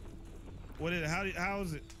What is it? How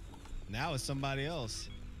is it? now it's somebody else.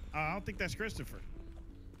 I don't think that's Christopher.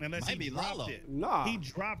 Unless Might be he dropped Lalo. it. Nah. He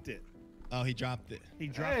dropped it. Oh, he dropped it. He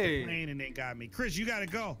dropped the plane and then got me. Chris, you gotta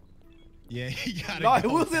go. Yeah, he gotta No, go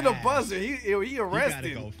he was in a fast. buzzer. He arrested.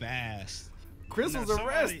 You gotta go fast. Chris was somebody-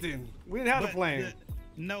 arresting. We didn't have the plane.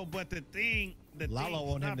 But the thing Lalo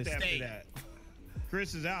want him to stopped after stay. that.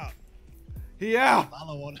 Chris is out. He out.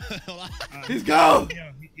 Lalo want. He's gone.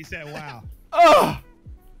 Yeah, he said, "Wow." Oh.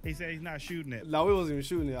 He said he's not shooting it. No, we wasn't even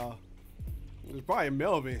shooting y'all. It was probably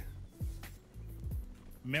Melvin.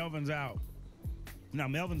 Melvin's out. No,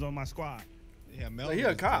 Melvin's on my squad. Yeah, Like, he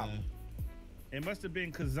a cop. It must have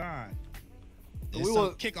been Kazan.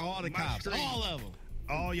 Kick all the my cops, stream. all of them.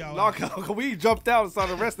 All y'all No, out. 'cause we jumped out and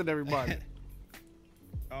started arresting everybody.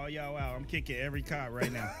 All y'all out. I'm kicking every cop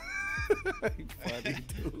right now. Funny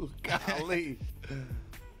dude. Golly.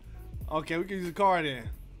 Okay, we can use a car then.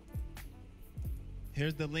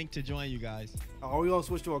 Here's the link to join you guys. Oh, we gonna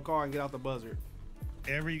switch to a car and get out the buzzer.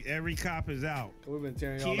 Every cop is out. We've been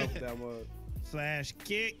tearing y'all up with that mug. Slash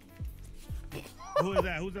kick. Who is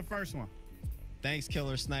that? Who's the first one? Thanks,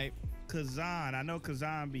 Killer Snipe. Kazan. I know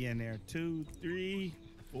Kazan be in there. 2, 3,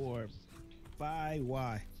 4, 5.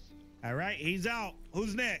 Why? All right, he's out.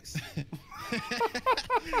 Who's next?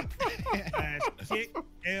 Slash kick.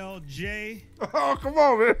 LJ. Oh, come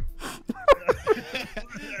on, man.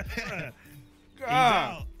 He's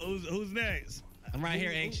out. Who's next? I'm right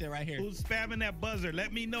here, Ancient, right here. Who's spamming that buzzer?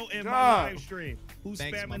 Let me know in my God. live stream. Who's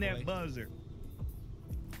Thanks, my spamming that boy. buzzer?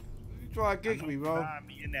 You try to kick me, bro.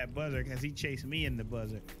 Me in that buzzer because he chased me in the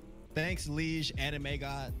buzzer. Thanks, Liege, Anime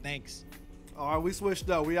God. Thanks. All right, we switched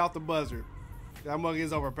up. We out the buzzer. That mug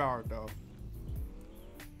is overpowered, though.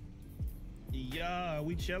 Yeah,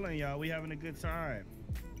 we chilling, y'all. We having a good time.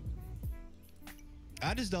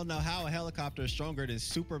 I just don't know how a helicopter is stronger than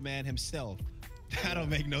Superman himself. That don't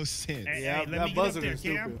make no sense. Hey, Yeah, let me that get buzzer up there, is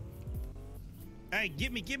Cam. stupid. Hey,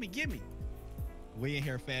 get me. We in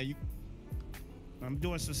here, fam. You I'm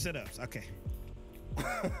doing some sit-ups. Okay.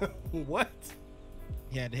 What?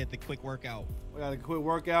 had to hit the quick workout. We got a quick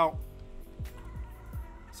workout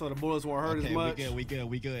so the bullets won't hurt as much.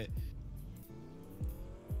 We good.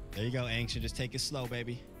 There you go, Ancient. Just take it slow,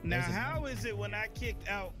 baby. Now, There's a- how is it when I kicked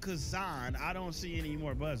out Kazan, I don't see any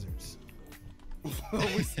more buzzers?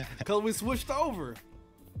 Because we switched over.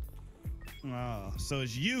 Oh, so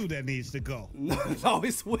it's you that needs to go. No, we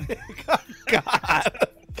switched. God.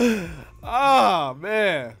 Oh,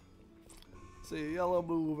 man. See, yellow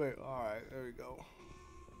moving. All right, there we go.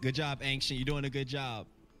 Good job, Ancient. You're doing a good job.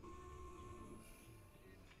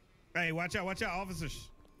 Hey, watch out, officers.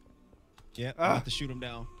 Yep, I'm about to shoot him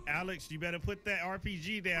down. Alex, you better put that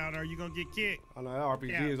RPG down or you're going to get kicked. I know that RPG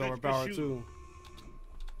Yeah, is let's overpowered shoot. too.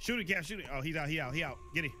 Shoot it, Cap, shoot it. Oh, he's out.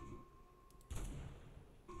 Get it.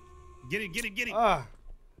 Get it. Ah,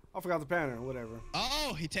 I forgot the pattern. Whatever.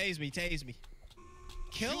 Oh, he tased me.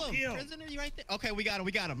 Kill him. Shoot him. Prisoner, you right there. Okay, we got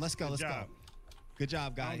him. Let's go. Good Let's job. go. Good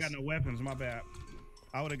job, I guys. don't got no weapons, my bad.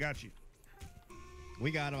 I would have got you.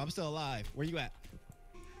 We got him. I'm still alive. Where you at?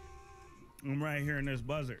 I'm right here in this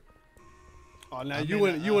buzzer. Oh, now I'm you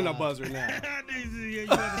in in a buzzer now. You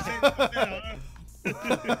better take it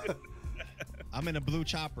down, huh? I'm in a blue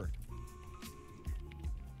chopper.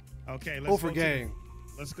 Okay, let's Go for go gang.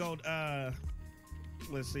 Let's go.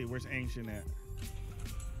 Let's see. Where's Ancient at?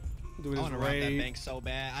 Do I this want to rob that raid. bank so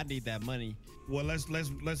bad. I need that money. Well, let's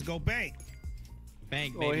go bank.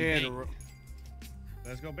 Bank, Go baby, ahead. bank.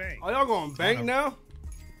 Let's go bank. Are y'all going bank now?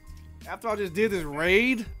 After I just did this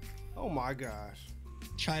raid? Oh my gosh.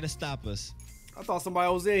 Try to stop us. I thought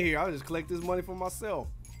somebody was in here. I just collect this money for myself.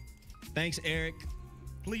 Thanks, Eric.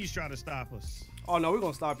 Please try to stop us. Oh no, we're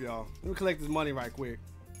gonna stop y'all. Let me collect this money right quick.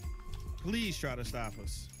 Please try to stop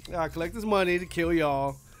us. Yeah, I collect this money to kill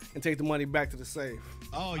y'all and take the money back to the safe.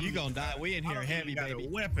 Oh, you gonna die. We in I here don't heavy, even got baby. a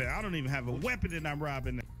weapon. I don't even have a weapon that I'm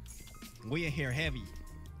robbing. We in here heavy.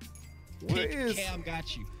 Where Pick is Cam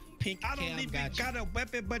got you. pink I don't cam even got a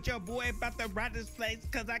weapon, but your boy about to ride this place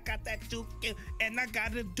because I got that dookie and I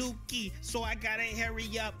got a dookie. So I gotta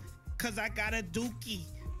hurry up because I got a dookie.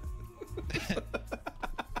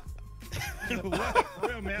 What? For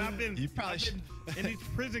real, man. I've been in these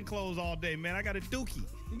prison clothes all day, man. I got a dookie.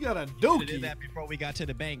 You got a you. dookie. Did that before we got to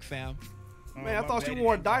the bank, fam. Man, I thought you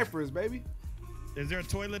wore diapers, baby. Is there a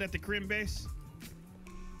toilet at the crim base?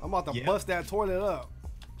 I'm about to bust that toilet up.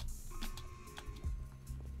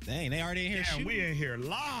 Dang, they already in here shooting. We in here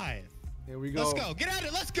live. Here we go. Let's go. Get at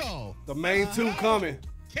it. Let's go. The main two coming.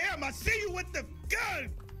 Cam, I see you with the gun.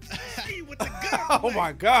 I see you with the gun. Oh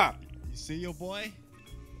my God. You see your boy?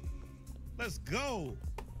 Let's go.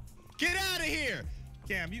 Get out of here.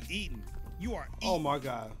 Cam, you eating. You are eating. Oh my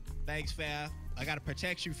God. Thanks, fam. I gotta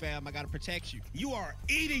protect you, fam. I gotta protect you. You are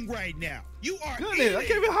eating right now. You are Goodness, eating. I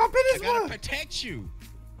can't even hop in I this gotta one. protect you.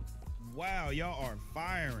 Wow, y'all are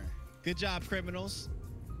firing. Good job, criminals.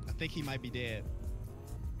 I think he might be dead.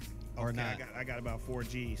 Or Okay, not. I got about 4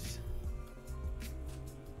 G's.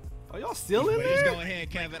 Are y'all still in Just there? go ahead,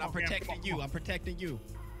 Kevin. Come I'm on, Cam, protecting come on, you. come on. I'm protecting you.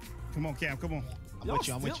 Come on, Cam. Come on. I'm with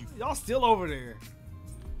you. I'm with you. Y'all still over there.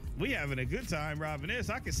 We having a good time robbing this.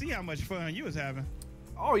 I can see how much fun you was having.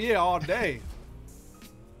 Oh yeah, all day.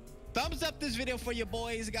 Thumbs up this video for your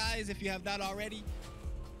boys, guys, if you have not already.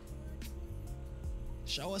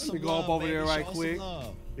 Show us Let me some go love, up over baby. there right Show us quick. some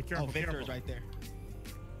love. Be careful, Oh, Victor's careful. right there.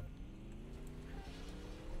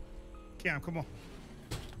 Cam, come on.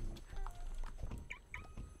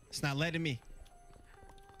 It's not letting me.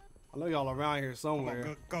 I know y'all around here Come on,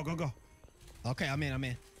 somewhere. go. Okay, I'm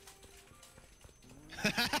in.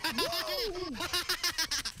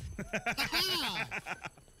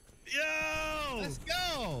 Yo! Let's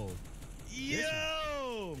go.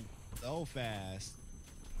 Yo! So fast.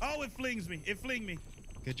 Oh, it flings me. It flinged me.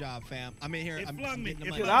 Good job, fam. I'm in here. It I'm flung me. getting the It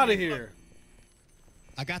money. Get out of here.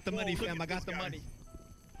 I got the money, Whoa, look fam. at I got this the guy. money.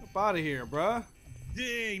 Up out of here, bruh.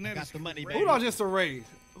 Dang, that Got is the money, crazy. Who did I just erase?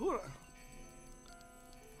 Who?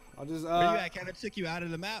 I just Where you at? Kind of took you out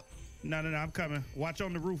of the map. No, I'm coming. Watch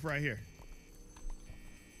on the roof right here.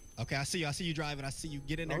 Okay, I see you. I see you driving. I see you.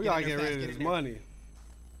 Get in there. we Get gotta in there get fast. rid of Get this in there. money.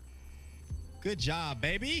 Good job,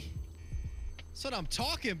 baby. That's what I'm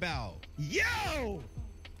talking about. Yo!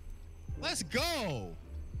 Let's go.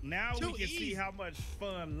 Now Too we can see easy. how much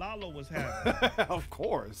fun Lalo was having. Of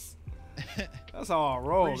course. That's how I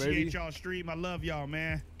roll, Appreciate baby. y'all stream. I love y'all,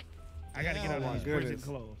 man. I gotta Yeah. get out Oh, my of these prison goodness.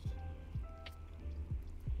 clothes.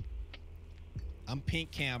 I'm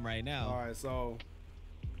pink cam right now. All right, so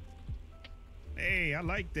Hey, I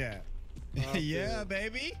like that. Yeah,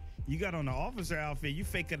 baby. You got on the officer outfit. You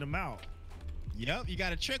faking them out. Yep, you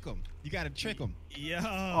gotta trick them. You gotta trick them. Yo.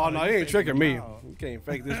 oh no, you he ain't faking tricking me. them out. You can't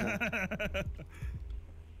fake this one.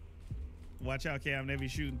 Watch out, Cam. They be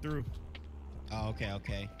shooting through Oh,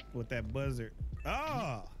 okay. with that buzzard.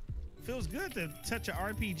 Oh, feels good to touch an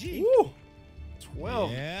RPG. Woo!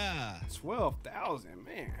 12. Yeah. 12,000,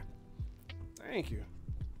 man. Thank you.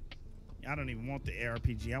 I don't even want the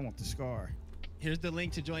RPG. I want the scar. Here's the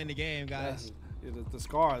link to join the game, guys. Yeah, the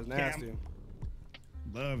scar is nasty.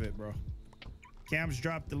 Love it, bro. Cam's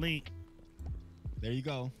dropped the link. There you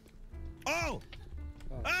go. Oh!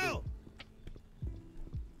 Oh!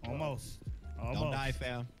 Almost. Don't die,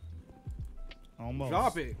 fam. Almost.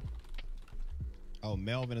 Drop it. Oh,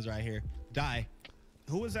 Melvin is right here. Die.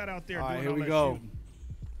 Who is that out there All right, doing here all we that go. shooting?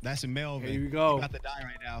 That's Melvin. Here you go. He about to die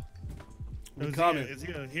right now. We coming. Is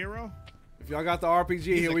he a hero? If y'all got the RPG,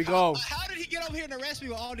 here He's we a go. cop. How did he get over here and arrest me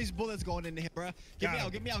with all these bullets going into him, bruh? Get me Got out,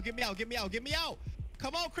 him. get me out, get me out, get me out, get me out.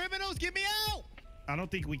 Come on, criminals, get me out. I don't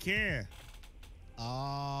think we can.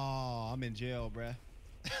 Oh, I'm in jail, bruh.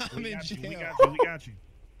 I'm We in got you, jail. we got you.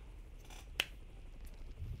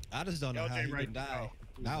 I just don't know how LJ he right can die.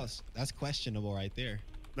 now. That's questionable right there.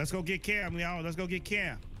 Let's go get Cam, y'all. Let's go get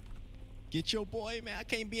Cam. Get your boy, man. I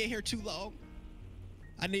can't be in here too long.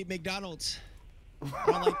 I need McDonald's.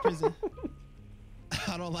 I don't like prison.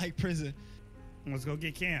 I don't like prison. Let's go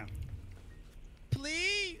get Cam.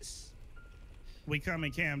 Please. We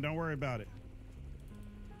coming, Cam. Don't worry about it.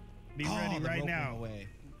 Be Oh, ready the right rope went now. away.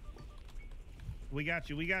 We got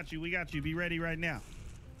you. We got you. We got you. Be ready right now.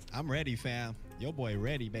 I'm ready, fam. Your boy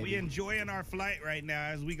ready, baby. We enjoying our flight right now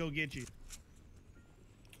as we go get you.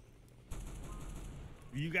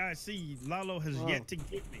 You guys see, Lalo has yet to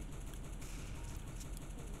get me.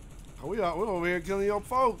 We're over here killing your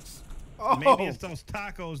folks. Oh, Maybe it's those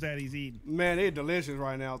tacos that he's eating. man, they're delicious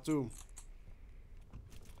right now too.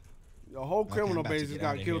 The whole Okay, criminal I'm about to base just get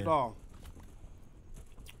got outta killed here. off.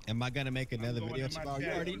 Am I gonna make another Going video to my tomorrow? You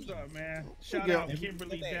chat. already What's know. up, man? Shout Yeah. out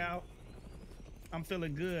Kimberly Dow. I'm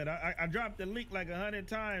feeling good. I dropped the link like 100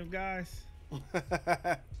 times, guys.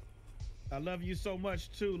 I love you so much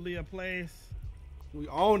too, Leah Plays. We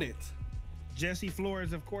own it. Jesse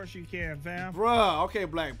Flores, of course you can, fam. Bruh, okay,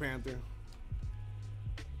 Black Panther.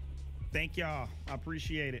 Thank y'all. I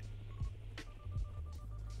appreciate it.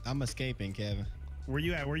 I'm escaping, Kevin. Where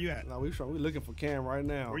you at? Where you at? No, we looking for Cam right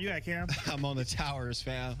now. Where you at, Cam? I'm on the towers,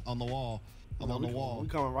 fam. On the wall. I'm on the wall. We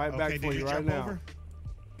coming right back for you right now. Over?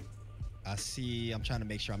 I see. I'm trying to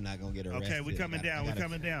make sure I'm not gonna get arrested. Okay, we coming down. We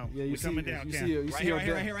coming down. Yeah, you coming down. You see right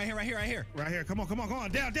here. Right here. Come on.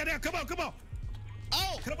 Down. Come on.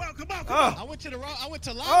 Oh, come on. I went to the wrong. I went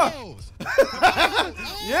to Lalo's.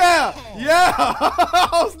 Yeah.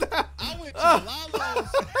 I went to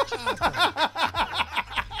Lalo's.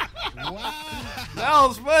 Wow. That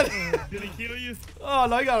was funny. Did he kill you? Oh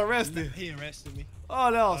no, he got arrested. He arrested me.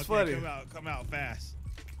 Oh, that was funny. Come out fast.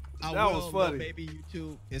 That was funny. Baby,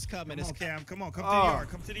 YouTube is coming. Come on, Cam.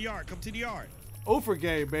 Come to the yard. Come to the yard. Over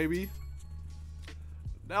game, baby.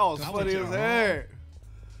 That was funny as heck.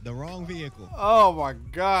 The wrong vehicle. Oh my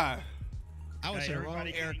god. I went to the wrong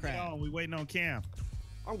aircraft. We waiting on Cam.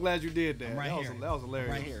 I'm glad you did that. Right here. That was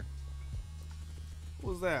hilarious. Right here.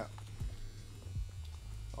 What was that?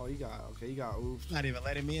 Oh, he got oops. Not even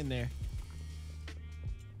letting me in there.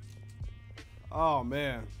 Oh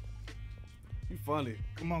man. You funny.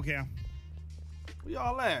 Come on, Cam. Where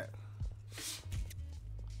y'all at?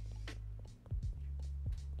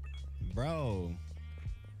 Bro.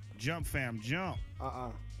 Jump, fam, jump.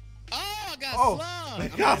 Oh, I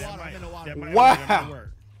got slung. I'm in the water. Wow.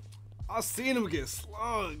 I seen him get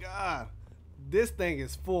slung. God. This thing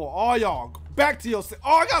is full. All y'all, back to your.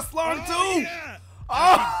 Oh, I got slung too. Yeah.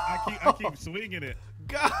 Oh. I keep swinging it.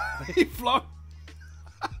 God, he flung.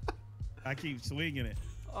 I keep swinging it.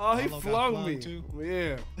 Oh, he flung me. Too.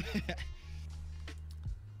 Yeah.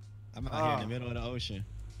 I'm out here in the middle of the ocean.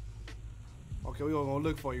 Okay, we're gonna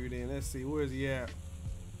look for you then. Let's see. Where is he at?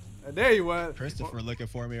 There you are. Christopher looking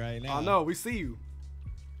for me right now. I know. We see you.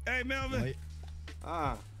 Hey, Melvin. Wait.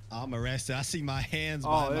 I'm arrested. I see my hands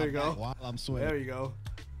there you go. while I'm swimming. There you go.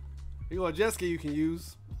 You got a jet ski you can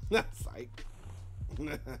use. Psych.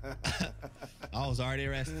 I was already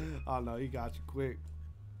arrested. Oh no, he got you quick.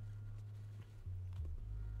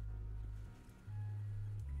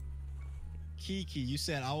 Kiki, you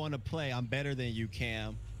said I want to play. I'm better than you,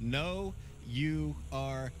 Cam. No, you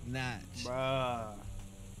are not. Bruh.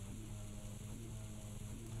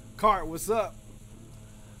 Cart, what's up?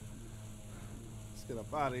 Let's get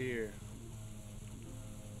up out of here.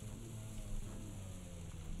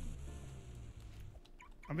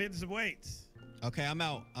 I'm hitting some weights. Okay, I'm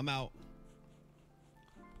out. I ain't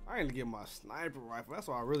gonna get my sniper rifle. That's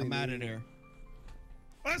what I really need. I'm out of there.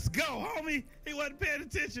 Let's go, homie. He wasn't paying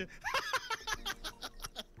attention.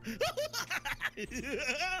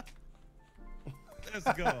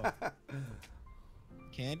 Let's go.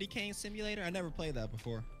 Candy cane simulator? I never played that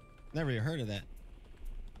before. Never even heard of that.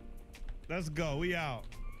 Let's go. We out.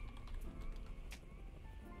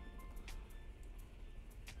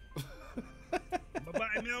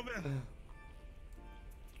 Bye-bye, Melvin.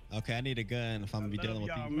 Okay, I need a gun if I'm gonna be dealing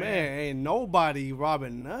with people. Man, ain't nobody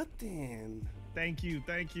robbing nothing. Thank you.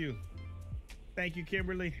 Thank you,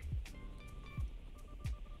 Kimberly.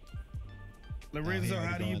 Lorenzo,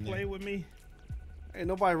 how do you play with me? Ain't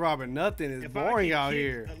nobody robbing nothing. It's boring out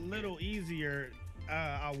here. A little easier,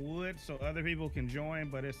 I would, so other people can join,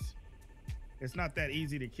 but it's not that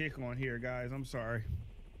easy to kick on here, guys. I'm sorry.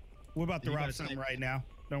 We're about to rob something right now.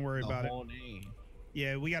 Don't worry about it. Name.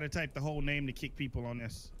 Yeah, we got to type the whole name to kick people on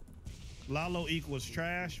this. Lalo equals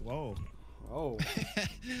trash. Whoa. Oh.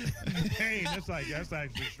 Hey, that's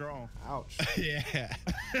actually strong. Ouch. Yeah.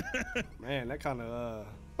 Man, that kind of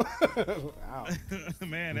ouch.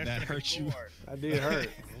 Man, that hurt you. That did hurt.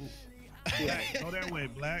 Black, go that way,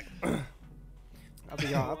 Black. I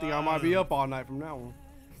think I might be up all night from that one.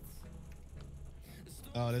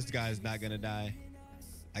 Oh, this guy's not gonna die.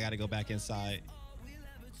 I gotta go back inside.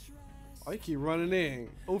 Oh, you keep running in.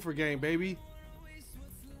 Over game, baby.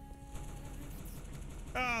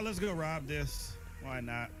 Let's go rob this. Why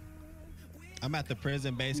not? I'm at the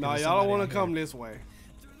prison base. No, y'all don't want to come this way.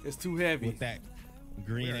 It's too heavy. With that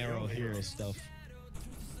green arrow here and stuff.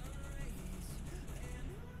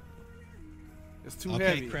 It's too heavy.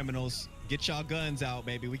 Okay, criminals, get y'all guns out,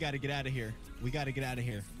 baby. We got to get out of here. We got to get out of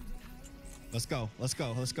here. Let's go. Let's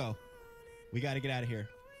go. Let's go. We got to get out of here.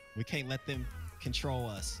 We can't let them control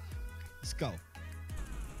us. Let's go.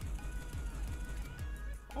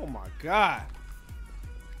 Oh my God.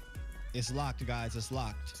 It's locked, guys. It's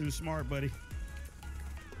locked. Too smart, buddy.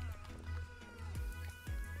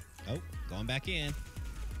 Oh, going back in.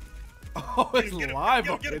 Oh, it's live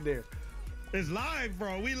up in there. It's live,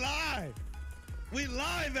 bro. We live. We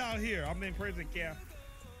live out here. I'm in prison, Cam.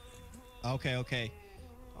 Okay, okay.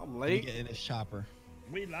 I'm Let me late. get in this chopper.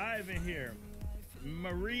 We live in here.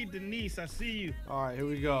 Marie Denise, I see you. All right, here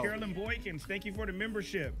we go. Carolyn Boykins, thank you for the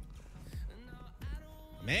membership.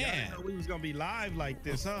 Man, Y'all didn't know we was gonna be live like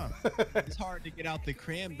this, huh? it's hard to get out the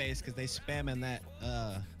cram base because they spamming that.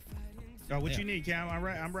 Oh, what Yeah. you need, Cam? I'm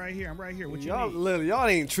right here. What you Y'all need? literally, y'all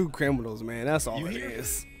ain't true criminals, man. That's all You it hear?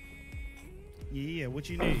 is. Yeah, what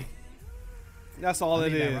you need? That's all I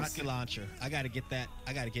it need that is. rocket launcher. I gotta get that.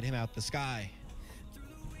 I gotta get him out the sky.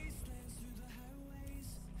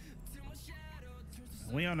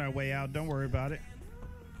 We on our way out. Don't worry about it.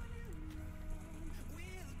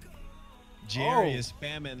 Jerry Oh. is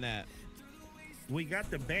spamming that. We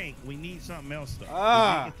got the bank. We need something else though. Ah. We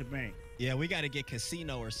gotta get the bank. Yeah, we gotta get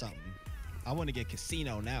casino or something. I want to get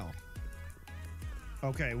casino now.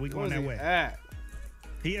 Okay, we going Where's that he way. at?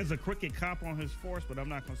 He has a crooked cop on his force, but I'm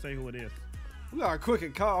not gonna say who it is. We got a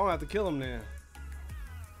crooked cop. I'm gonna have to kill him then.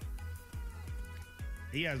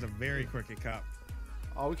 He has a very crooked cop.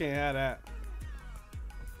 Oh, we can't have that.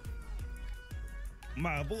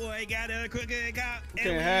 My boy got a crooked cop. We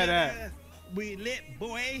can't have that. We lit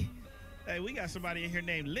boy. Hey, we got somebody in here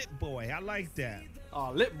named Lit Boy. I like that.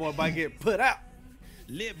 Oh, Lit Boy might get put out.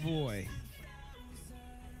 Lit Boy.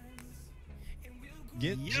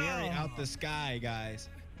 Get Yo. Jerry out the sky, guys.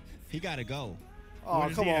 He gotta go. Oh,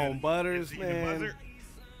 What is come he on, at? Butters, Is he the man. buzzard?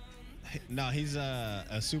 No, he's a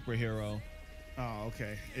superhero. Oh,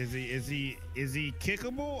 okay. Is he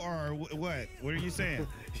kickable or what? What are you saying?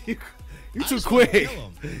 you I too just wanna quick. kill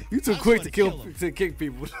him. You too I just quick wanna to kill kill him. to kick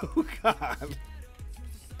people. Oh God.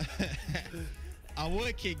 I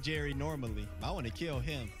would kick Jerry normally. I want to kill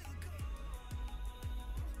him.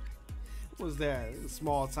 What was that?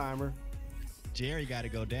 Small timer. Jerry got to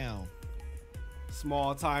go down.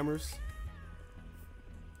 Small timers.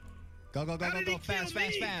 Go, go, go, How go, did go. he kill Fast,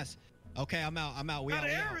 fast, me? fast. Okay, I'm out. I'm out. We Out out. of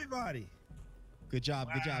We out. everybody. Good job.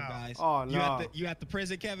 Good job, Wow. guys. Oh, You no. at the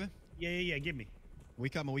prison, Kevin? Yeah. Give me. We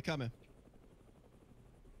coming. We coming.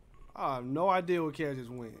 I have no idea what Kev just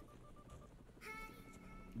went.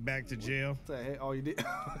 Back to jail. What the heck? Oh, you did?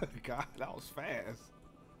 God, that was fast.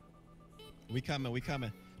 We coming. We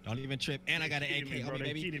coming. Don't even trip. And I got an They cheated AK me, bro. on me,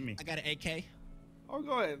 They baby. cheated me. I got an AK. Oh,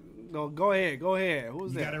 go ahead. No, go ahead. Go ahead.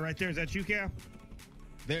 Who's You that? got it right there. Is that you, Cam?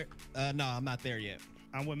 There. No, I'm not there yet.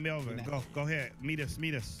 I'm with Melvin. Nah. Go ahead. Meet us.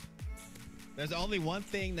 There's only one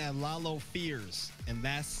thing that Lalo fears, and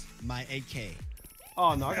that's my AK.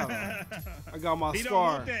 Oh no, I got my He don't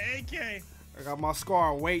scar. want that AK. I got my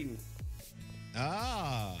scar waiting.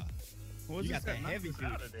 Ah. What's You this got the that heavy knocks us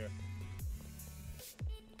out duty. of there?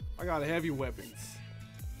 I got heavy weapons.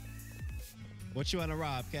 What you want to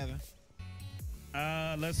rob, Kevin?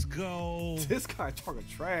 Let's go. This guy talking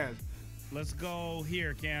trash. Let's go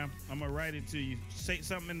here, Cam. I'm gonna write it to you. Say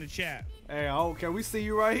something in the chat. Hey, okay, we see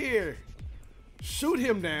you right here. Shoot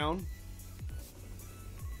him down.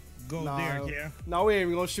 Go there, Cam. No, we ain't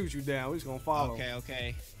even gonna shoot you down. We just gonna follow. Okay,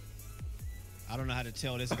 okay. I don't know how to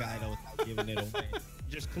tell this guy though without giving it away.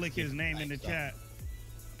 Just click his name in the Thanks, chat.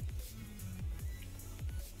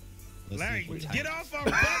 Let's Larry, see if we get type. off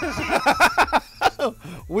our butt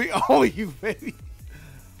cheeks. We owe you, baby.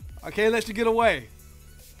 I can't let you get away.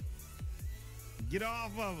 Get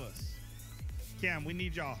off of us. Cam, we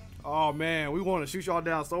need y'all. Oh man, we want to shoot y'all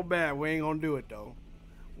down so bad. We ain't gonna do it though.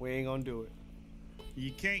 We ain't gonna do it.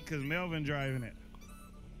 You can't cause Melvin driving it.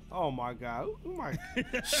 Oh my God. Oh my.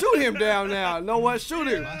 Shoot him down now. Know what? Shoot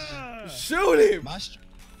him. Ah. Shoot him.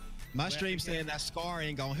 My stream saying that scar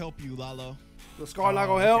ain't gonna help you, Lalo. The scar not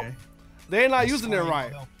Oh, gonna help. okay. They ain't not That using it scar ain't right.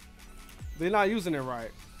 gonna help. They're not using it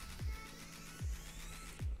right.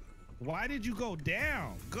 Why did you go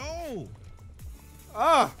down? Go.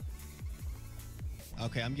 Ah.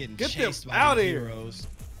 Okay, I'm getting Get them chased by outta the here. heroes.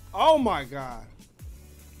 Oh my God.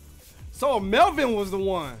 So Melvin was the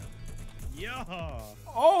one. Yeah.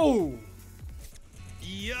 Oh.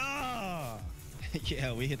 Yeah.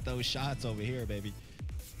 Yeah, we hit those shots over here, baby.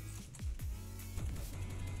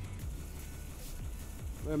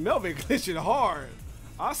 Man, Melvin glitching hard.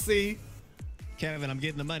 I see. Kevin, I'm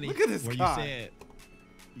getting the money. Look at this where guy. you said.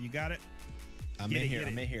 You got it? I'm Get in it, here. get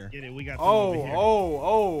I'm it. in here. Get it. We got them Oh, over here.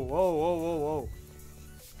 oh.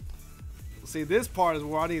 See, this part is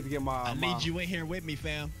where I need to get my. I my- need you in here with me,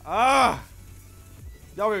 fam. Ah.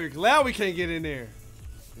 Y'all be glad we can't get in there.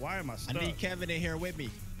 Why am I I stuck? need Kevin in here with me.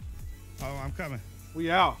 Oh, I'm coming. We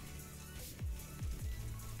out.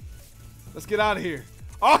 Let's get out of here.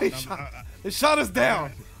 Oh, he shot us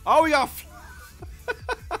down. Oh, we got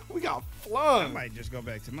we got I flung. might just go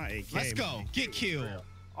back to my AK. Let's go. Get killed.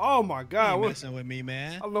 Oh my You God. ain't What, messing with me,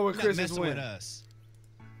 man. I don't know where You're not Chris messing went. with us.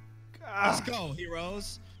 Let's go,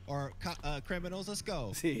 heroes or criminals. Let's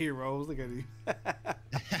go. See heroes. Look at you.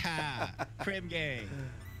 Crim gang.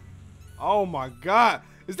 Oh my God!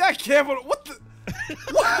 Is that Kevin? What the?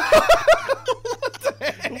 What the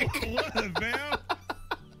heck? What, fam?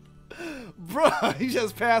 Bruh, he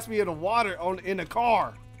just passed me in the water in the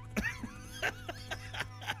car.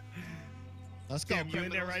 Let's go. Cam, you in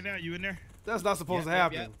there right now? You in there? That's not supposed to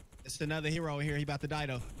happen. Yep. It's another hero here. He about to die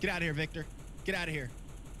though. Get out of here, Victor. Get out of here.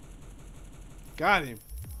 Got him.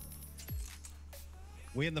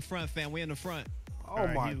 We in the front, fam. We in the front. Oh All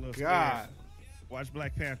right, my he looks God. scared. Watch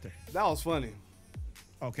Black Panther. That was funny.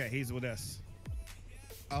 Okay, he's with us.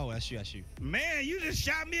 Oh, that's you. That's you. Man, you just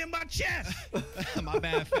shot me in my chest. My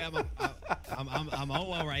bad, fam. I'm on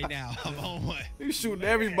one right now. I'm on one. He's shooting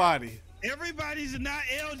everybody. Everybody's not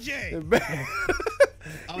LJ. Man.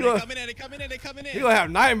 Oh, they coming in. They coming in. They coming in. He gonna have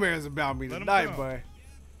nightmares about me Let him tonight, go. boy.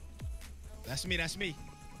 That's me. That's me.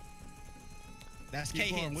 That's K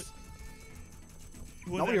Keep going. hits.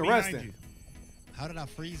 Who was Nobody that behind arrested. you? How did I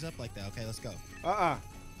freeze up like that? Okay, let's go.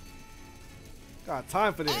 Got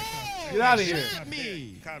time for this. Oh, Get out of here. shot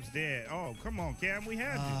me. Cop's dead. Oh, come on, Cam. We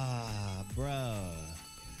had you. Ah, bruh.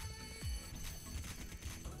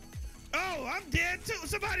 Oh, I'm dead too.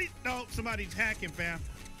 Somebody's hacking, fam.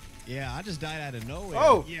 Yeah, I just died out of nowhere.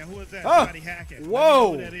 Oh. Yeah, who is that? Oh. Somebody hacking. Let me know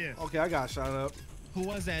Whoa. who that is. Okay, I got shot up. Who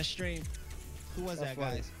was that stream? Who was That's that,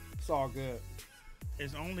 funny. guys? It's all good.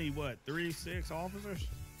 It's only what 6 officers.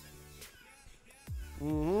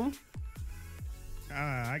 Mm-hmm.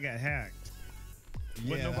 I got hacked.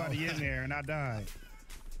 With Yeah, nobody in there, and I died.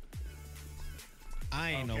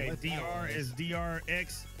 I ain't know Okay, what that DR was. is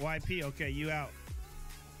DRXYP. Okay, you out.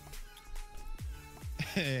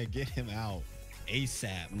 Get him out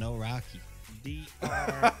ASAP. No Rocky.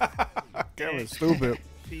 Kevin's stupid.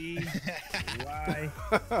 DRPYP.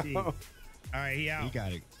 All right, he out.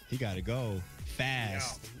 He gotta go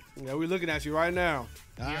fast. Yeah, we looking at you right now.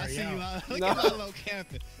 I see you. Look No. at my little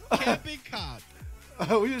camping. Camping cop.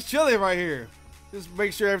 We just chilling right here. Just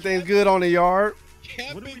make sure everything's good on the yard.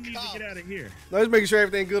 Camping What do we need cop. to get out of here? No, just making sure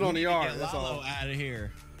everything's good on the We need to yard. get That's Lalo all. out of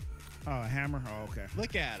here. Oh, a hammer. Oh, okay.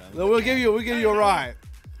 Look at him. No, we'll give you a ride.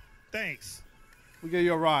 Thanks. We'll give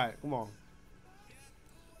you a ride. Come on.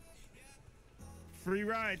 Free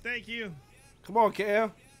ride. Thank you. Come on,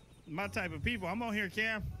 Cam. My type of people. I'm on here,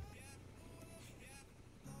 Cam.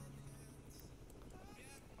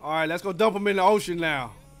 All right, let's go dump him in the ocean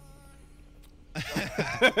now. I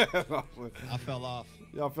fell off.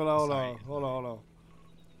 Y'all feel hold Sorry. on. Hold on.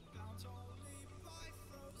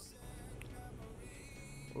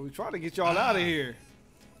 Well, we trying to get y'all out of here.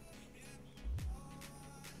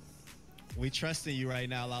 We trusting you right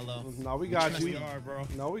now, Lalo. No, we got trust you. We are, bro.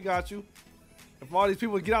 No, we got you. If all these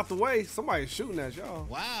people get out the way, somebody's shooting at y'all.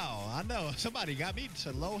 Wow, I know. Somebody got me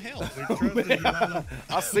to low health. We trusted you, Lalo.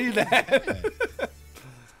 I see that.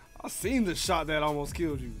 I seen the shot that almost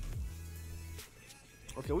killed you.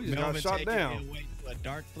 Okay, we just got Melvin shot taking down. me away to a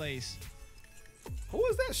dark place. Who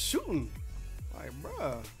is that shooting? Like,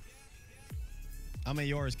 bruh. I'm in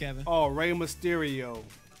yours, Kevin. Oh, Rey Mysterio.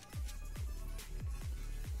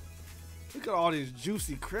 Look at all these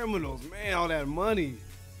juicy criminals, man. All that money.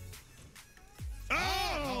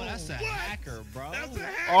 Oh, that's a what? hacker, bro. That's a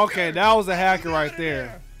hacker. Okay, that was a hacker Get right outta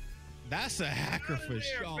there. That's a hacker for There,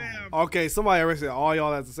 sure. fam. Okay, somebody arrested all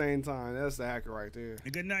y'all at the same time. That's the hacker right there.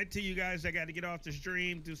 And good night to you guys. I got to get off the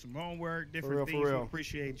stream, do some homework, different real, for things. We real.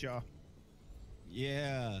 appreciate y'all.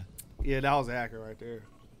 Yeah. Yeah, that was a hacker right there.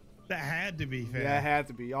 That had to be, fam. Yeah, it had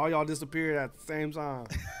to be. All y'all disappeared at the same time.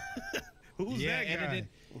 Who's Yeah, that and guy?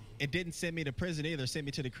 it didn't send me to prison either. It sent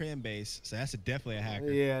me to the crim base. So that's definitely a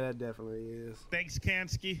hacker. Yeah, that definitely is. Thanks,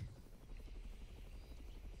 Kansky.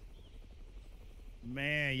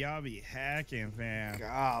 Man, y'all be hacking, fam.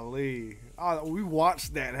 Golly. We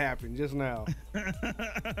watched that happen just now.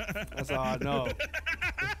 That's all I know.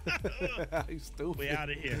 You stupid. We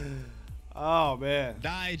out of here. Oh, man.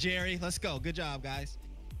 Die, Jerry. Let's go. Good job, guys.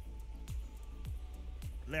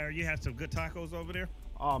 Larry, you had some good tacos over there?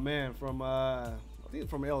 Oh, man. From, I think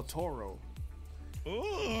from El Toro.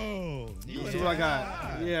 Ooh. Let's see what I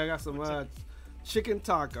got. Yeah, I got some chicken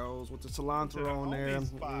tacos with the cilantro on there. homie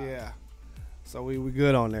spot. Yeah. So we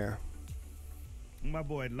good on there. My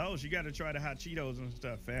boy Los, you got to try the hot Cheetos and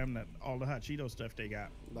stuff, fam. All the hot Cheeto stuff they got.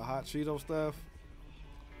 The hot Cheeto stuff.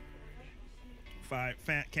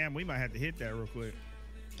 Cam, we might have to hit that real quick.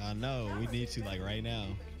 I know. We need to, like, right now.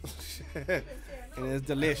 And it's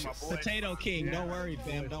delicious. Potato King. Don't worry,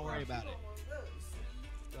 fam. Don't worry about it.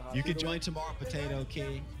 You can join tomorrow, Potato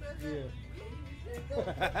King. Yeah.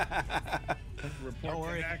 Report Don't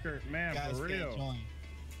worry. the hacker, man, Guys for can't real. join.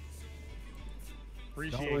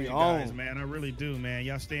 Appreciate we you guys, on. man. I really do, man.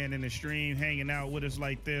 Y'all staying in the stream, hanging out with us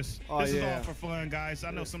like this. Oh, This is yeah. all for fun, guys.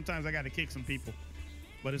 I know sometimes I got to kick some people,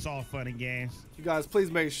 but it's all fun and games. You guys, please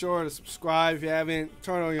make sure to subscribe if you haven't.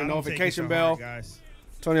 Turn on your I don't take it notification so bell. hard, guys.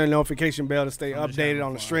 Turn on your notification bell to stay I'm just having updated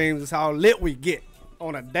on the fun. streams. It's how lit we get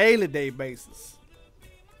on a daily basis.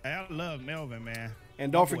 Hey, I love Melvin, man.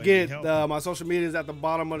 And don't My boy forget, be helping. my social media is at the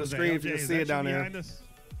bottom of the Was that screen if LJ? you can Is see that it down you there. behind us?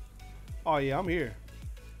 Oh yeah, I'm here.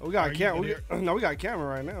 We got Are a you camera. in No, we got a camera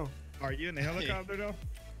right now. Are you in the helicopter though?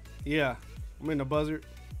 Yeah, I'm in the buzzard.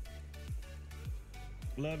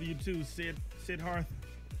 Love you too, Sid Hearth.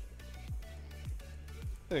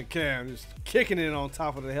 Hey, Cam just kicking it on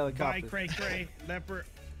top of the Bye, helicopter. Cray Cray Leopard.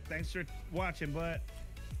 Thanks for watching, bud.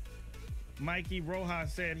 Mikey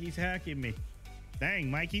Rojas said he's hacking me. Dang,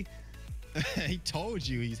 Mikey. He told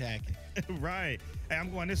you he's hacking. Right. Hey,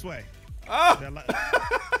 I'm going this way. Oh, That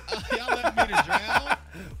li- Y'all left me to drown.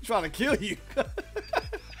 trying to kill you.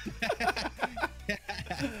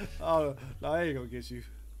 Oh, no, I ain't gonna get you.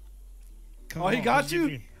 Come Oh, he on, got just you?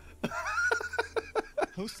 give me-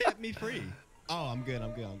 Who set me free? Oh, I'm good.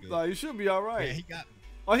 I'm good. I'm good. No, you should be all Yeah, right. he got me.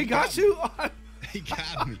 Oh, he got you? He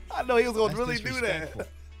got me. I know he was gonna That's really do that. disrespectful.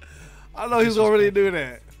 I know he was gonna really do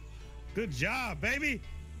that. Good job, baby.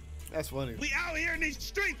 That's funny. We out here in these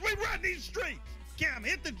streets. We run these streets. Cam,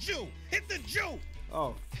 hit the Jew. Hit the Jew.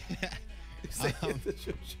 Oh. He said Um, the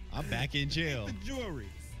church. I'm back in jail. The jewelry.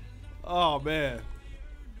 Oh man.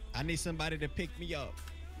 I need somebody to pick me up.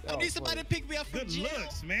 That I need was somebody funny. to pick me up from Good jail.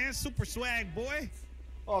 looks, man. Super swag, boy.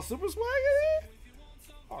 Oh, super swag in here?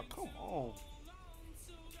 Oh, come on.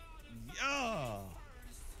 Yeah.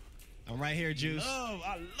 I'm right here, Juice.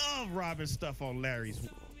 I love robbing stuff on Larry's.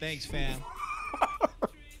 Thanks, fam.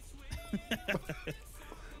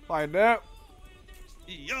 Like that.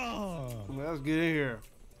 Yeah. Let's get in here.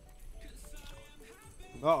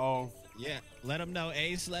 Uh-oh. Yeah, let him know,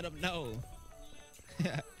 Ace. Let him know.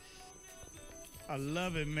 I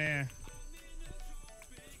love it, man.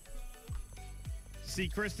 See,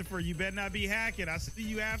 Christopher, you better not be hacking. I see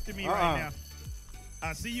you after me right now.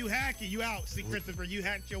 I see you hacking. You out. See, Christopher, you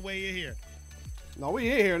hacked your way in here. No, we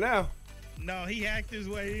in here now. No, he hacked his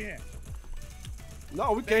way in.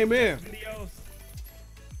 No, we came in. Videos.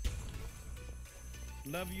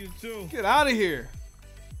 Love you too. Get out of here.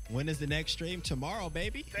 When is the next stream? Tomorrow,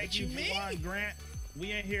 baby. Thank What you, you mean? Juwan Grant.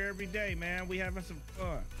 We ain't here every day, man. We having some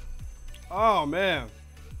fun. Oh, man.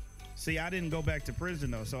 See, I didn't go back to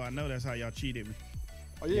prison though, so I know that's how y'all cheated me.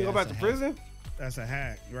 Oh, you didn't Yeah, go back that's to a prison? That's a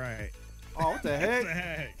hack, right? Oh, what the That's a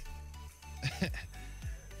heck? hack.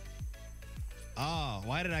 Oh,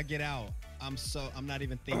 why did I get out? I'm not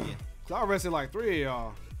even thinking. So I arrested like 3 of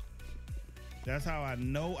y'all. That's how I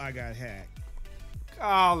know I got hacked.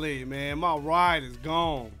 Golly, man. My ride is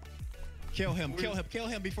gone. Kill him, kill him, kill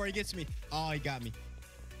him before he gets me. Oh, he got me.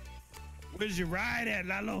 Where's your ride at,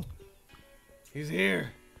 Lalo? He's here.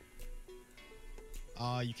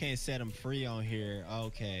 Oh, you can't set him free on here.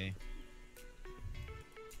 Okay.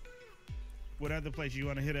 What other place you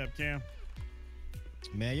want to hit up, Cam?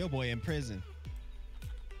 Man, your boy in prison.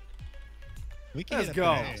 We can Let's hit go.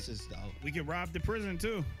 up the houses, though. We can rob the prison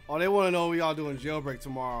too. Oh, they want to know we all doing jailbreak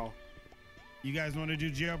tomorrow. You guys want to do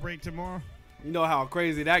jailbreak tomorrow? You know how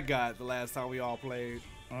crazy that got the last time we all played.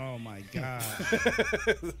 Oh my God.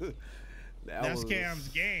 was- That's Cam's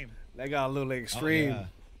game. That got a little Oh, extreme. yeah.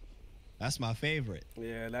 That's my favorite.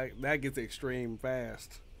 Yeah, that gets extreme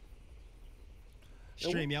fast.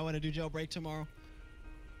 Stream, y'all want to do jailbreak tomorrow?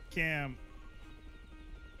 Cam,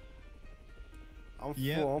 I'm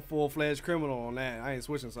Yep. full-fledged criminal on that. I ain't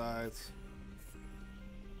switching sides.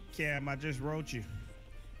 Cam, I just wrote you.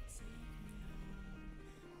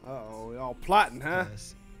 Uh-oh, y'all plotting, huh?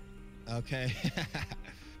 Yes. Okay.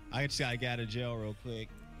 I just gotta get out of jail real quick.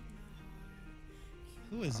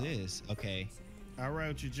 Who is this? Okay. I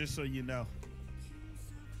wrote you just so you know.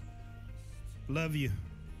 Love you.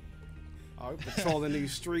 Oh, we patrolling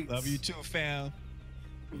these streets. Love you too, fam.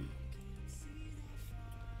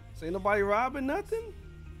 So ain't nobody robbing nothing?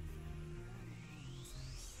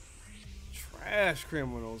 Trash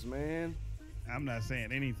criminals, man. I'm not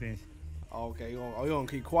saying anything. Okay, you gonna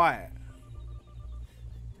keep quiet.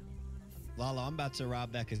 Lala, I'm about to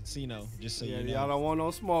rob that casino, just so Yeah, you know. y'all don't want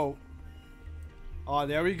no smoke. Oh,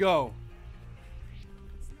 there we go.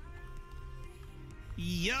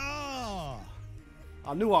 Yeah.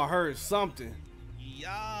 I knew I heard something.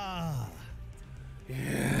 Yeah.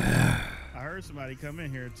 Yeah. I heard somebody come in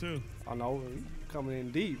here too. I know, coming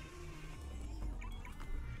in deep.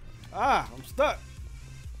 Ah, I'm stuck.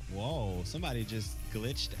 Whoa, somebody just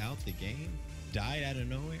glitched out the game, died out of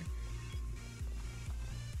nowhere.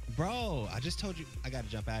 Bro, I just told you I gotta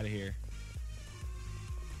jump out of here.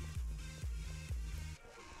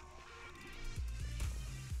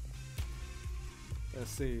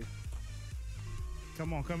 Let's see.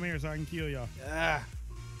 Come on, come here so I can kill y'all. Yeah.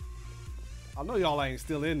 I know y'all ain't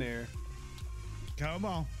still in there. Come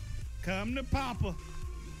on. Come to Papa.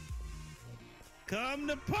 Come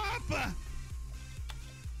to Papa.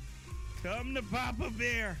 Come to Papa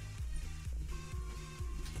Bear.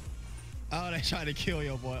 Oh, they trying to kill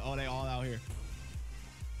your boy. Oh, they all out here.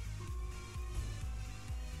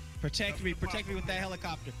 Protect me with that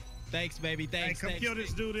helicopter. Thanks, baby. Thanks. Hey, come kill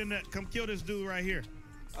this dude in the. Come kill this dude right here.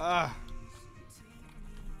 Ah.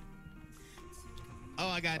 Oh,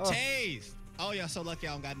 I got tased. Oh, y'all so lucky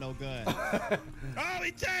I don't got no gun. Oh,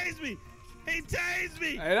 he tased me. He tased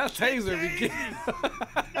me. Hey, that taser be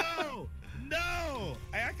No, no.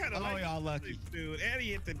 Hey, I kind of like y'all lucky, dude. And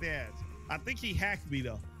he hit the dash. I think he hacked me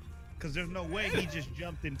though, because there's no way he just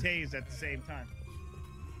jumped and tased at the same time.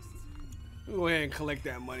 Go ahead and collect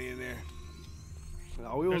that money in there.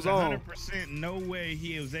 No, we was There's on. 100% no way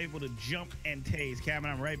he was able to jump and tase. Kevin,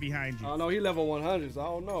 I'm right behind you. Oh no, he level 100, so I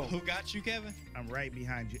don't know. Who got you, Kevin? I'm right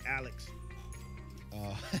behind you, Alex.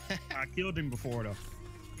 Oh. I killed him before though.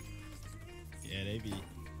 Yeah, they be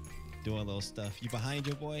doing little stuff. You behind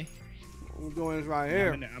your boy? I'm doing this right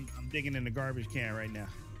here. I'm digging in the garbage can right now.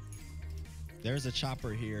 There's a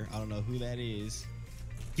chopper here. I don't know who that is.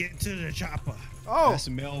 Get to the chopper. Oh, That's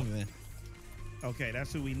Melvin. Okay,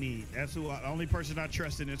 that's who we need. That's who. The only person I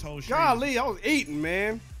trust in this whole stream. golly, I was eating,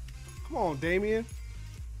 man. Come on, Damien.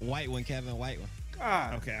 White one, Kevin. White one.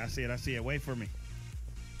 God. Okay, I see it. I see it. Wait for me.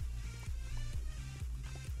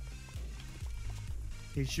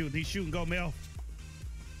 He's shooting. He's shooting. Go, Mel.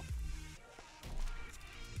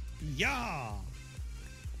 Yeah.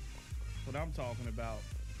 What I'm talking about.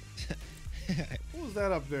 Who's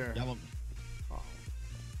that up there? Y'all want-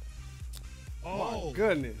 Oh, My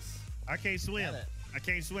goodness. I can't swim. Got it. I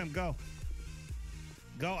can't swim. Go.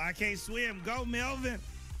 Go. I can't swim. Go, Melvin.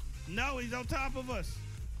 No, he's on top of us.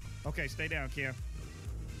 Okay, stay down, Cam.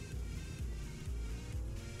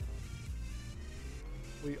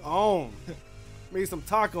 We own. Made some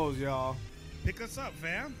tacos, y'all. Pick us up,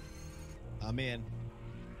 fam. I'm in.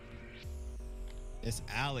 It's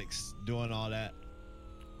Alex doing all that.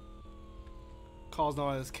 Causing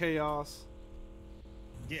all this chaos.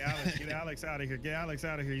 Get Alex. Get Alex out of here. Get Alex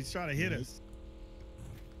out of here. He's trying to hit us.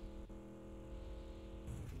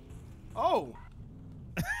 Oh.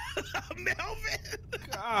 Melvin.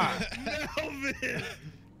 God. Melvin.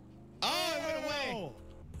 Oh, it went away.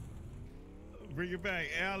 Bring it back.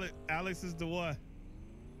 Alex is the one.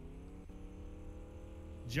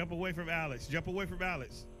 Jump away from Alex. Jump away from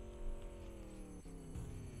Alex.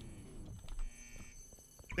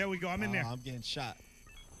 There we go. I'm in there. I'm getting shot.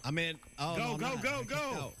 I'm in. Oh, Go, no, I'm go, not. go, I kicked go.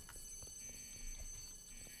 out.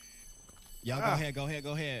 Y'all go ahead. Go ahead.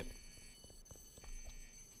 Go ahead.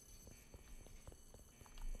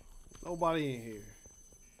 Nobody in here.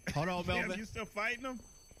 Hold on, Damn, Melvin. you still fighting him?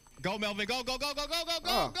 Go, Melvin. Go, go, go, go, go, go,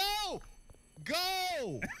 go, go.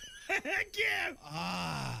 Go. Again.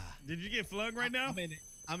 Ah. Did you get flung right now?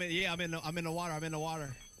 I'm in the water. I'm in the water.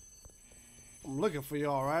 I'm looking for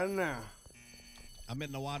y'all right now. I'm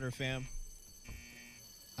in the water, fam.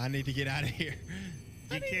 I need to get out of here.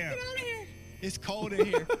 Get Cam. It's cold in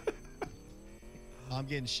here. I'm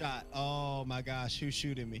getting shot. Oh my gosh, who's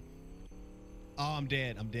shooting me? Oh, I'm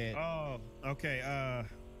dead. I'm dead. Oh, okay.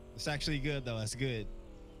 It's actually good though. That's good.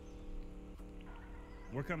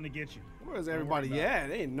 We're coming to get you. Where's Don't worry everybody about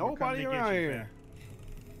at? Ain't We're coming nobody to get around you, here. fam.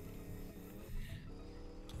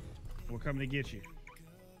 We're coming to get you.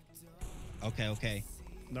 Okay, okay.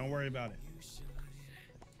 Don't worry about it.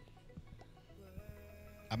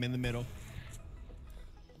 I'm in the middle.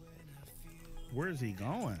 Where's he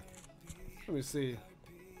going? Let me see.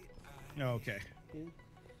 Okay.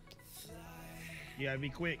 You gotta be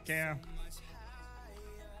quick, Cam.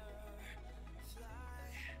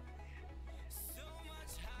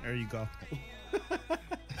 There you go.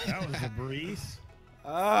 That was a breeze.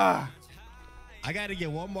 Ah, I got to get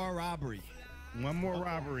one more robbery. One more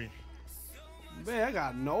robbery. man, I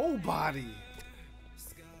got nobody.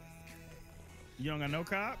 You don't got no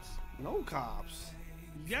cops? No cops.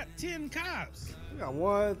 You got 10 cops. We got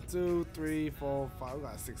 1, 2, 3, 4, 5. We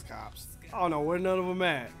got 6 cops. I don't know where none of them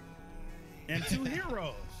at. And 2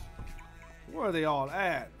 heroes. Where are they all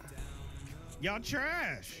at? Y'all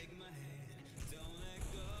trash.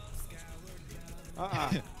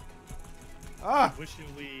 Ah, What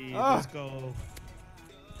should we? Ah. Let's go.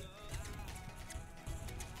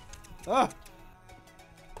 ah.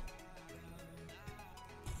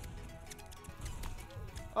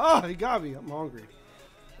 Oh, he got me. I'm hungry.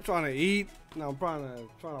 I'm trying to eat. No, I'm trying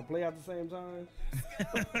to play at the same time.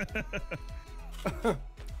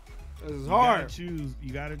 This is hard. You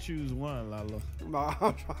gotta choose one, Lalo. No,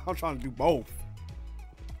 I'm trying to do both.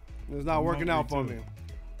 It's not working out for me.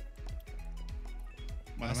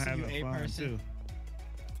 I'm having fun too.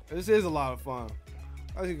 This is a lot of fun.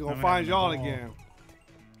 I think gonna find y'all again.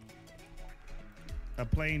 A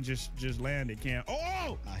plane just landed, Cam.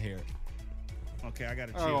 Oh! I hear it. Okay, I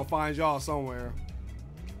gotta chill. I'm gonna find y'all somewhere.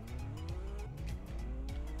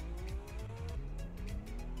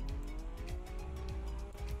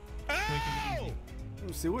 Oh! Let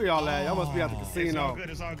me see where y'all at. Y'all must be at the casino. It's all good.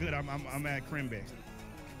 It's all good. I'm at Crimbe.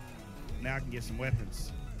 Now I can get some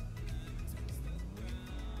weapons.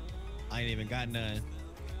 I ain't even got none.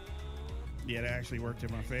 Yeah, that actually worked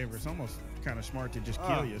in my favor. It's almost kind of smart to just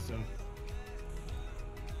kill you. So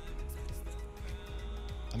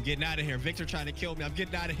I'm getting out of here. Victor trying to kill me. I'm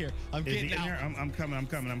getting out of here. I'm getting out. I'm coming. I'm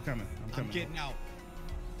getting out.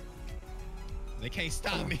 They can't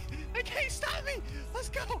stop me. They can't stop me. Let's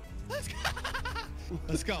go. Let's go.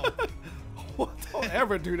 Let's go. Don't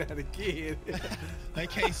ever do that again. They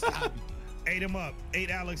can't stop me. Ate him up. Ate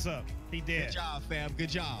Alex up. He dead. Good job, fam. Good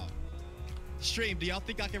job. Stream, do y'all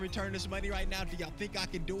think I can return this money right now? Do y'all think I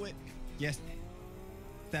can do it? Yes.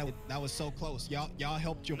 That was so close. Y'all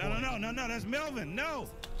helped your boy. No. That's Melvin. No.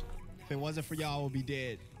 If it wasn't for y'all, I would be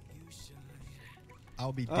dead. I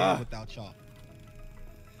would be dead without y'all.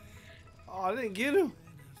 Oh, I didn't get him.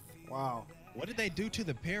 Wow. What did they do to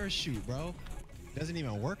the parachute, bro? Doesn't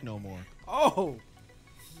even work no more. Oh.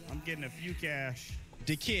 I'm getting a few cash.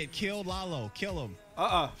 The kid, kill Lalo. Kill him.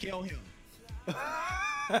 Kill him.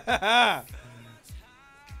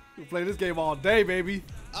 We play this game all day, baby.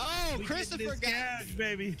 Oh, Christopher got cash,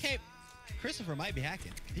 baby. Christopher might be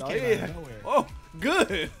hacking. He Oh, came yeah. out of nowhere. Oh,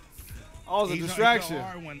 good. I was a distraction.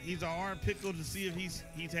 He's a hard pickle to see if he's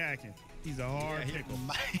hacking. He's a hard pickle.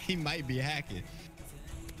 He might be hacking.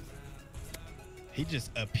 He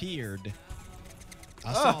just appeared.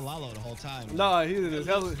 I saw Lalo the whole time. Nah, he's in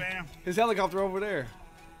his helicopter over there.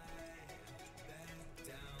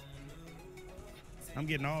 I'm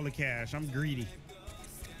getting all the cash. I'm greedy.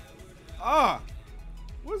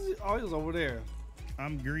 Where's he? Oh, he's over there.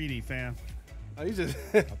 I'm greedy, fam. Oh, he just.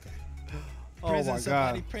 Okay. Oh Prison, my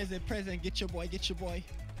somebody, God. prison. Get your boy.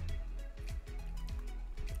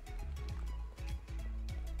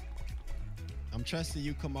 I'm trusting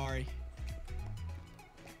you, Kamari.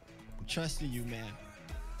 I'm trusting you, man.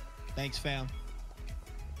 Thanks, fam.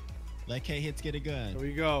 Let K hits get a gun. Here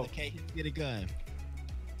we go. Let K hits get a gun.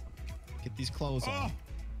 Get these clothes on.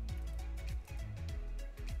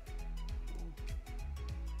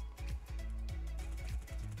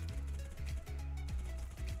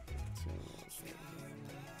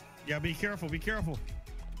 Yeah, be careful. Be careful.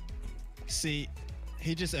 See,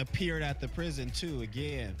 he just appeared at the prison too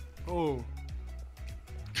again. Oh.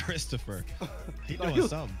 Christopher. He doing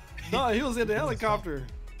something. No, he was in the helicopter.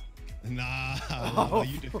 Nah, Lalo,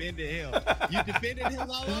 you defended him. You defended him,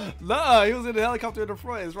 Lalo? Nah, he was in the helicopter in the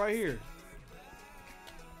front. It's right here.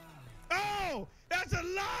 Oh, that's a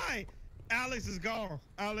lie. Alex is gone.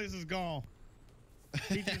 Alex is gone.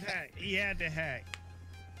 He just hacked. He had to hack.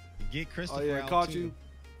 Get Christopher. Oh yeah, out caught too. you.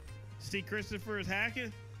 See, Christopher is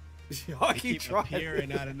hacking. Y'all He keep trying.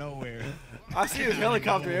 appearing out of nowhere. I see his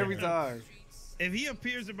helicopter every time. If he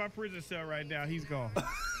appears in my prison cell right now, he's gone.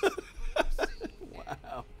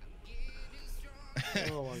 Wow.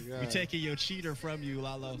 Oh my God. We taking your cheater from you,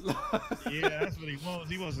 Lalo. Yeah, that's what he wants.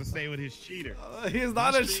 He wants to stay with his cheater. He's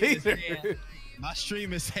not a cheater. My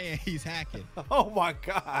stream is saying he's hacking. Oh my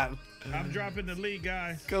God. I'm dropping the link,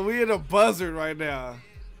 guys. Cause we in a buzzard right now.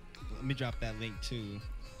 Let me drop that link too.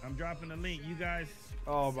 I'm dropping the link. You guys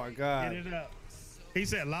Oh my God. get it up. He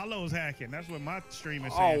said Lalo's hacking. That's what my stream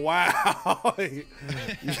is Oh saying. wow.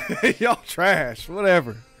 Y'all trash.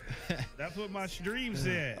 Whatever. That's what my stream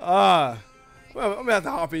said. Well, I'm gonna have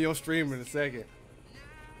to hop in your stream in a second.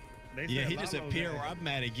 They Yeah, said he just Lalo's appeared where hacking. I'm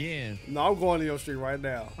at again. No, I'm going to your stream right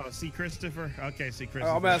now. Oh, see Christopher? Okay, see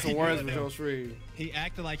Christopher. I'm gonna have some words with your stream. He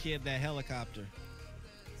acted like he had that helicopter.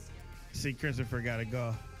 See Christopher gotta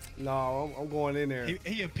go. No, I'm going in there.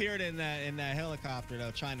 He appeared in that helicopter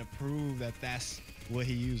though, trying to prove that that's what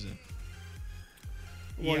he using.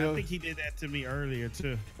 Yeah, I think he did that to me earlier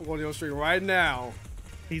too. I'm going to your stream right now.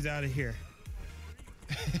 He's out of here.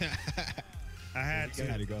 I had to. He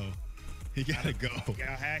gotta go. He gotta go. Y'all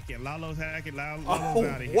hacking. Lalo's hacking. Lalo's Oh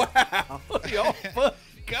out of here. wow! Yo, fuck,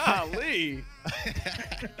 golly!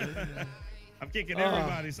 I'm kicking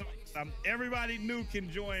everybody. So everybody new can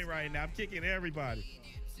join right now. I'm kicking everybody.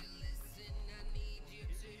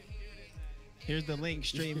 Here's the link,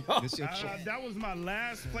 stream. This your chat. That was my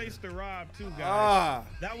last place to rob too, guys. Ah,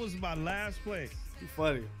 That was my last place. you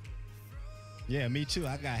funny. Yeah, me too.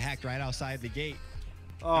 I got hacked right outside the gate.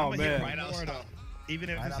 Oh man. Right outside. Even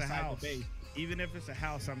if Right it's a outside the house. base. Even if it's a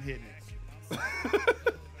house, I'm hitting it.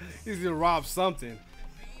 He's gonna rob something.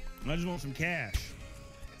 I just want some cash.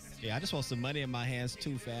 Yeah, I just want some money in my hands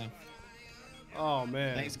too, fam. Oh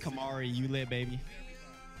man. Thanks, Kamari. You lit, baby.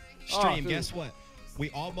 Oh, Stream, dude. guess what?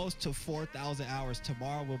 We almost to 4,000 hours.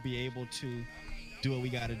 Tomorrow we'll be able to do what we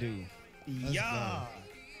got to do. Let's Yeah.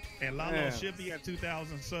 And Lalo Man. should be at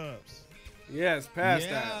 2,000 subs. Yes, past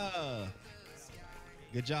Yeah. that.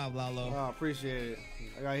 Good job, Lalo. Oh, appreciate it.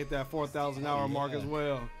 I gotta hit that 4,000 hour mark yeah. as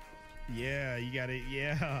well. Yeah, you got it.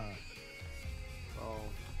 Yeah. Oh,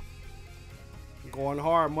 going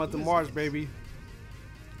hard month of March, baby.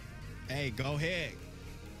 Hey, go ahead.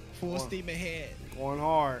 Full Going- steam ahead. Going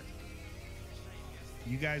hard.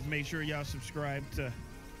 You guys make sure y'all subscribe to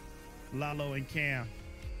Lalo and Cam.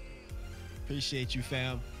 Appreciate you,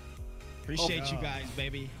 fam. Appreciate you guys,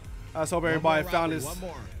 baby. I just hope One everybody more found robbery, this. One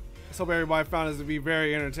more. I hope everybody found this to be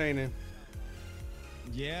very entertaining.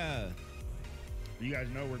 Yeah. You guys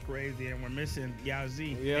know we're crazy and we're missing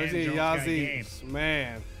Yazi. Yeah, and see Jones Got Game. Yazzie,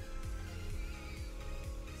 man.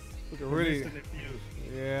 We can We're really, missing a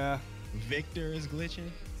few. yeah. Victor is glitching.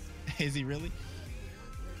 Is he really?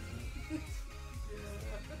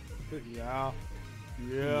 Yeah.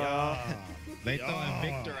 Yeah. Yeah. They throwing Yeah.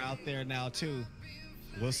 Victor out there now too.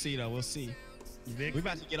 We'll see though. We'll see. Vic, We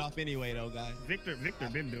about to get off anyway though, guys. Victor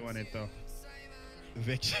been doing it though.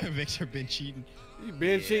 Victor been cheating. You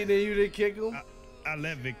been cheating and you didn't kick him? I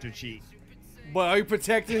let Victor cheat. But are you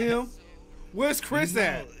protecting him? Where's Chris No,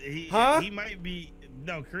 at? He, Huh? He might be.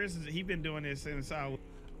 No, Chris. He been doing this since I was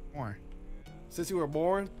born. Since you were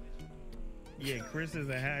born? Yeah, Chris is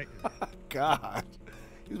a hack. God.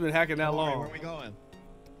 He's been hacking that All right, long. where we going?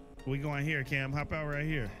 We going here, Cam. Hop out right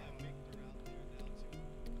here.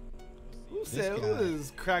 Who said, who guy.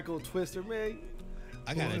 is Crackle Twister, man?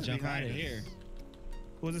 I gotta Who's jump out behind of us? here.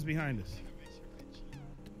 Who's this behind us?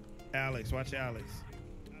 Alex, watch Alex.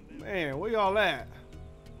 Man, where y'all at?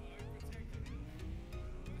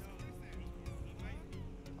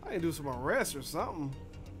 I need to do some arrests or something.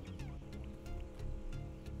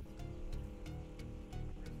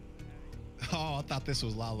 Oh, I thought this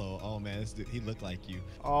was Lalo. Oh man, this dude, he looked like you.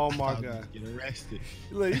 Oh my I thought he was God. getting arrested.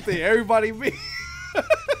 Look, you think everybody me?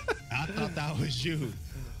 I thought that was you.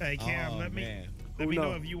 Hey Cam, Oh, let me man. know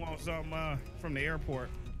know? if you want something from the airport.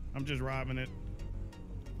 I'm just robbing it.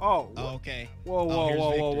 Oh. Oh, okay. Whoa, Oh, whoa, here's whoa,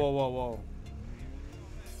 whoa, Victor. whoa, whoa, whoa.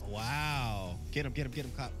 Wow. Get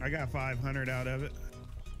him, cop. I got 500 out of it.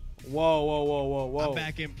 Whoa, whoa, whoa, whoa, whoa. I'm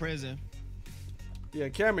back in prison. Yeah,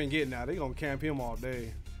 Cameron getting out. They gonna camp him all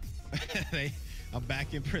day. I'm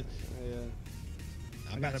back in prison. Yeah.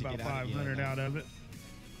 I'm I got about to about get out of here, 500 though. out of it.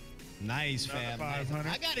 Nice, Another fam. Nice. 500.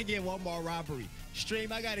 I gotta get one more robbery.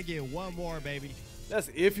 Stream, I gotta get one more, baby. That's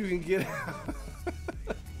if you can get out.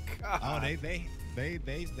 Oh,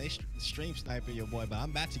 they stream sniping your boy, but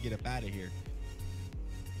I'm about to get up out of here.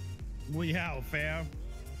 We out, fam.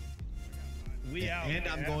 We out. And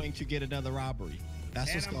I'm man. going to get another robbery.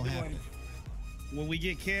 That's And what's I'm gonna happen. doing- When we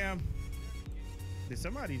get Cam, did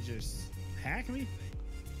somebody just hack me?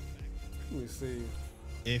 Let me see.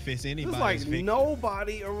 If it's anybody, There's like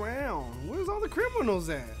nobody around. Where's all the criminals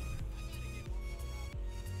at?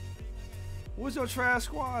 Where's your trash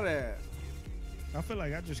squad at? I feel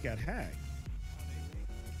like I just got hacked.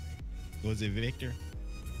 Was it Victor?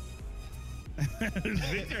 Is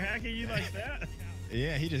Victor hacking you like that?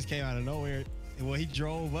 Yeah, he just came out of nowhere. Well, he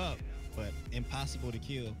drove up, but impossible to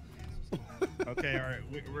kill. Okay, all right.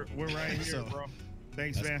 We're right here, So, bro.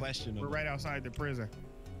 Thanks, that's man. questionable. We're right outside the prison.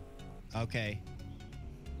 Okay.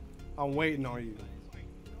 I'm waiting on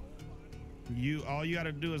you. All you got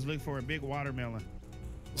to do is look for a big watermelon.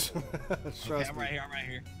 Trust Okay, I'm me. right here. I'm right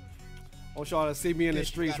here. I want y'all to see me in the Bitch, you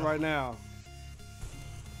streets gotta- right now.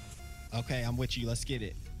 Okay, I'm with you. Let's get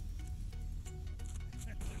it.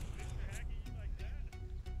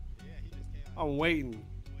 I'm waiting.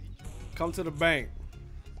 Come to the bank.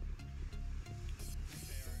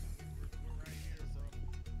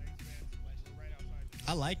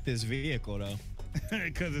 I like this vehicle though.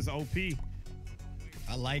 Because it's OP.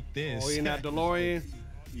 I like this. Oh, in that DeLorean,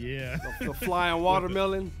 Yeah. the flying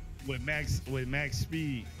watermelon. with max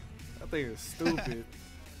speed. That thing is stupid.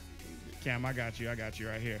 Cam, I got you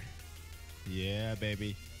right here. Yeah,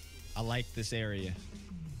 baby. I like this area.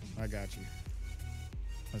 I got you.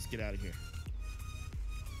 Let's get out of here.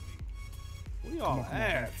 Where y'all come on,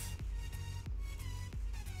 at?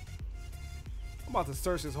 I'm about to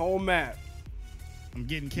search this whole map I'm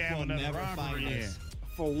getting You Cam will another never robbery find in. us.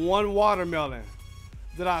 for one watermelon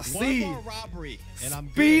that I One see more robbery, and I'm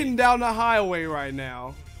speeding good. down the highway right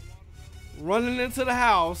now. running into the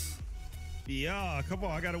house. Yeah, come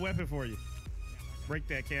on. I got a weapon for you. Break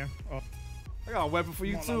that, Cam. Oh, I got a weapon for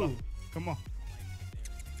you on, too. Lalo. Come on.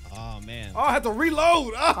 Oh man. Oh, I have to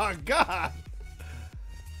reload. Oh God.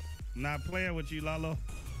 Not playing with you, Lalo.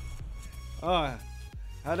 How'd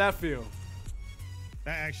that feel?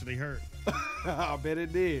 That actually hurt. I bet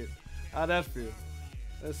it did. How'd that feel?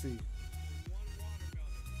 Let's see.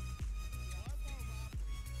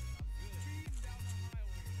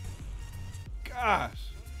 Gosh.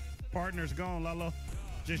 Partner's gone, Lalo.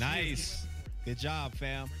 Just Nice. Good job,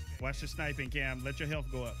 fam. watch the sniping, Cam. Let your health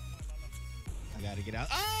go up. I gotta get out.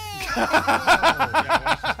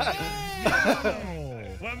 Oh!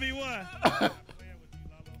 1v1.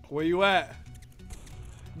 Where you at?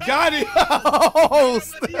 Got it. Oh,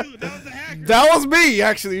 That was a hacker. that was me,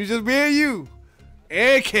 actually. You just being you.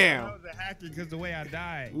 And Cam. That was a hacker because the way I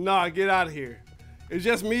died. Nah, get out of here. It's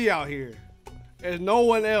just me out here. There's no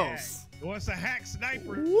one else. What's a hack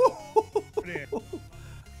sniper? Woo. There.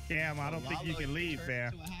 Cam, I don't think you can leave,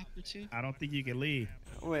 fam. I don't think you can leave.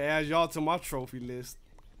 I'm gonna add y'all to my trophy list.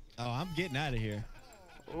 Oh, I'm getting out of here.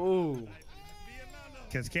 Ooh.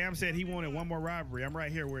 Because Cam said he wanted one more robbery. I'm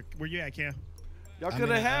right here. Where you at, Cam? Y'all I'm could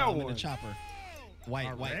in have the- had I'm in one. the chopper. White.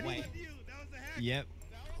 Already? Yep.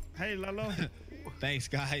 Hey, Lalo. Thanks,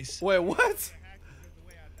 guys. Wait, what?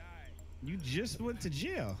 You just went to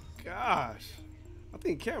jail. Gosh. I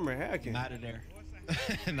think Cameron hacking. I'm out of there.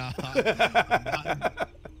 Nah.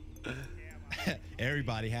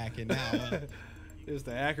 Everybody hacking now. Huh? It's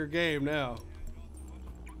the hacker game now.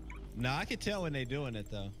 No, I can tell when they doing it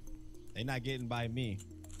though. They not getting by me.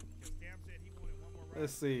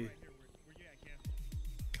 Let's see.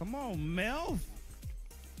 Come on, Melv.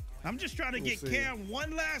 I'm just trying to Let's get see. Cam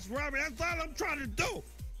one last robbery. That's all I'm trying to do.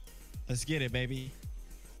 Let's get it, baby.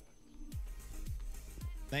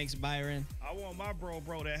 Thanks, Byron. I want my bro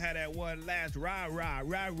that had that one last rah,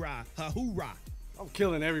 hoorah. I'm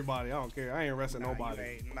killing everybody. I don't care. I ain't arresting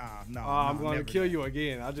nobody. I'm going to never. kill you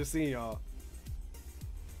again. I just seen y'all.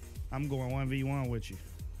 I'm going 1v1 with you.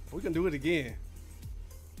 We can do it again.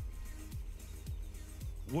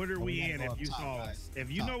 What are we gotta in go if up you top, saw us? guys.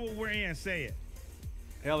 If you Top. know what we're in, say it.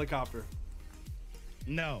 Helicopter.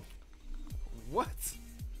 No. What?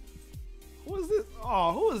 Who is this?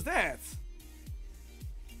 Oh, who is that?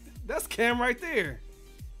 That's Cam right there.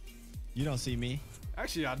 You don't see me.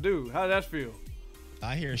 Actually, I do. How did that feel?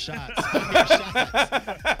 I hear shots. I hear shots.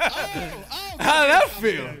 How did that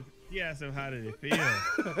feel? Yeah, so how did it feel?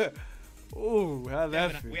 Ooh, how did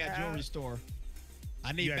that feel? We at jewelry store.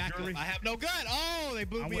 I need You got backup. jewelry? I have no gun. Oh, they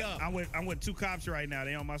blew me up. I'm with two cops right now.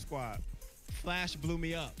 They on my squad. Flash blew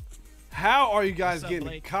me up. How are you guys What's up, getting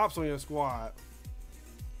Blake? cops on your squad?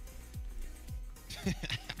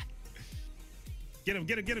 Get him.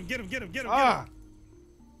 Ah,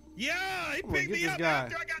 Yeah, he gonna picked get me this up guy.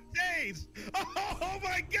 after I got tased. Oh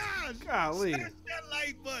my gosh. golly. Smash that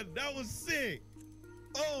like button. That was sick.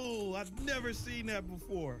 Oh, I've never seen that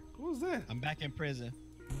before. Who's that? I'm back in prison.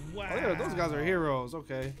 Wow. Oh, yeah, those guys are heroes.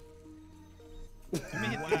 Okay. Let me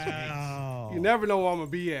hit these weights. Wow. You never know where I'm going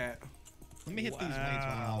to be at. Let me hit these weights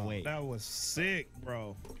while y'all wait. That was sick,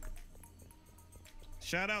 bro.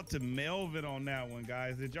 Shout out to Melvin on that one,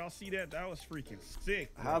 guys. Did y'all see that? That was freaking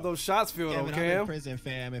sick. Bro. How those shots feel, Kevin, though, I'm in Cam? prison,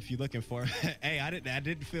 fam. If you're looking for, hey, I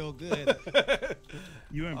didn't feel good.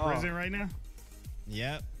 You in Oh. prison right now?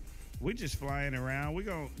 Yep. We just flying around.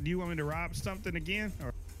 Do you want me to rob something again?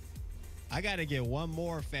 Or I gotta get one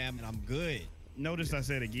more, fam, and I'm good. notice I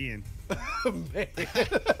said again. Man.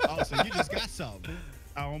 Oh, so you just got something?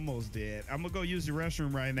 I almost did. I'm gonna go use the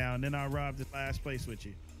restroom right now, and then I'll rob the last place with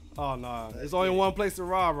you. Oh, no. There's only one place to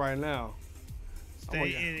rob right now.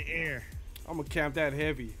 Stay in the air. I'm going to camp that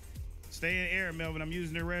heavy. Stay in the air, Melvin. I'm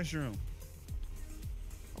using the restroom.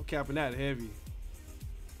 I'm camping that heavy.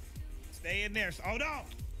 Stay in there. Hold on.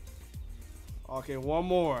 Okay, one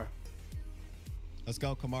more. Let's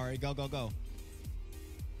go, Kamari. Go, go, go.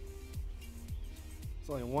 It's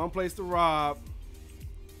only one place to rob.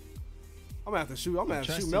 I'm going to have to shoot. I'm going to have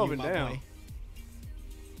to shoot Trusting Melvin you, my down. boy.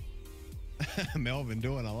 Melvin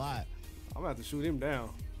doing a lot. I'm going to have to shoot him down.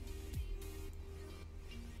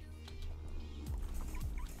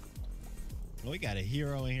 We got a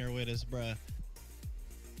hero in here with us, bruh.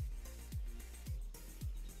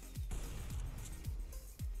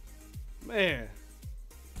 Man.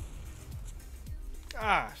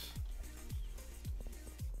 Gosh.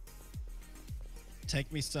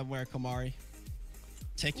 Take me somewhere, Kamari.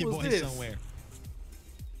 Take your Who's boy this? somewhere.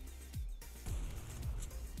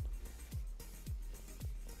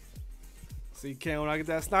 See, Cam, when I get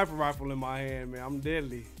that sniper rifle in my hand, man, I'm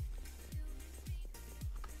deadly.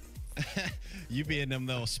 You be in them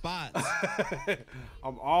little spots.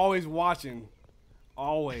 I'm always watching.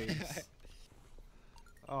 Always.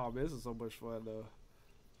 Oh, man, this is so much fun, though.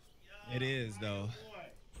 It is, though.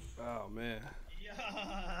 Oh, man.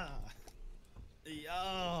 Yeah.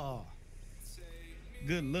 Yeah.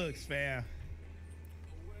 Good looks, fam.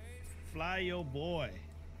 Fly your boy.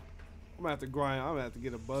 I'm gonna have to grind. I'm gonna have to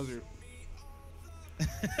get a buzzard. I'm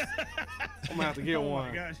gonna have to get one. Oh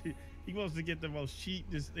my gosh, he wants to get the most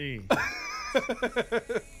cheapest thing. I'm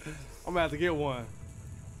gonna have to get one.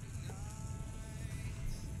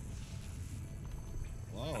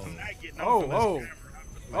 Whoa. I'm not getting Oh, off oh. of this camera.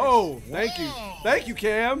 Oh, thank you. Whoa. Thank you,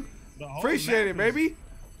 Cam. The whole Appreciate it, map is- baby.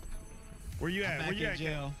 Where you at? Back Where you in at,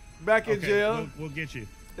 jail. Back in Okay, jail. We'll get you.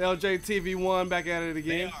 LJTV1 back at it They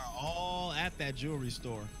again. are all at that jewelry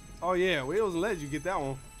store. Oh, yeah. We wasn't letting you get that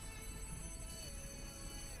one.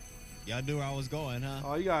 Y'all knew where I was going, huh?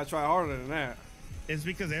 Oh, you gotta try harder than that. It's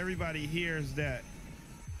because everybody hears that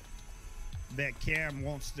Cam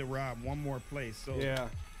wants to rob one more place. So Yeah.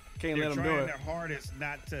 Can't they're let them do trying it. their hardest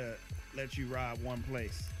not to let you rob one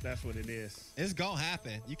place. That's what it is. It's gonna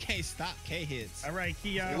happen. You can't stop K-hits. All right,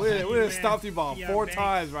 Keon. We thank you, done man. stopped you about Keon 4 Banks,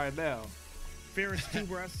 times right now. Ferris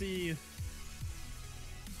Tuber, I see you.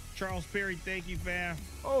 Charles Perry, thank you, fam.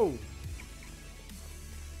 Oh,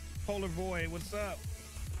 Polar Boy, what's up?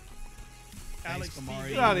 Thanks, Alex Kamari. TV.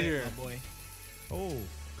 Get outta here. My boy. Oh,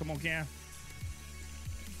 come on, Cam.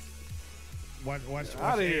 Watch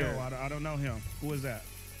Outta here. AO. I don't know him. Who is that?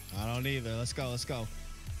 I don't either. Let's go. Let's go.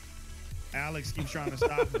 Alex keeps trying to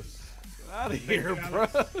stop us. out of Thank here, you, bro.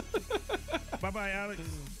 Alex. Bye-bye, Alex.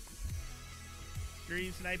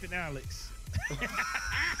 Stream sniping Alex.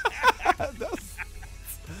 That's-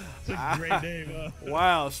 It's a great name,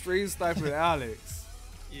 wow, stream sniper Alex.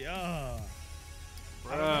 Yeah.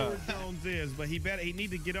 I don't know Bruh. where Jones is, but he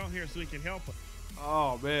need to get on here so he can help us.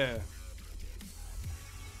 Oh, man.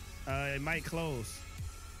 It might close.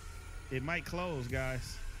 It might close,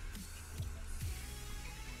 guys.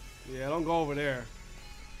 Yeah, don't go over there.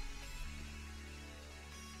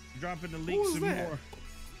 Dropping the Who link is some that? more.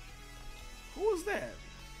 Who was that?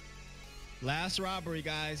 Last robbery,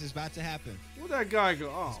 guys, is about to happen. Where'd that guy go?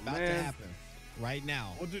 Oh, It's about to man. happen. Right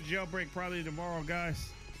now. We'll do jailbreak probably tomorrow, guys.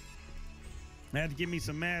 I had to get me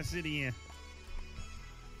some Mad City in.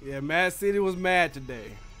 Yeah, Mad City was mad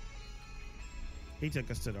today. He took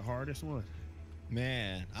us to the hardest one.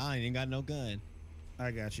 Man, I ain't even got no gun.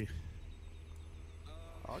 I got you.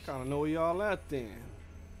 I kind of know where y'all at then.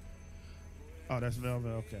 Oh, that's Velvet.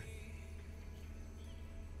 Okay.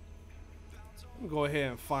 Let me go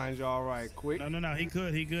ahead and find y'all right quick. No. He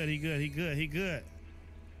good. He good.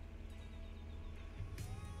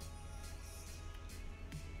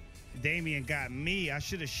 Damien got me. I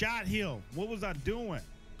should have shot him. What was I doing?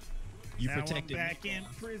 You Now protected I'm back me. in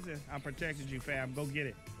prison. I protected you, fam. Go get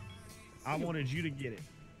it. I wanted you to get it.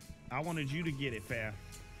 I wanted you to get it, fam.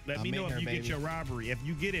 Let I'm me know in if you here, get baby. your robbery. If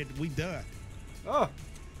you get it, we done. Oh,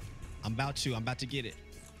 I'm about to get it.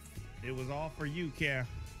 It was all for you, Cam.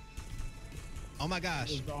 Oh my It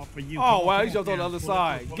gosh. was all for you. Oh, Come on, wow, come he jumped on the Cam. other Pull it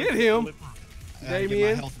side. through, pull Get it through, him. pull it through. I gotta get my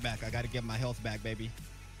Damien. health back. I gotta get my health back, baby.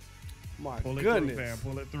 my Pull it goodness. through, fam.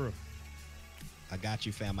 Pull it through. I got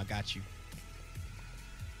you, fam. I got you.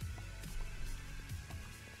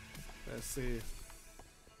 Let's see.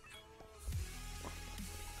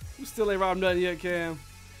 You still ain't robbed nothing yet, Cam?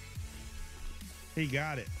 He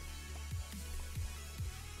got it.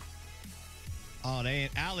 Oh, they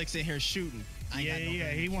ain't Alex in here shooting. I ain't got no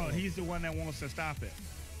gun to kill. He's the one that wants to stop it.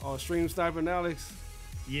 Oh, stream sniping Alex?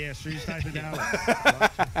 Yeah, street sniping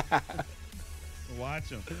Alex. Watch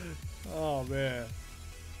him. Oh, man.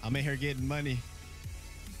 I'm in here getting money.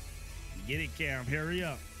 Get it, Cam. Hurry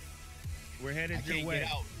up. We're I headed your can't way.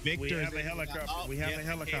 get out. Victor's We have a in- helicopter. Oh, We have yeah, a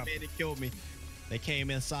helicopter. They came in and killed me. They came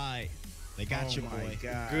inside. They got you, oh boy. my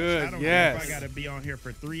gosh. Good, I don't yes. care if I got to be on here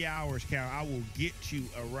for 3 hours, Cam. I will get you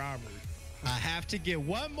a robbery. I have to get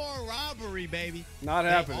one more robbery, baby. Not They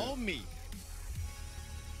happening. own me.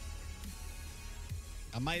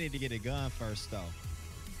 I might need to get a gun first, though.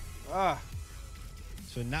 Ah,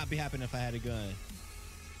 So not be happening if I had a gun.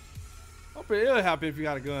 hope it'll happen if you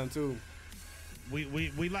got a gun, too. We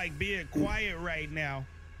like being quiet right now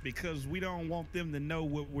because we don't want them to know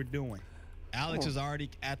what we're doing. Alex Oh. is already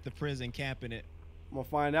at the prison camping it. I'm going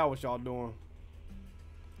to find out what y'all doing.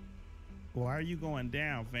 Why are you going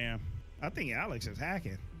down, fam? I think Alex is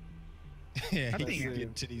hacking. Yeah, I he think can he-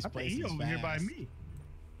 get to these I think places he over here by fast. me.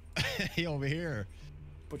 He over here.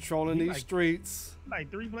 Patrolling He these like- streets.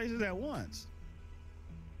 Like 3 places at once.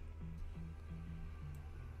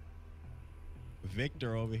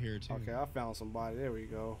 Victor over here too. Okay, I found somebody. There we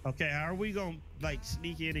go. Okay, how are we gonna like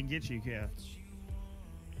sneak in and get you, Kev?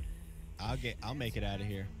 I'll make it out of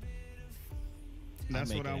here.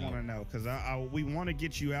 That's what I want to know, because we want to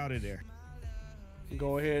get you out of there.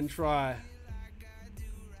 Go ahead and try.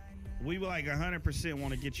 We like 100%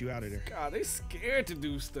 want to get you out of there. God, they scared to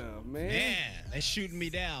do stuff, man. Man, they shooting me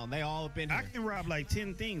down. They all up in here. I can rob like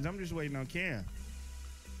 10 things. I'm just waiting on Cam.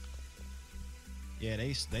 Yeah,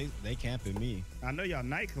 they camping me. I know y'all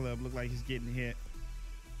nightclub look like he's getting hit.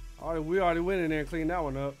 We already went in there and cleaned that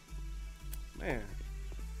one up. Man.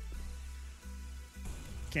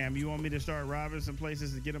 Cam, you want me to start robbing some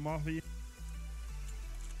places to get them off of you?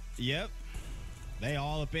 Yep. They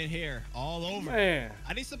all up in here, all over. Man.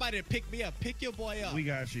 I need somebody to pick me up. Pick your boy up. We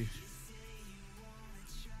got you.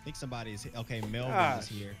 I think somebody's okay. Melvin is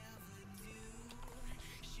here.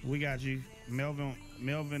 We got you.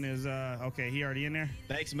 Melvin is okay. He already in there.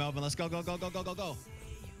 Thanks, Melvin. Let's go.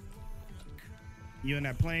 You in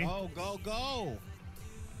that plane? Go.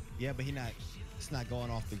 Yeah, but it's not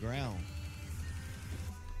going off the ground.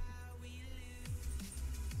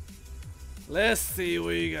 Let's see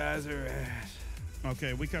where you guys are at.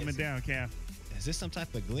 Okay, we coming down, Cam. Is this some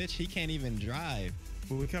type of glitch? He can't even drive.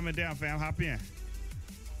 Well, we coming down, fam. Hop in.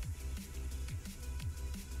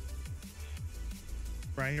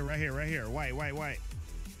 Right here. White.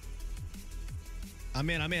 I'm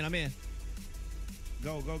in.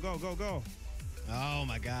 Go. Oh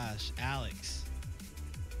my gosh, Alex.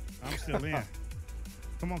 I'm still in.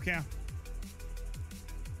 Come on, Cam.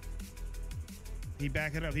 He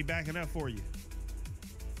backing up for you.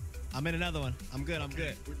 I'm in another one. I'm good.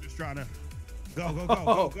 We're just trying to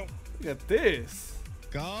go. Look at this.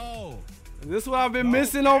 Go. Is this what I've been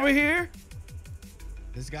missing over here?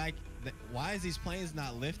 This guy, why is these planes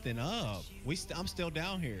not lifting up? I'm still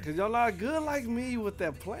down here. Cause y'all not good like me with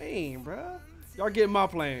that plane, bruh. Y'all get my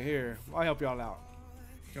plane here. I'll help y'all out.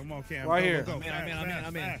 Come on, Cam. Right here. Go. I'm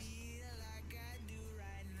in.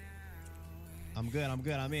 I'm good.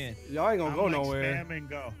 I'm in. Y'all ain't gonna go nowhere. Spam and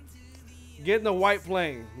go. Get in the white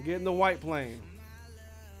plane.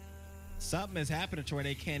 Something is happening to where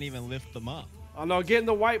they can't even lift them up. Oh no, get in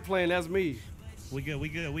the white plane. That's me. We good.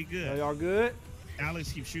 Are y'all good?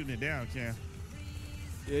 Alex keeps shooting it down, Cam.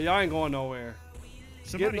 Yeah, y'all ain't going nowhere.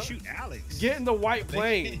 Somebody shoot Alex. Get in the white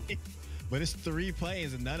plane. But it's 3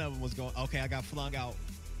 planes and none of them was going. Okay, I got flung out.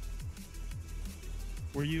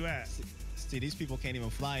 Where you at? See, these people can't even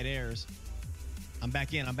fly theirs. I'm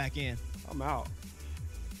back in. I'm out.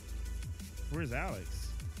 Where's Alex?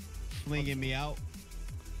 Flinging me out.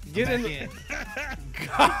 Get in.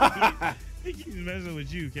 God. He keeps messing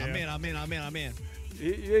with you, Cam. I'm in.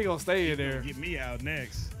 You ain't gonna stay in there. Get me out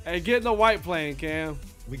next. Hey, get in the white plane, Cam.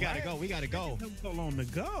 We gotta go. It so long to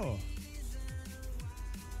go.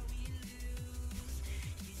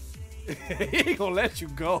 He ain't gonna let you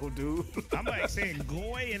go, dude. I'm like saying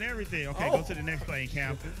goy and everything. Okay, go to the next plane,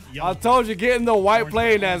 Cam. I told you, get in the white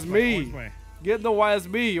plane. That's me. Plane. Get in the white. That's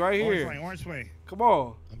me right here. Orange plane. Come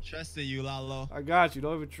on. I'm trusting you, Lalo. I got you.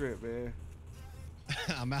 Don't even trip, man.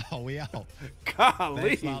 I'm out. We out.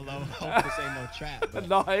 Golly. Thanks, Lalo. Hope this ain't no trap. But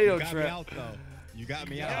no, ain't no you got trap. me out, though. You got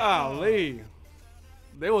me out. Golly.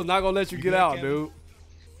 They was not gonna let you get good, out, Kevin? dude.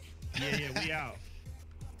 Yeah, we out.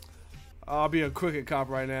 I'll be a crooked cop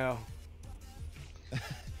right now.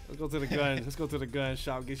 Let's go to the gun. Let's go to the gun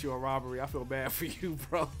shop. Get you a robbery. I feel bad for you,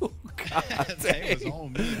 bro. God They was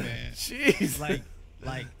on me, man. Jeez.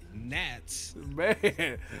 Like gnats. Man,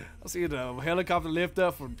 I see the helicopter lift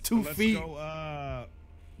up from 2 feet. Let's go.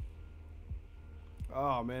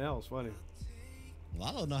 Oh man, that was funny.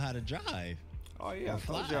 Lalo know how to drive. Oh yeah, Or I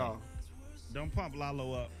told fly. y'all. Don't pump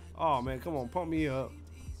Lalo up. Oh man, come on, pump me up.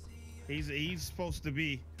 He's supposed to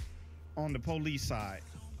be on the police side.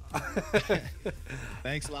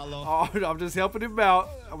 Thanks, Lalo. Oh, I'm just helping him out.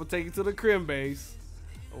 I'm gonna take you to the crim base,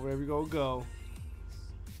 or wherever you gonna go.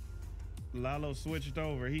 Lalo switched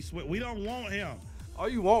over. We don't want him. Oh,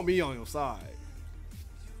 you want me on your side?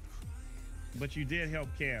 But you did help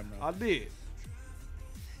Cam, though. I did.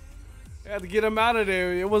 I had to get him out of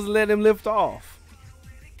there. It wasn't letting him lift off.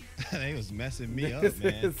 They was messing me up,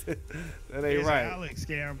 man. That ain't right. Alex,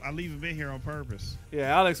 Cam. I leave him in here on purpose.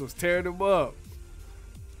 Yeah, Alex was tearing him up.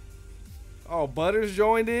 Oh, Butters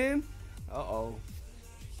joined in? Uh-oh.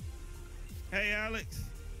 Hey, Alex.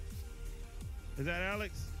 Is that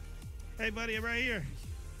Alex? Hey, buddy, I'm right here.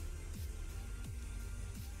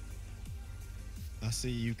 I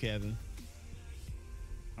see you, Kevin.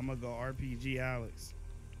 I'm going to go RPG Alex.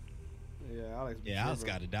 Yeah, Alex. Yeah, Alex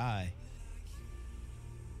got to die.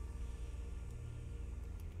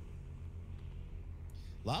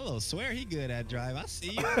 Lalo swear he good at drive. I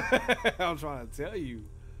see you. I'm trying to tell you.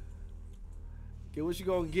 Get what you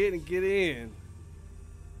gonna get and get in.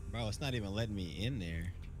 Bro, it's not even letting me in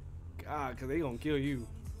there. God, cause they gonna kill you.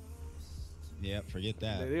 Yep, forget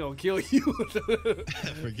that. They gonna kill you.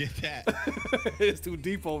 Forget that. It's too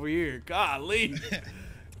deep over here. Golly.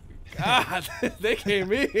 God, they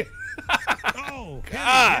came in. Oh,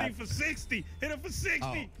 God. hit him for 60. Hit him for 60.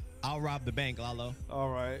 Oh, I'll rob the bank, Lalo. All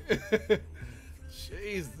right.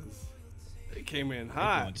 Jesus. They came in They're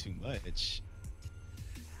hot. doing too much.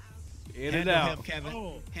 In Handle and out. him, Kevin.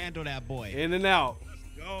 Oh. Handle that boy. In and out.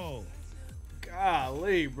 Go.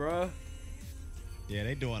 Golly, bruh. Yeah,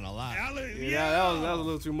 they doing a lot. Alex, Yeah, that was a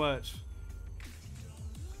little too much.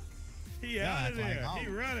 He Yeah, out of it's like, there. oh. He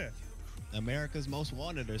running. America's Most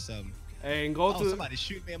Wanted or something. Hey, and go Oh, to somebody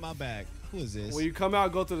shoot me in my back. Who is this? when you come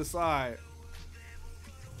out, go to the side.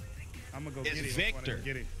 I'm gonna go It's get it. Victor.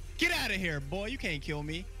 Get it. Get out of here, boy. You can't kill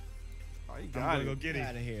me. Oh, you I'm got gonna it. go get Get him.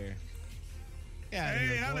 out of here. Get out of Hey,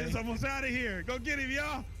 here, Alex, boy. almost out of here. Go get him,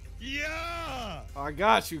 y'all. Yeah. I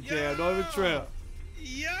got you, Cam. Don't even trip.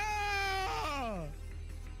 Yeah.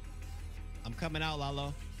 I'm coming out,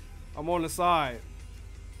 Lalo. I'm on the side.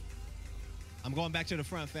 I'm going back to the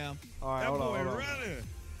front, fam. All right, That hold boy on. Hold on. running.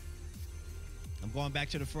 I'm going back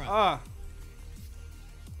to the front. Ah,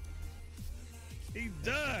 He's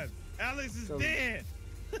done. Alex is So- dead.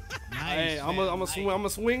 Nice, hey, I'm fam, gonna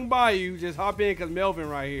nice. swing by you. Just hop in, cause Melvin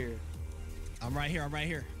right here. I'm right here. I'm right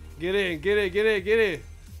here. Get in, get in, get in, get in.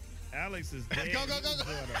 Alex is dead. Go, go, go, He's go.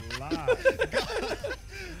 doing a lot.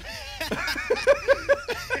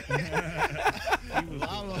 He was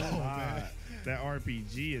Lalo, doing a lot. man. That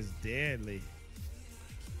RPG is deadly.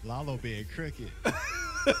 Lalo being crooked.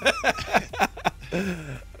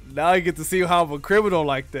 Now you get to see how I'm a criminal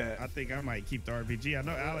like that. I think I might keep the RPG. I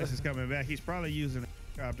know Alex is coming back. He's probably using the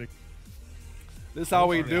helicopter. This how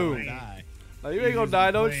we I'm do. gonna Die. Now, you ain't gonna He's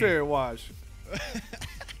die. Don't playing. trip. Watch.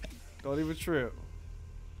 Don't even trip.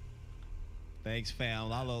 Thanks, fam.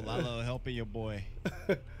 Lalo helping your boy.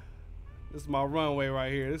 This is my runway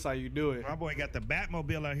right here. This is how you do it. My boy got the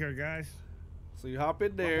Batmobile out here, guys. So you hop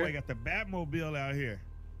in My boy there. got the Batmobile out here.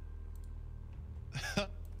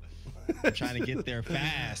 I'm trying to get there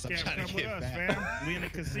fast. I'm Can't trying come to with get us, fast. fam. We in the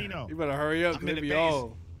casino. You better hurry up. I'm 'Cause in they the be base.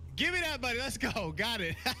 on. Give me that, buddy. Let's go. Got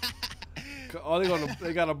it. Oh,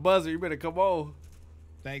 they got a buzzer. You better come on.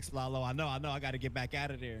 Thanks, Lalo. I know. I got to get back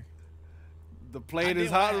out of there. The I plane did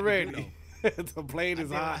is what I hot had and to do, ready. The plane I is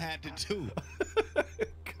did what I hot. had to do.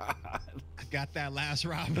 God. I got that last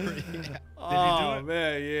robbery. Oh it?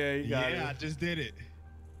 man, yeah, you got yeah, I it. just did it.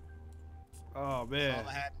 Oh That's man, all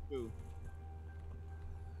I had to do.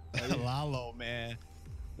 Lalo, man.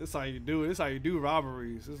 this is how you do it. This is how you do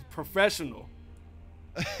robberies. This is professional.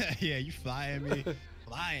 Yeah, you flying me.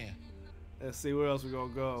 Flying. Let's see where else we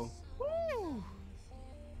gonna go. Woo.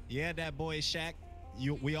 Yeah, that boy Shaq.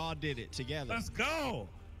 We all did it together. Let's go.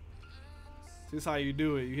 This is how you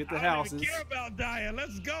do it. You hit the I don't houses. even care about dying.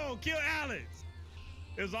 Let's go. Kill Alex.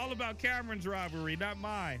 It was all about Cameron's robbery, not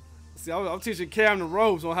mine. See, I'm teaching Cam the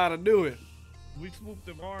ropes on how to do it. We swooped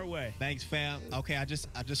him our way. Thanks, fam. Okay, I just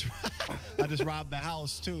I just robbed the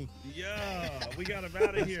house too. Yeah, we got him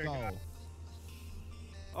out of here. Let's go.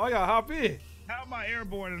 Oh, I gotta hop in. How am I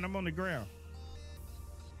airborne and I'm on the ground?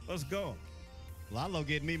 Let's go. Lalo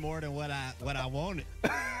getting me more than what I wanted.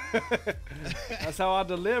 That's how I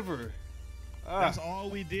deliver. That's all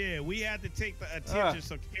we did. We had to take the attention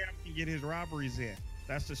so Cam can get his robberies in.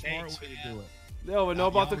 That's the smart Thanks, way to man. do it. They don't even know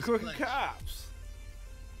about the y'all was crooked clutch. cops.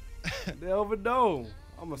 They don't even know.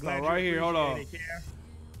 I'm gonna start Glad right you here. Hold on. appreciate it, Cam.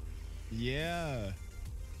 Yeah.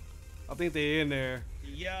 I think they in there.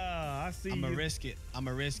 Yeah, I see I'ma you. risk it.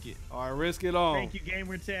 I'ma risk it. All right, risk it on. Thank you,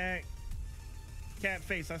 Gamer Tag.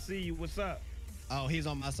 Catface, I see you. What's up? Oh, he's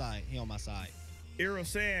on my side. He on my side. Eero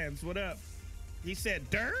Sands, what up? He said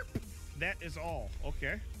derp. That is all.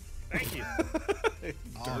 Okay. Thank you.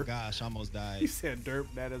 Oh Derp. gosh, I almost He died. said derp,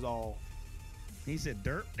 that is all. He said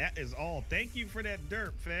derp. That is all. Thank you for that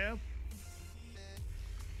derp, fam.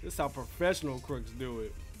 This is how professional crooks do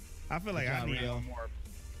it. I feel like Good I job, need Rio. one more.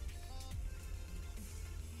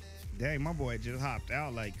 Dang, my boy just hopped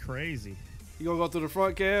out like crazy. You gonna go to the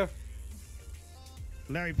front, Kev?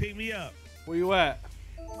 Larry, pick me up Where you at?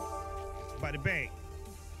 by the bank.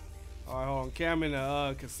 All right, hold on. Cam in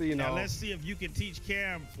the casino. Now let's see if you can teach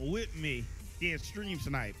Cam with me in stream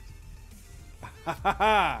snipe.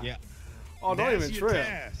 Yeah. Oh, don't That's even your trip.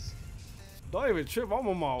 task. Don't even trip. I'm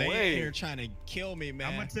on my They in way. here trying to kill me, man.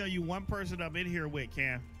 I'm gonna tell you one person I'm in here with,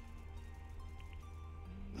 Cam.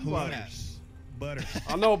 Who is that? Butters.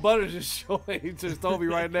 I know Butters just showing. He just told me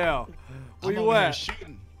right now. Where I'm you over here at?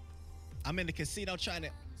 shooting. I'm in the casino trying to.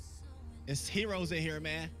 It's heroes in here,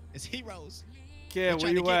 man. It's heroes. Kev, where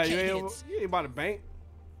trying to you get at? kids. You ain't by the bank?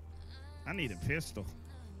 I need a pistol.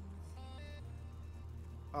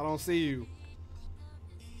 I don't see you.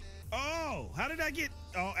 Oh, how did I get?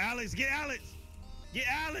 Oh, Alex, get Alex. Get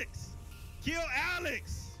Alex. Kill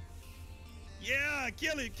Alex. Yeah,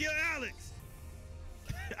 kill him. Kill Alex.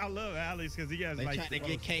 I love Alex because he has They like trying to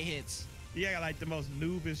get K hits. yeah, like the most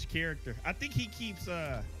noobish character. I think he keeps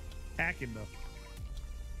hacking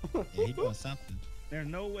though. Yeah, he doing something. There's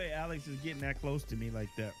no way Alex is getting that close to me like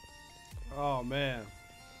that. Oh man.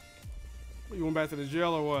 You went back to the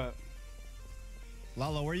jail or what?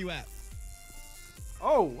 Lalo, where you at?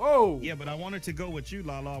 Oh, oh. Yeah, but I wanted to go with you,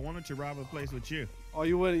 Lalo. I wanted to rob a place with you. Oh,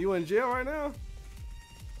 you in jail right now?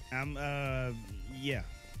 I'm yeah.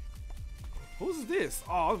 Who's this?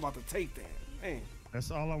 Oh, I was about to take that. Man.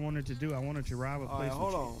 That's all I wanted to do. I wanted to rob a All place right,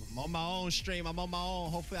 with hold on. I'm on my own stream. I'm on my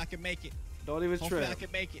own. Hopefully I can make it. Don't even Hopefully I trip.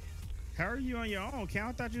 can make it. you. How are you on your own, Cal?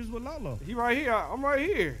 I thought you was with Lalo. He right here. I'm right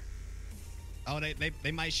here. Oh,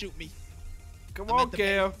 they might shoot me. Come I'm on, at the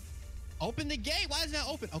Kev. Open the gate. Why is that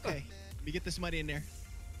open? Okay. Let me get this money in there.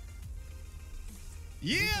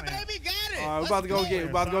 Yeah, playing. baby, got it. All right, we're Let's about to go get. We're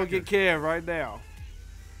about to go get Kev right now.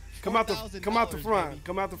 Come out the $4,000, front. baby.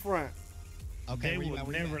 Come out the front. Okay, They where you will at?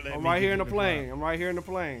 Where you never at? let I'm me right get here in to the the plane. front. I'm right here in the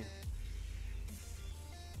plane.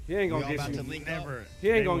 He ain't We gonna all get about you. to link Never. He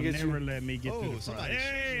ain't they gonna will get you. never let me get Oh, through the front. somebody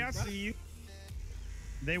Hey, shooting, I bro. see you.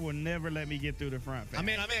 They will never let me get through the front. Fam. I'm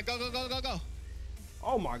in. Go, go, go, go, go.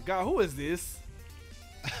 Oh my God, who is this?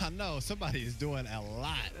 I know somebody is doing a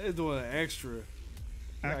lot. They're doing an extra.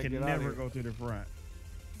 I Gotta can get outta never here. go through the front.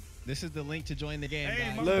 This is the link to join the game, Hey,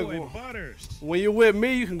 my guys. Look, boy well- Butters. When you're with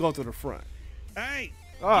me, you can go to the front. Hey,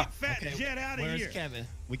 Ah, get Fat Okay, Jet out of where's here. Kevin?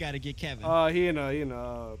 We got to get Kevin. he in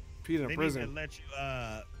They prison. need to let you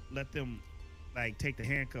let them like take the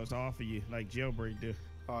handcuffs off of you like Jailbreak do.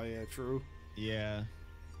 Oh yeah, true. yeah.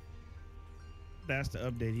 That's the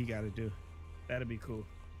update he got to do. That'd be cool.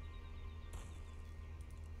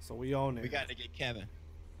 So we on there. We got to get Kevin.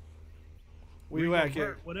 Where you Rico at, Kev?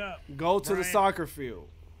 Burt, what up? Go to the Brian? soccer field.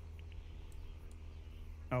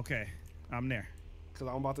 Okay, I'm there. Cause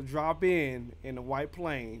I'm about to drop in the white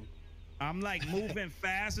plane. I'm like moving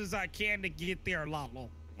fast as I can to get there, Lalo.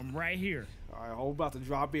 I'm right here. All right, we're about to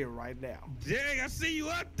drop in right now. Dang, I see you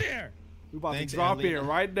up there. We about Thanks, to drop Alina. in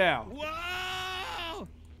right now. Whoa!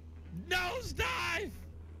 Nosedive!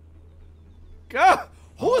 God,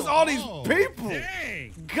 who is all these Oh, people?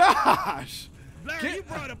 Dang! Gosh, Larry, you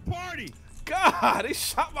brought a party. God, they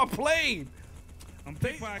shot my plane. I'm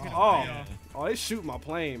pickpocketing. Oh, y'all. oh, they shoot my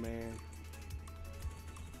plane, man.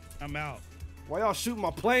 I'm out. Why y'all shooting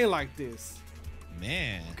my plane like this?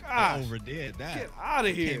 Man, Gosh. they overdid that. Get out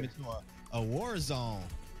of We here. Came into a war zone.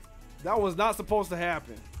 That was not supposed to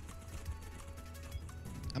happen.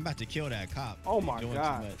 I'm about to kill that cop. Oh He's my doing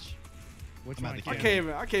God. Too much. Which I'm one? about to I kill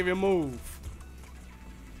can't even move.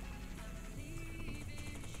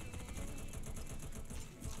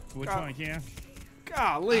 Which God. one, Cam?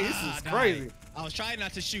 Golly, this Ah, is died. crazy. I was trying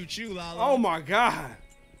not to shoot you, Lalo. Oh my God.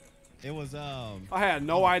 It was I had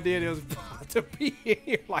no idea it was about to be in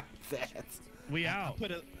here like that. We I out.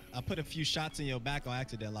 put a few shots in your back on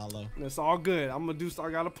accident, Lalo. It's all good.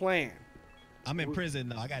 I got a plan. I'm in prison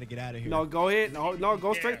though. I got to get out of here. No, go ahead. No,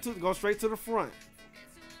 go straight to the front.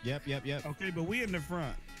 Yep. Okay, but we in the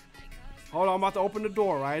front. Hold on, I'm about to open the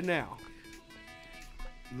door right now.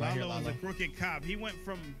 Right here, Lalo was a Lalo. crooked cop. He went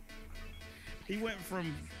from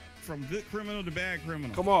good criminal to bad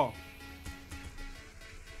criminal. Come on,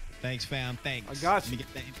 Thanks, fam. Thanks. I got Let me you.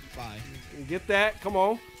 get that MP5. get that. Come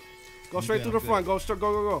on, go I'm straight good, to the I'm front. Go straight.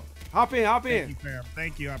 Go. Hop in. Thank you, fam.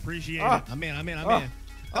 Thank you. I appreciate it. I'm in. Ah.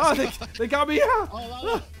 Oh, they got me out. Oh,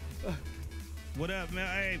 Lalo. What up, man?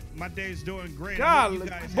 Hey, my day's doing great. God, I hope you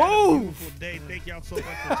guys had a move. beautiful day. Thank y'all so much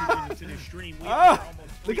for tuning into this stream. We Ah, are almost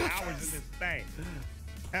 3 look at hours in this thing.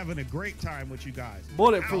 Having a great time with you guys.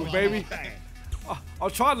 Bulletproof, Hours baby. in this thing.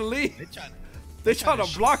 I'm trying to leave. They They trying to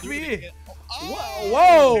shoot block through me the in. gate. Hey,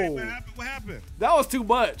 Whoa, what happened? What happened? that was too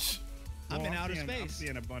much. I'm in Oh, outer I'm space.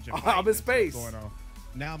 seeing a bunch of I'm fighting in and stuff space. going on.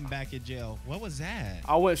 Now I'm back in jail. What was that?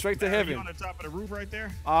 I went straight to Are you heaven. on the top of the roof right there?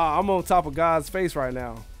 I'm on top of God's face right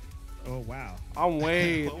now. Oh, wow. I'm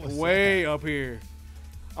way, What was way up here.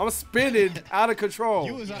 I'm spinning out of control.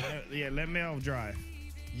 You was our, Yeah, let Mel drive.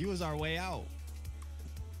 you was our way out.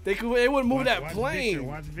 They wouldn't move that Watch plane. Victor,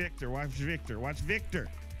 watch Victor. Watch Victor. Watch Victor.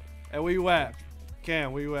 Hey, where you at?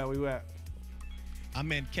 Cam, where you at? Where you at?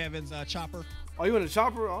 I'm in Kevin's chopper. Oh, you in the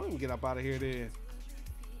chopper? Oh, let me get up out of here then.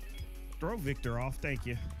 Throw Victor off. Thank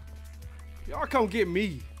you. Y'all come get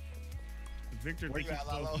me. Victor Where thinks you he's at,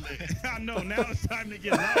 so Lalo? slick. I know. Now it's time to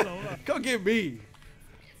get Lalo up. Come get me.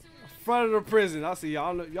 Front of the prison. I see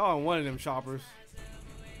y'all. Y'all in one of them choppers.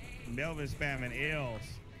 Melvin spamming L's.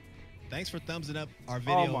 Thanks for thumbsing up our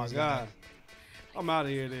video. Oh my God. I'm out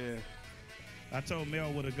of here then. I told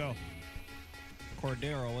Mel where to go.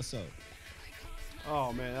 Cordero, what's up?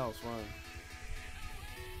 Oh man, that was fun.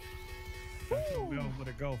 I told Mel where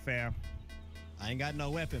to go, fam. I ain't got no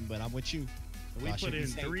weapon, but I'm with you. We Y'all should put be in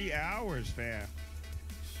safe. 3 hours, fam.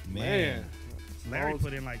 Man. Larry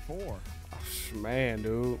put in like 4. Man,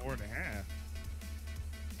 dude. 4.5.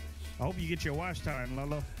 I hope you get your watch time,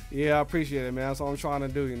 Lolo. Yeah, I appreciate it, man. That's all I'm trying to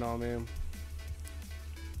do, you know, man.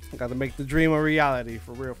 I got to make the dream a reality,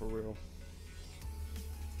 for real, for real.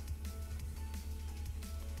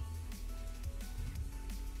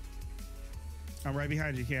 I'm right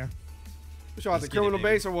behind you, Cam. What y'all at the Let's get it, criminal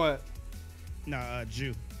baby. base or what? Nah,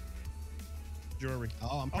 jewelry.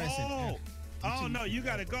 Oh, I'm pressing. Oh no, you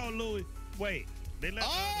gotta go, Louis. Wait, they let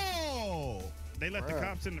the Bruh.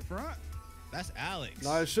 cops in the front That's Alex.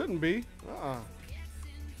 No, it shouldn't be.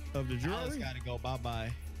 of the Alex jewelry. got to go.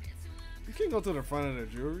 Bye-bye. You can't go to the front of the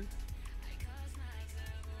jewelry.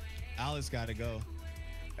 Alex got to go.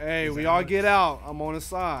 Hey, Is we that all Alex? get out. I'm on the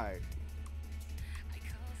side.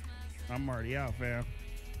 I'm already out, fam.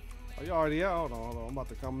 Oh, you already out? Hold on. I'm about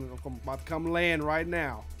to come land right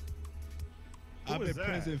now. Who I'm is in that?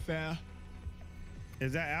 prison, fam.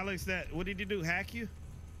 Is that Alex? What did he do? Hack you?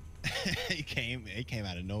 he came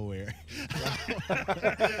out of nowhere.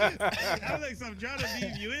 Alex, I'm trying to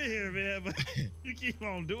leave you in here, man, but you keep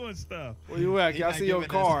on doing stuff. Where you at? He Can I not see your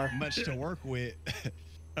giving us car? Much to work with.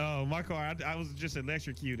 Oh, my car. I was just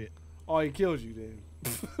electrocuted. Oh, he killed you then.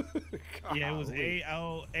 Yeah, it was Golly.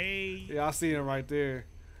 A Yeah, I seen him right there.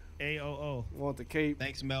 O. Want the cape?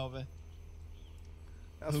 Thanks, Melvin.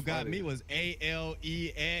 That's Who got funny. me was ALEXMANEUL.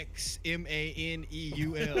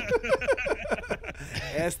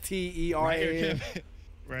 STERA. Right here, Kevin.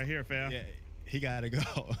 Right here, fam. Yeah, he gotta go.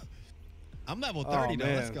 I'm level Oh, 30 though.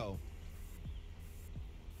 Let's man. go.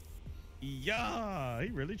 Yeah, he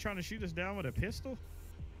really trying to shoot us down with a pistol?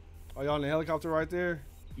 Oh, y'all in the helicopter right there?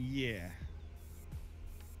 Yeah.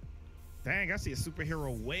 Dang, I see a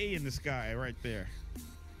superhero way in the sky right there.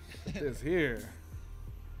 It's here.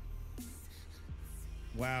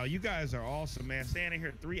 Wow, you guys are awesome, man. Staying in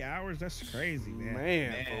here 3 hours, that's crazy, man.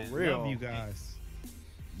 Man, Man, for real. Love you guys.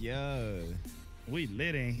 Yo. We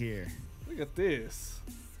lit in here. Look at this.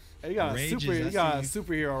 Hey, you got Rages, you I got a see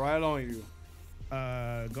superhero right on you.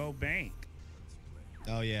 Go bank.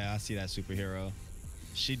 Oh yeah, I see that superhero.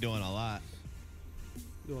 She doing a lot.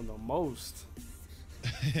 Doing the most.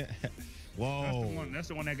 Whoa. That's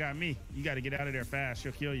the one that got me. You got to get out of there fast.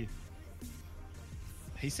 She'll kill you.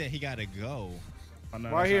 He said he gotta go. Oh, no,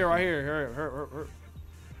 Right that's here, not right cool. here. Her.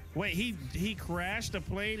 Wait, he crashed the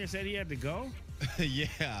plane and said he had to go?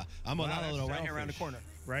 Yeah. I'm on Wow, that that's little right here around the selfish. corner.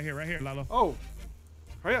 Right here, Lalo. Oh,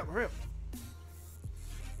 hurry up.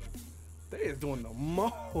 They is doing the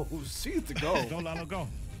most. She needs to go. Go, Lalo, go.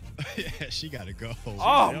 Yeah, she gotta go. Oh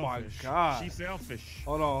Selfish. my God. She's selfish.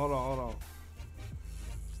 Hold on.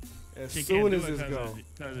 As She soon can't as do it this go.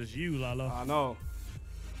 because it's you, Lalo. I know.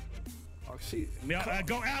 Oh, she.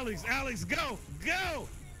 Go, Alex. Alex, go. Go.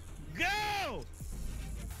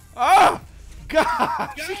 Ah!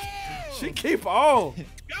 God! Go. She keep on.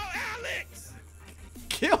 Go, Alex.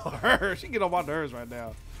 Kill her. She get on my nerves right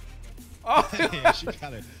now. Oh, Yeah,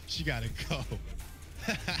 she gotta go.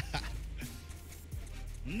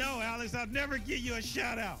 No, Alex, I'll never give you a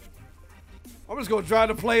shout out. I'm just gonna drive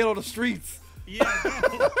the plane on the streets. Yeah,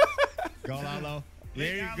 go. Go, Lalo.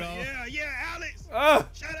 There you Alex, go. Yeah, Alex. Ah!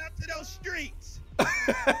 Shout out to those streets.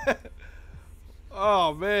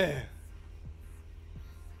 Oh man.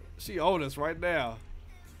 She on us right now.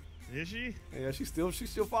 Is she? Yeah, she's still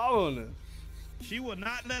following us. She would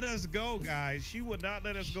not let us go, guys. She would not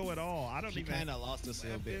let us go at all. I don't She even. kind of lost us a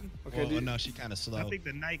little bit. Okay, Well, no, she kind of I slow. think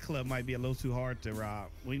the nightclub might be a little too hard to rob.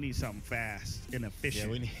 We need something fast and Yeah,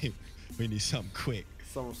 efficient. we need something quick.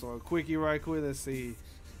 So a quickie right quick. Let's see.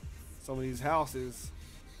 Some of these houses.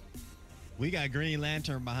 We got Green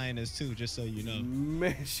Lantern behind us too, just so you know.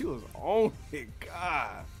 Man, she was on it.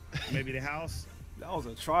 God. Maybe the house. That was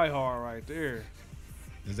a try hard right there.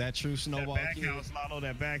 Is that true, That Snowball? back Kid? house, Lalo,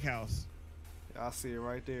 that back house. I see it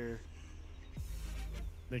right there.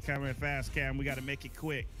 They coming fast, Cam. We got to make it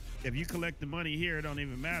quick. If you collect the money here, it don't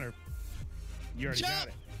even matter. You already got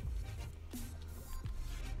it.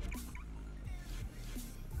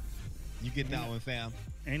 You get that one, fam.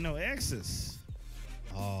 Ain't no X's.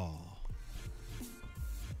 Oh.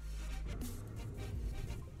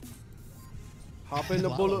 Hop in the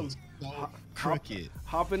Lalo bullet. was so Hop- crooked.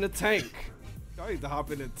 Hop in the tank. Y'all need to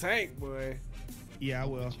hop in the tank, boy. Yeah, I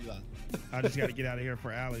will. What you like? I just got to get out of here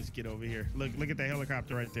for Alex. Get over here. Look at the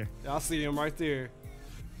helicopter right there. Y'all see him right there.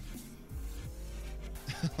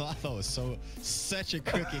 I thought it was such a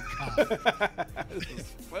crooked cop. This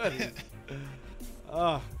is funny.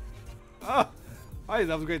 I need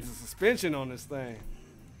to upgrade the suspension on this thing.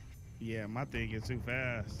 Yeah, my thing is too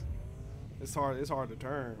fast. It's hard to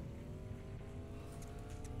turn.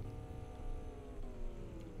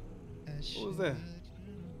 What was that?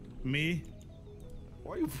 Me?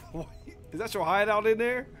 Is that your hideout in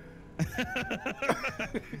there?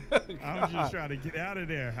 I'm just trying to get out of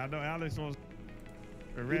there. I know Alex wants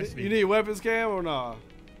to arrest me. You need weapons, Cam, or nah?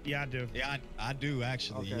 Yeah, I do. Yeah, I do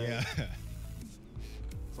actually. Okay. Yeah.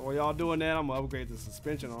 So while y'all doing that, I'm gonna upgrade the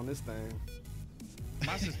suspension on this thing.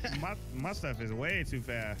 My stuff is way too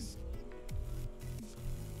fast.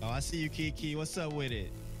 Oh, I see you, Kiki. What's up with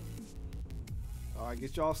it? All right,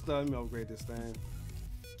 get y'all stuff. Let me upgrade this thing.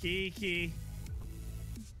 Kiki.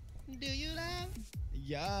 Do you love?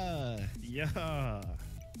 Yeah. Yeah.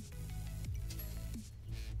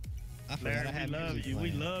 I forgot Larry, I had we love music you. We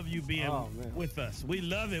playing. love you being with us. We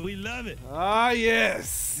love it. We love it. Ah,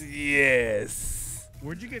 yes. Yes.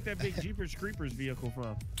 Where'd you get that big Jeepers Creepers vehicle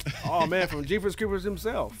from? Oh, man, from Jeepers Creepers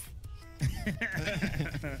himself.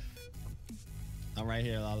 I'm right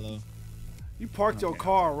here, Lalo. You parked your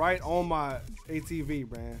car right on my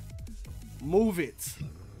ATV, man. Move it.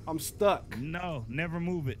 I'm stuck. No, never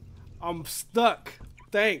move it. I'm stuck.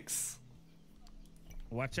 Thanks.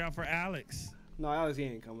 Watch out for Alex. No, Alex, he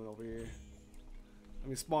ain't coming over here. Let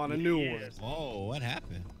me spawn a new one. Yes. Whoa, what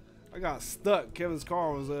happened? I got stuck. Kevin's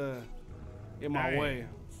car was in my Dang. way.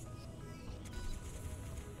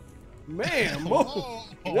 Man, move. Whoa.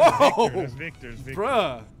 Whoa. That's Victor's Victor.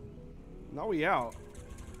 Bruh. Now we out.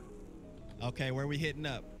 Okay, where we hitting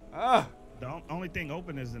up? The only thing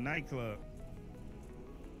open is the nightclub.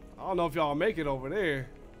 I don't know if y'all make it over there.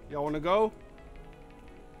 Y'all want to go?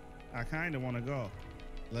 I kind of want to go,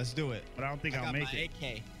 Let's do it. but I don't think I'll make it.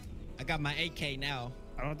 AK. I got my AK now.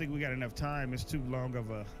 I don't think we got enough time. It's too long of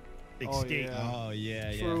a Oh, escape. yeah. Oh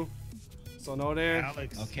yeah, True. So no there.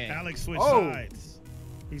 Alex. Okay. Alex switched Oh. sides.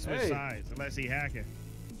 He switched Hey. sides unless he hacking.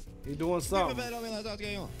 He doing something.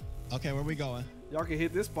 Okay, where we going? Y'all can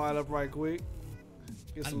hit this spot up right quick.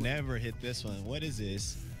 Get I some- never hit this one. What is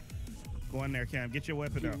this? Go in there, Cam. Get your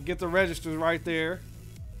weapon up. Get the registers right there.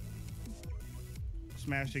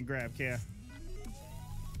 Smash and grab, Cam.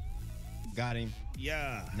 Got him.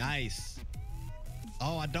 Yeah. Nice.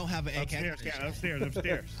 Oh, I don't have an AK. Upstairs, Cam. Upstairs.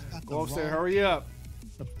 Upstairs. Go upstairs. Hurry up.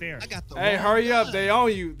 Upstairs. I got the Hey, wrong hurry up. gun. They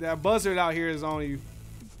on you. That buzzard out here is on you.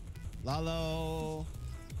 Lalo.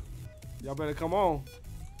 Y'all better come on.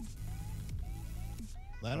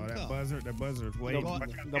 Let him Oh, go. that buzzard's waiting.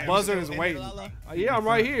 The buzzard is In there, waiting. Lalo? Yeah, I'm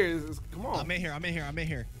right here. Come on. I'm in here. I'm in here. I'm in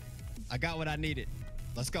here. I got what I needed.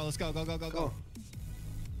 Let's go. Let's go. Go, go, go, go.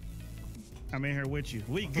 I'm in here with you.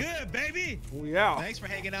 We good, baby. We out. Thanks for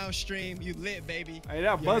hanging out stream. You lit, baby. Hey,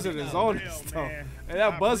 that buzzard is know. on Real, us, though. man. Hey,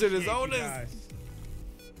 that I buzzard is appreciate on you us. guys.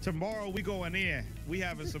 Tomorrow we going in. We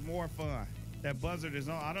having some more fun. That buzzard is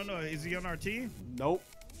on. I don't know. Is he on our team? Nope.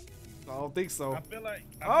 I don't think so. I feel like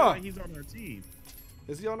he's on our team.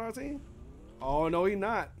 Is he on our team? Oh, no, he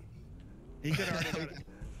not. He could already.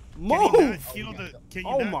 Move! Can you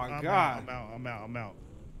Oh, not? my I'm God. Out, I'm out.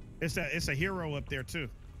 It's a hero up there too.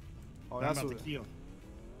 Oh, I'm that's about what. to kill.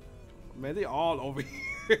 Man, they all over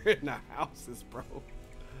here in the houses, bro.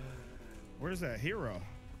 Where's that hero?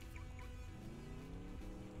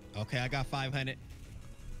 Okay, I got 500.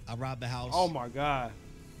 I robbed the house. Oh my God.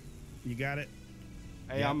 You got it.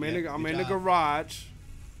 Hey, Yep, I'm yep, in good the job. garage.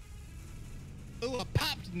 Ooh, I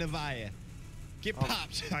popped Navaya. Get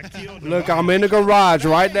popped. I killed him. Look, I'm in the garage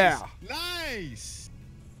right now. Nice.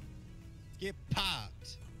 Get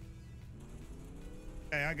popped.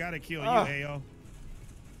 Hey, I gotta kill Ah. you, Ayo.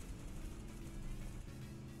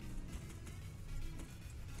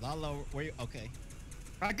 Lalo, where you? Okay.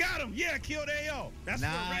 I got him. Yeah, I killed Ayo. That's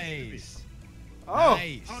what it rated to be. Nice. Oh,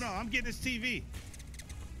 Nice. Hold on, I'm getting this TV.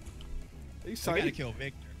 he's I gotta he, kill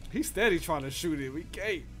Victor. he's steady trying to shoot it. We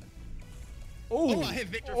can't. Oh, Ooh. I hit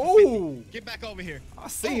Victor for Oh, 50. Get back over here. I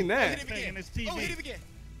seen Oh, that. hit him again. Taking this TV. Oh, hit him again.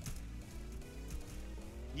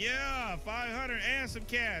 Yeah, 500 and some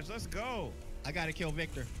cash. Let's go. I gotta kill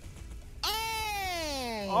Victor.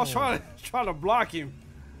 Oh! I was trying to block him.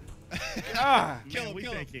 God. Kill Man, him, we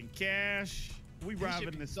kill him. taking cash. We should robbing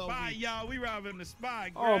be the so spot, weak. y'all. We robbing the spot.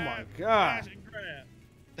 Oh, Grab, my God. cash and grab.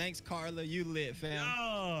 Thanks, Carla. You lit, fam.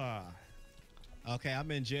 Yeah. Okay, I'm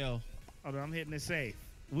in jail. Hold on, I'm hitting it safe.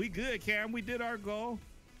 We good, Cam. We did our goal.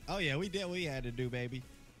 Oh, yeah, we did what we had to do, baby.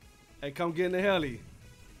 Hey, come get in the heli.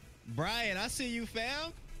 Brian, I see you,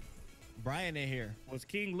 fam. Brian in here. Was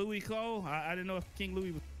King Louis Cole? I didn't know if King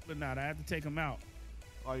Louis was or not. I had to take him out.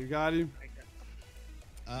 Oh, you got him?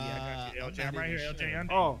 Yeah, I got you, LJ. I'm right here, LJ.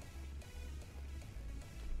 Under. Oh.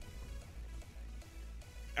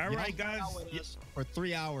 All right, guys. For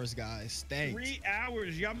 3 hours, guys. Thanks. 3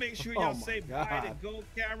 hours. Y'all make sure Oh y'all my say God. bye to Go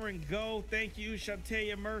Cameron Go. Thank you,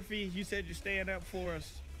 Shantae Murphy. You said you're staying up for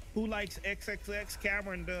us. Who likes XXX?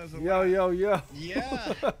 Cameron does. Yo. Yeah.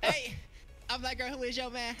 Hey, I'm that girl who is your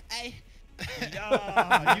man. Hey.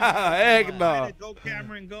 Heck no. Go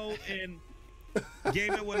Cameron Go and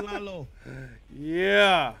Gaming with Lalo.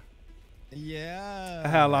 Yeah. Yeah. I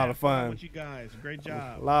had a lot of fun with you guys. Great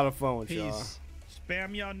job. A lot of fun with Peace. y'all.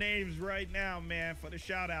 Spam y'all names right now, man, for the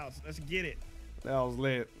shout outs. Let's get it. That was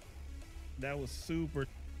lit. That was super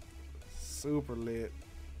lit.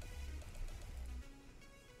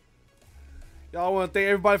 Y'all want to thank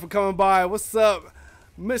everybody for coming by. What's up?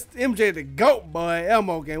 Mr. MJ the GOAT, boy.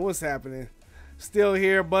 Elmo Gang, what's happening? Still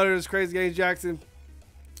here. Butters, Crazy Game Jackson.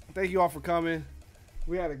 Thank you all for coming.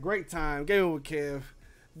 We had a great time. Gaming with Kev.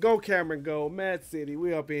 Go Cameron Go. Mad City.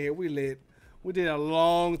 We up in here. We lit. We did a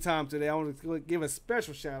long time today. I want to give a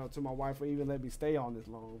special shout out to my wife for even letting me stay on this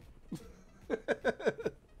long.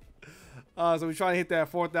 So we're trying to hit that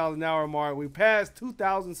 4,000 hour mark. We passed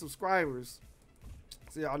 2,000 subscribers.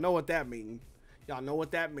 So y'all know what that means. Y'all know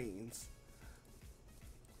what that means.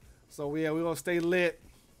 So yeah, we're gonna stay lit.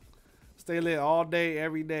 Stay lit all day,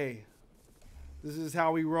 every day. This is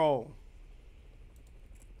how we roll.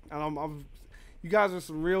 And you guys are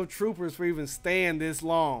some real troopers for even staying this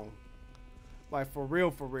long. Like for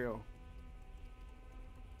real, for real.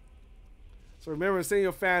 So remember, send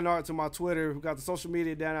your fan art to my Twitter. We got the social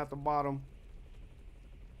media down at the bottom.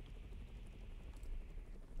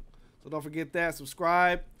 So don't forget that.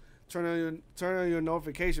 Subscribe. Turn on your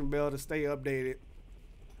notification bell to stay updated.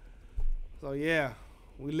 So yeah,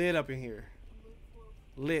 we lit up in here.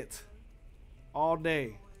 Lit. All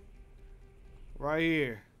day. Right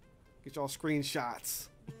here. Get y'all screenshots.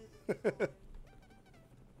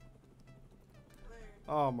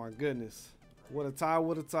 Oh my goodness. What a tie,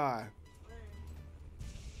 what a tie.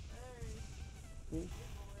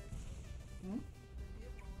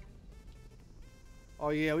 Oh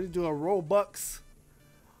yeah, we're doing a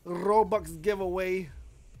Roblox giveaway.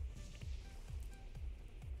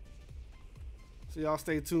 So y'all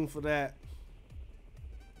stay tuned for that.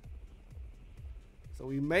 So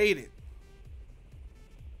we made it.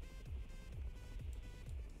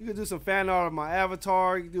 You can do some fan art of my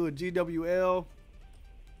avatar. You can do a GWL.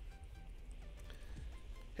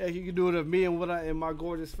 Heck, you can do it of me and in my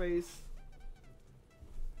gorgeous face.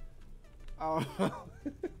 I don't know.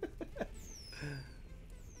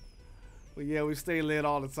 But yeah, we stay lit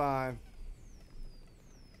all the time.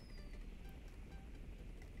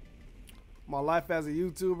 My life as a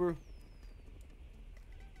YouTuber,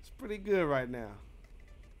 it's pretty good right now.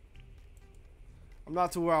 I'm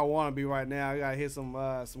not to where I want to be right now. I gotta hit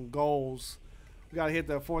some goals. We gotta hit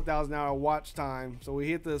the 4,000 hour watch time. So we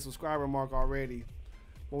hit the subscriber mark already,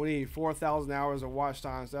 but we need 4,000 hours of watch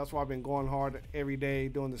time. So that's why I've been going hard every day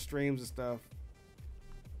doing the streams and stuff.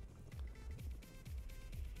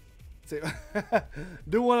 So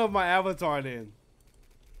do one of my avatar then.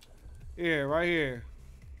 Here, right here.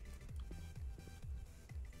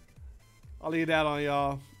 I'll leave that on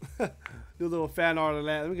y'all. Do a little fan art of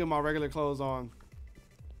that. Let me get my regular clothes on.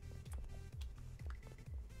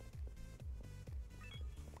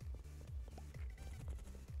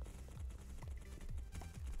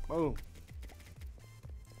 Boom.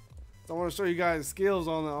 So I want to show you guys skills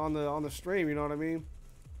on the stream. You know what I mean?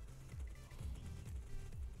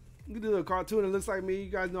 You can do a cartoon that looks like me. You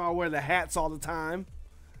guys know I wear the hats all the time.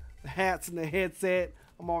 The hats and the headset.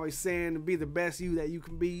 I'm always saying to be the best you that you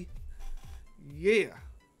can be. Yeah.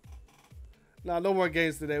 Nah, no more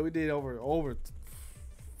games today. We did over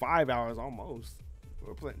 5 hours almost.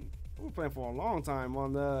 We're playing for a long time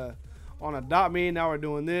on Adopt Me. Now we're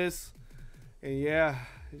doing this, and yeah,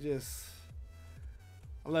 I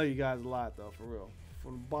love you guys a lot though, for real,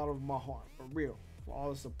 from the bottom of my heart, for real. For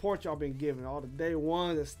all the support y'all been giving, all the day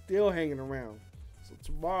ones that's still hanging around. So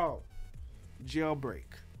tomorrow, jailbreak.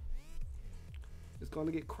 It's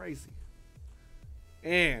gonna get crazy,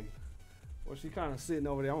 and. Well, she's kind of sitting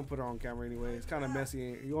over there. I'm going to put her on camera anyway. It's kind of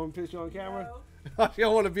messy. You want me to put you on camera? No. She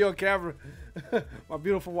don't want to be on camera. My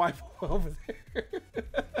beautiful wife over there.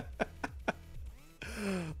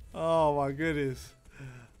 Oh, my goodness.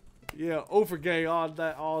 Yeah, Ofer gang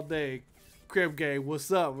all day. Crib gang,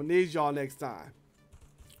 what's up? We need y'all next time.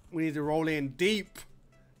 We need to roll in deep.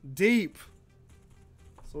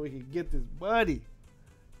 So we can get this buddy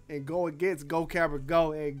and go against Go Cameron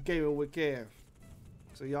Go and Gaming with Kev.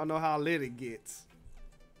 So y'all know how lit it gets.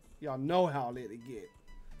 Y'all know how lit it get.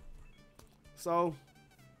 So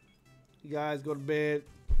You guys go to bed.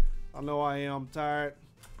 I know I am. I'm tired.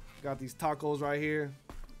 Got these tacos right here.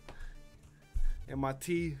 And my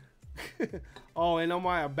tea. Oh, and on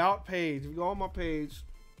my about page, if you go on my page,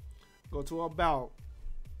 go to about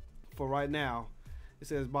for right now. It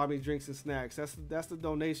says Bobby Drinks and Snacks. That's the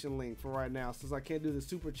donation link for right now, since I can't do the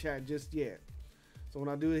super chat just yet. So when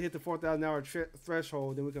I do hit the 4,000 hour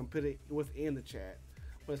threshold, then we can put it within the chat.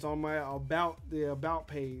 But it's on my about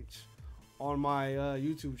page on my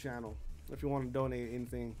YouTube channel if you want to donate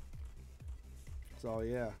anything. So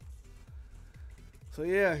yeah. So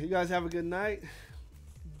yeah, you guys have a good night.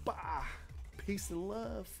 Bye. Peace and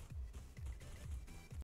love.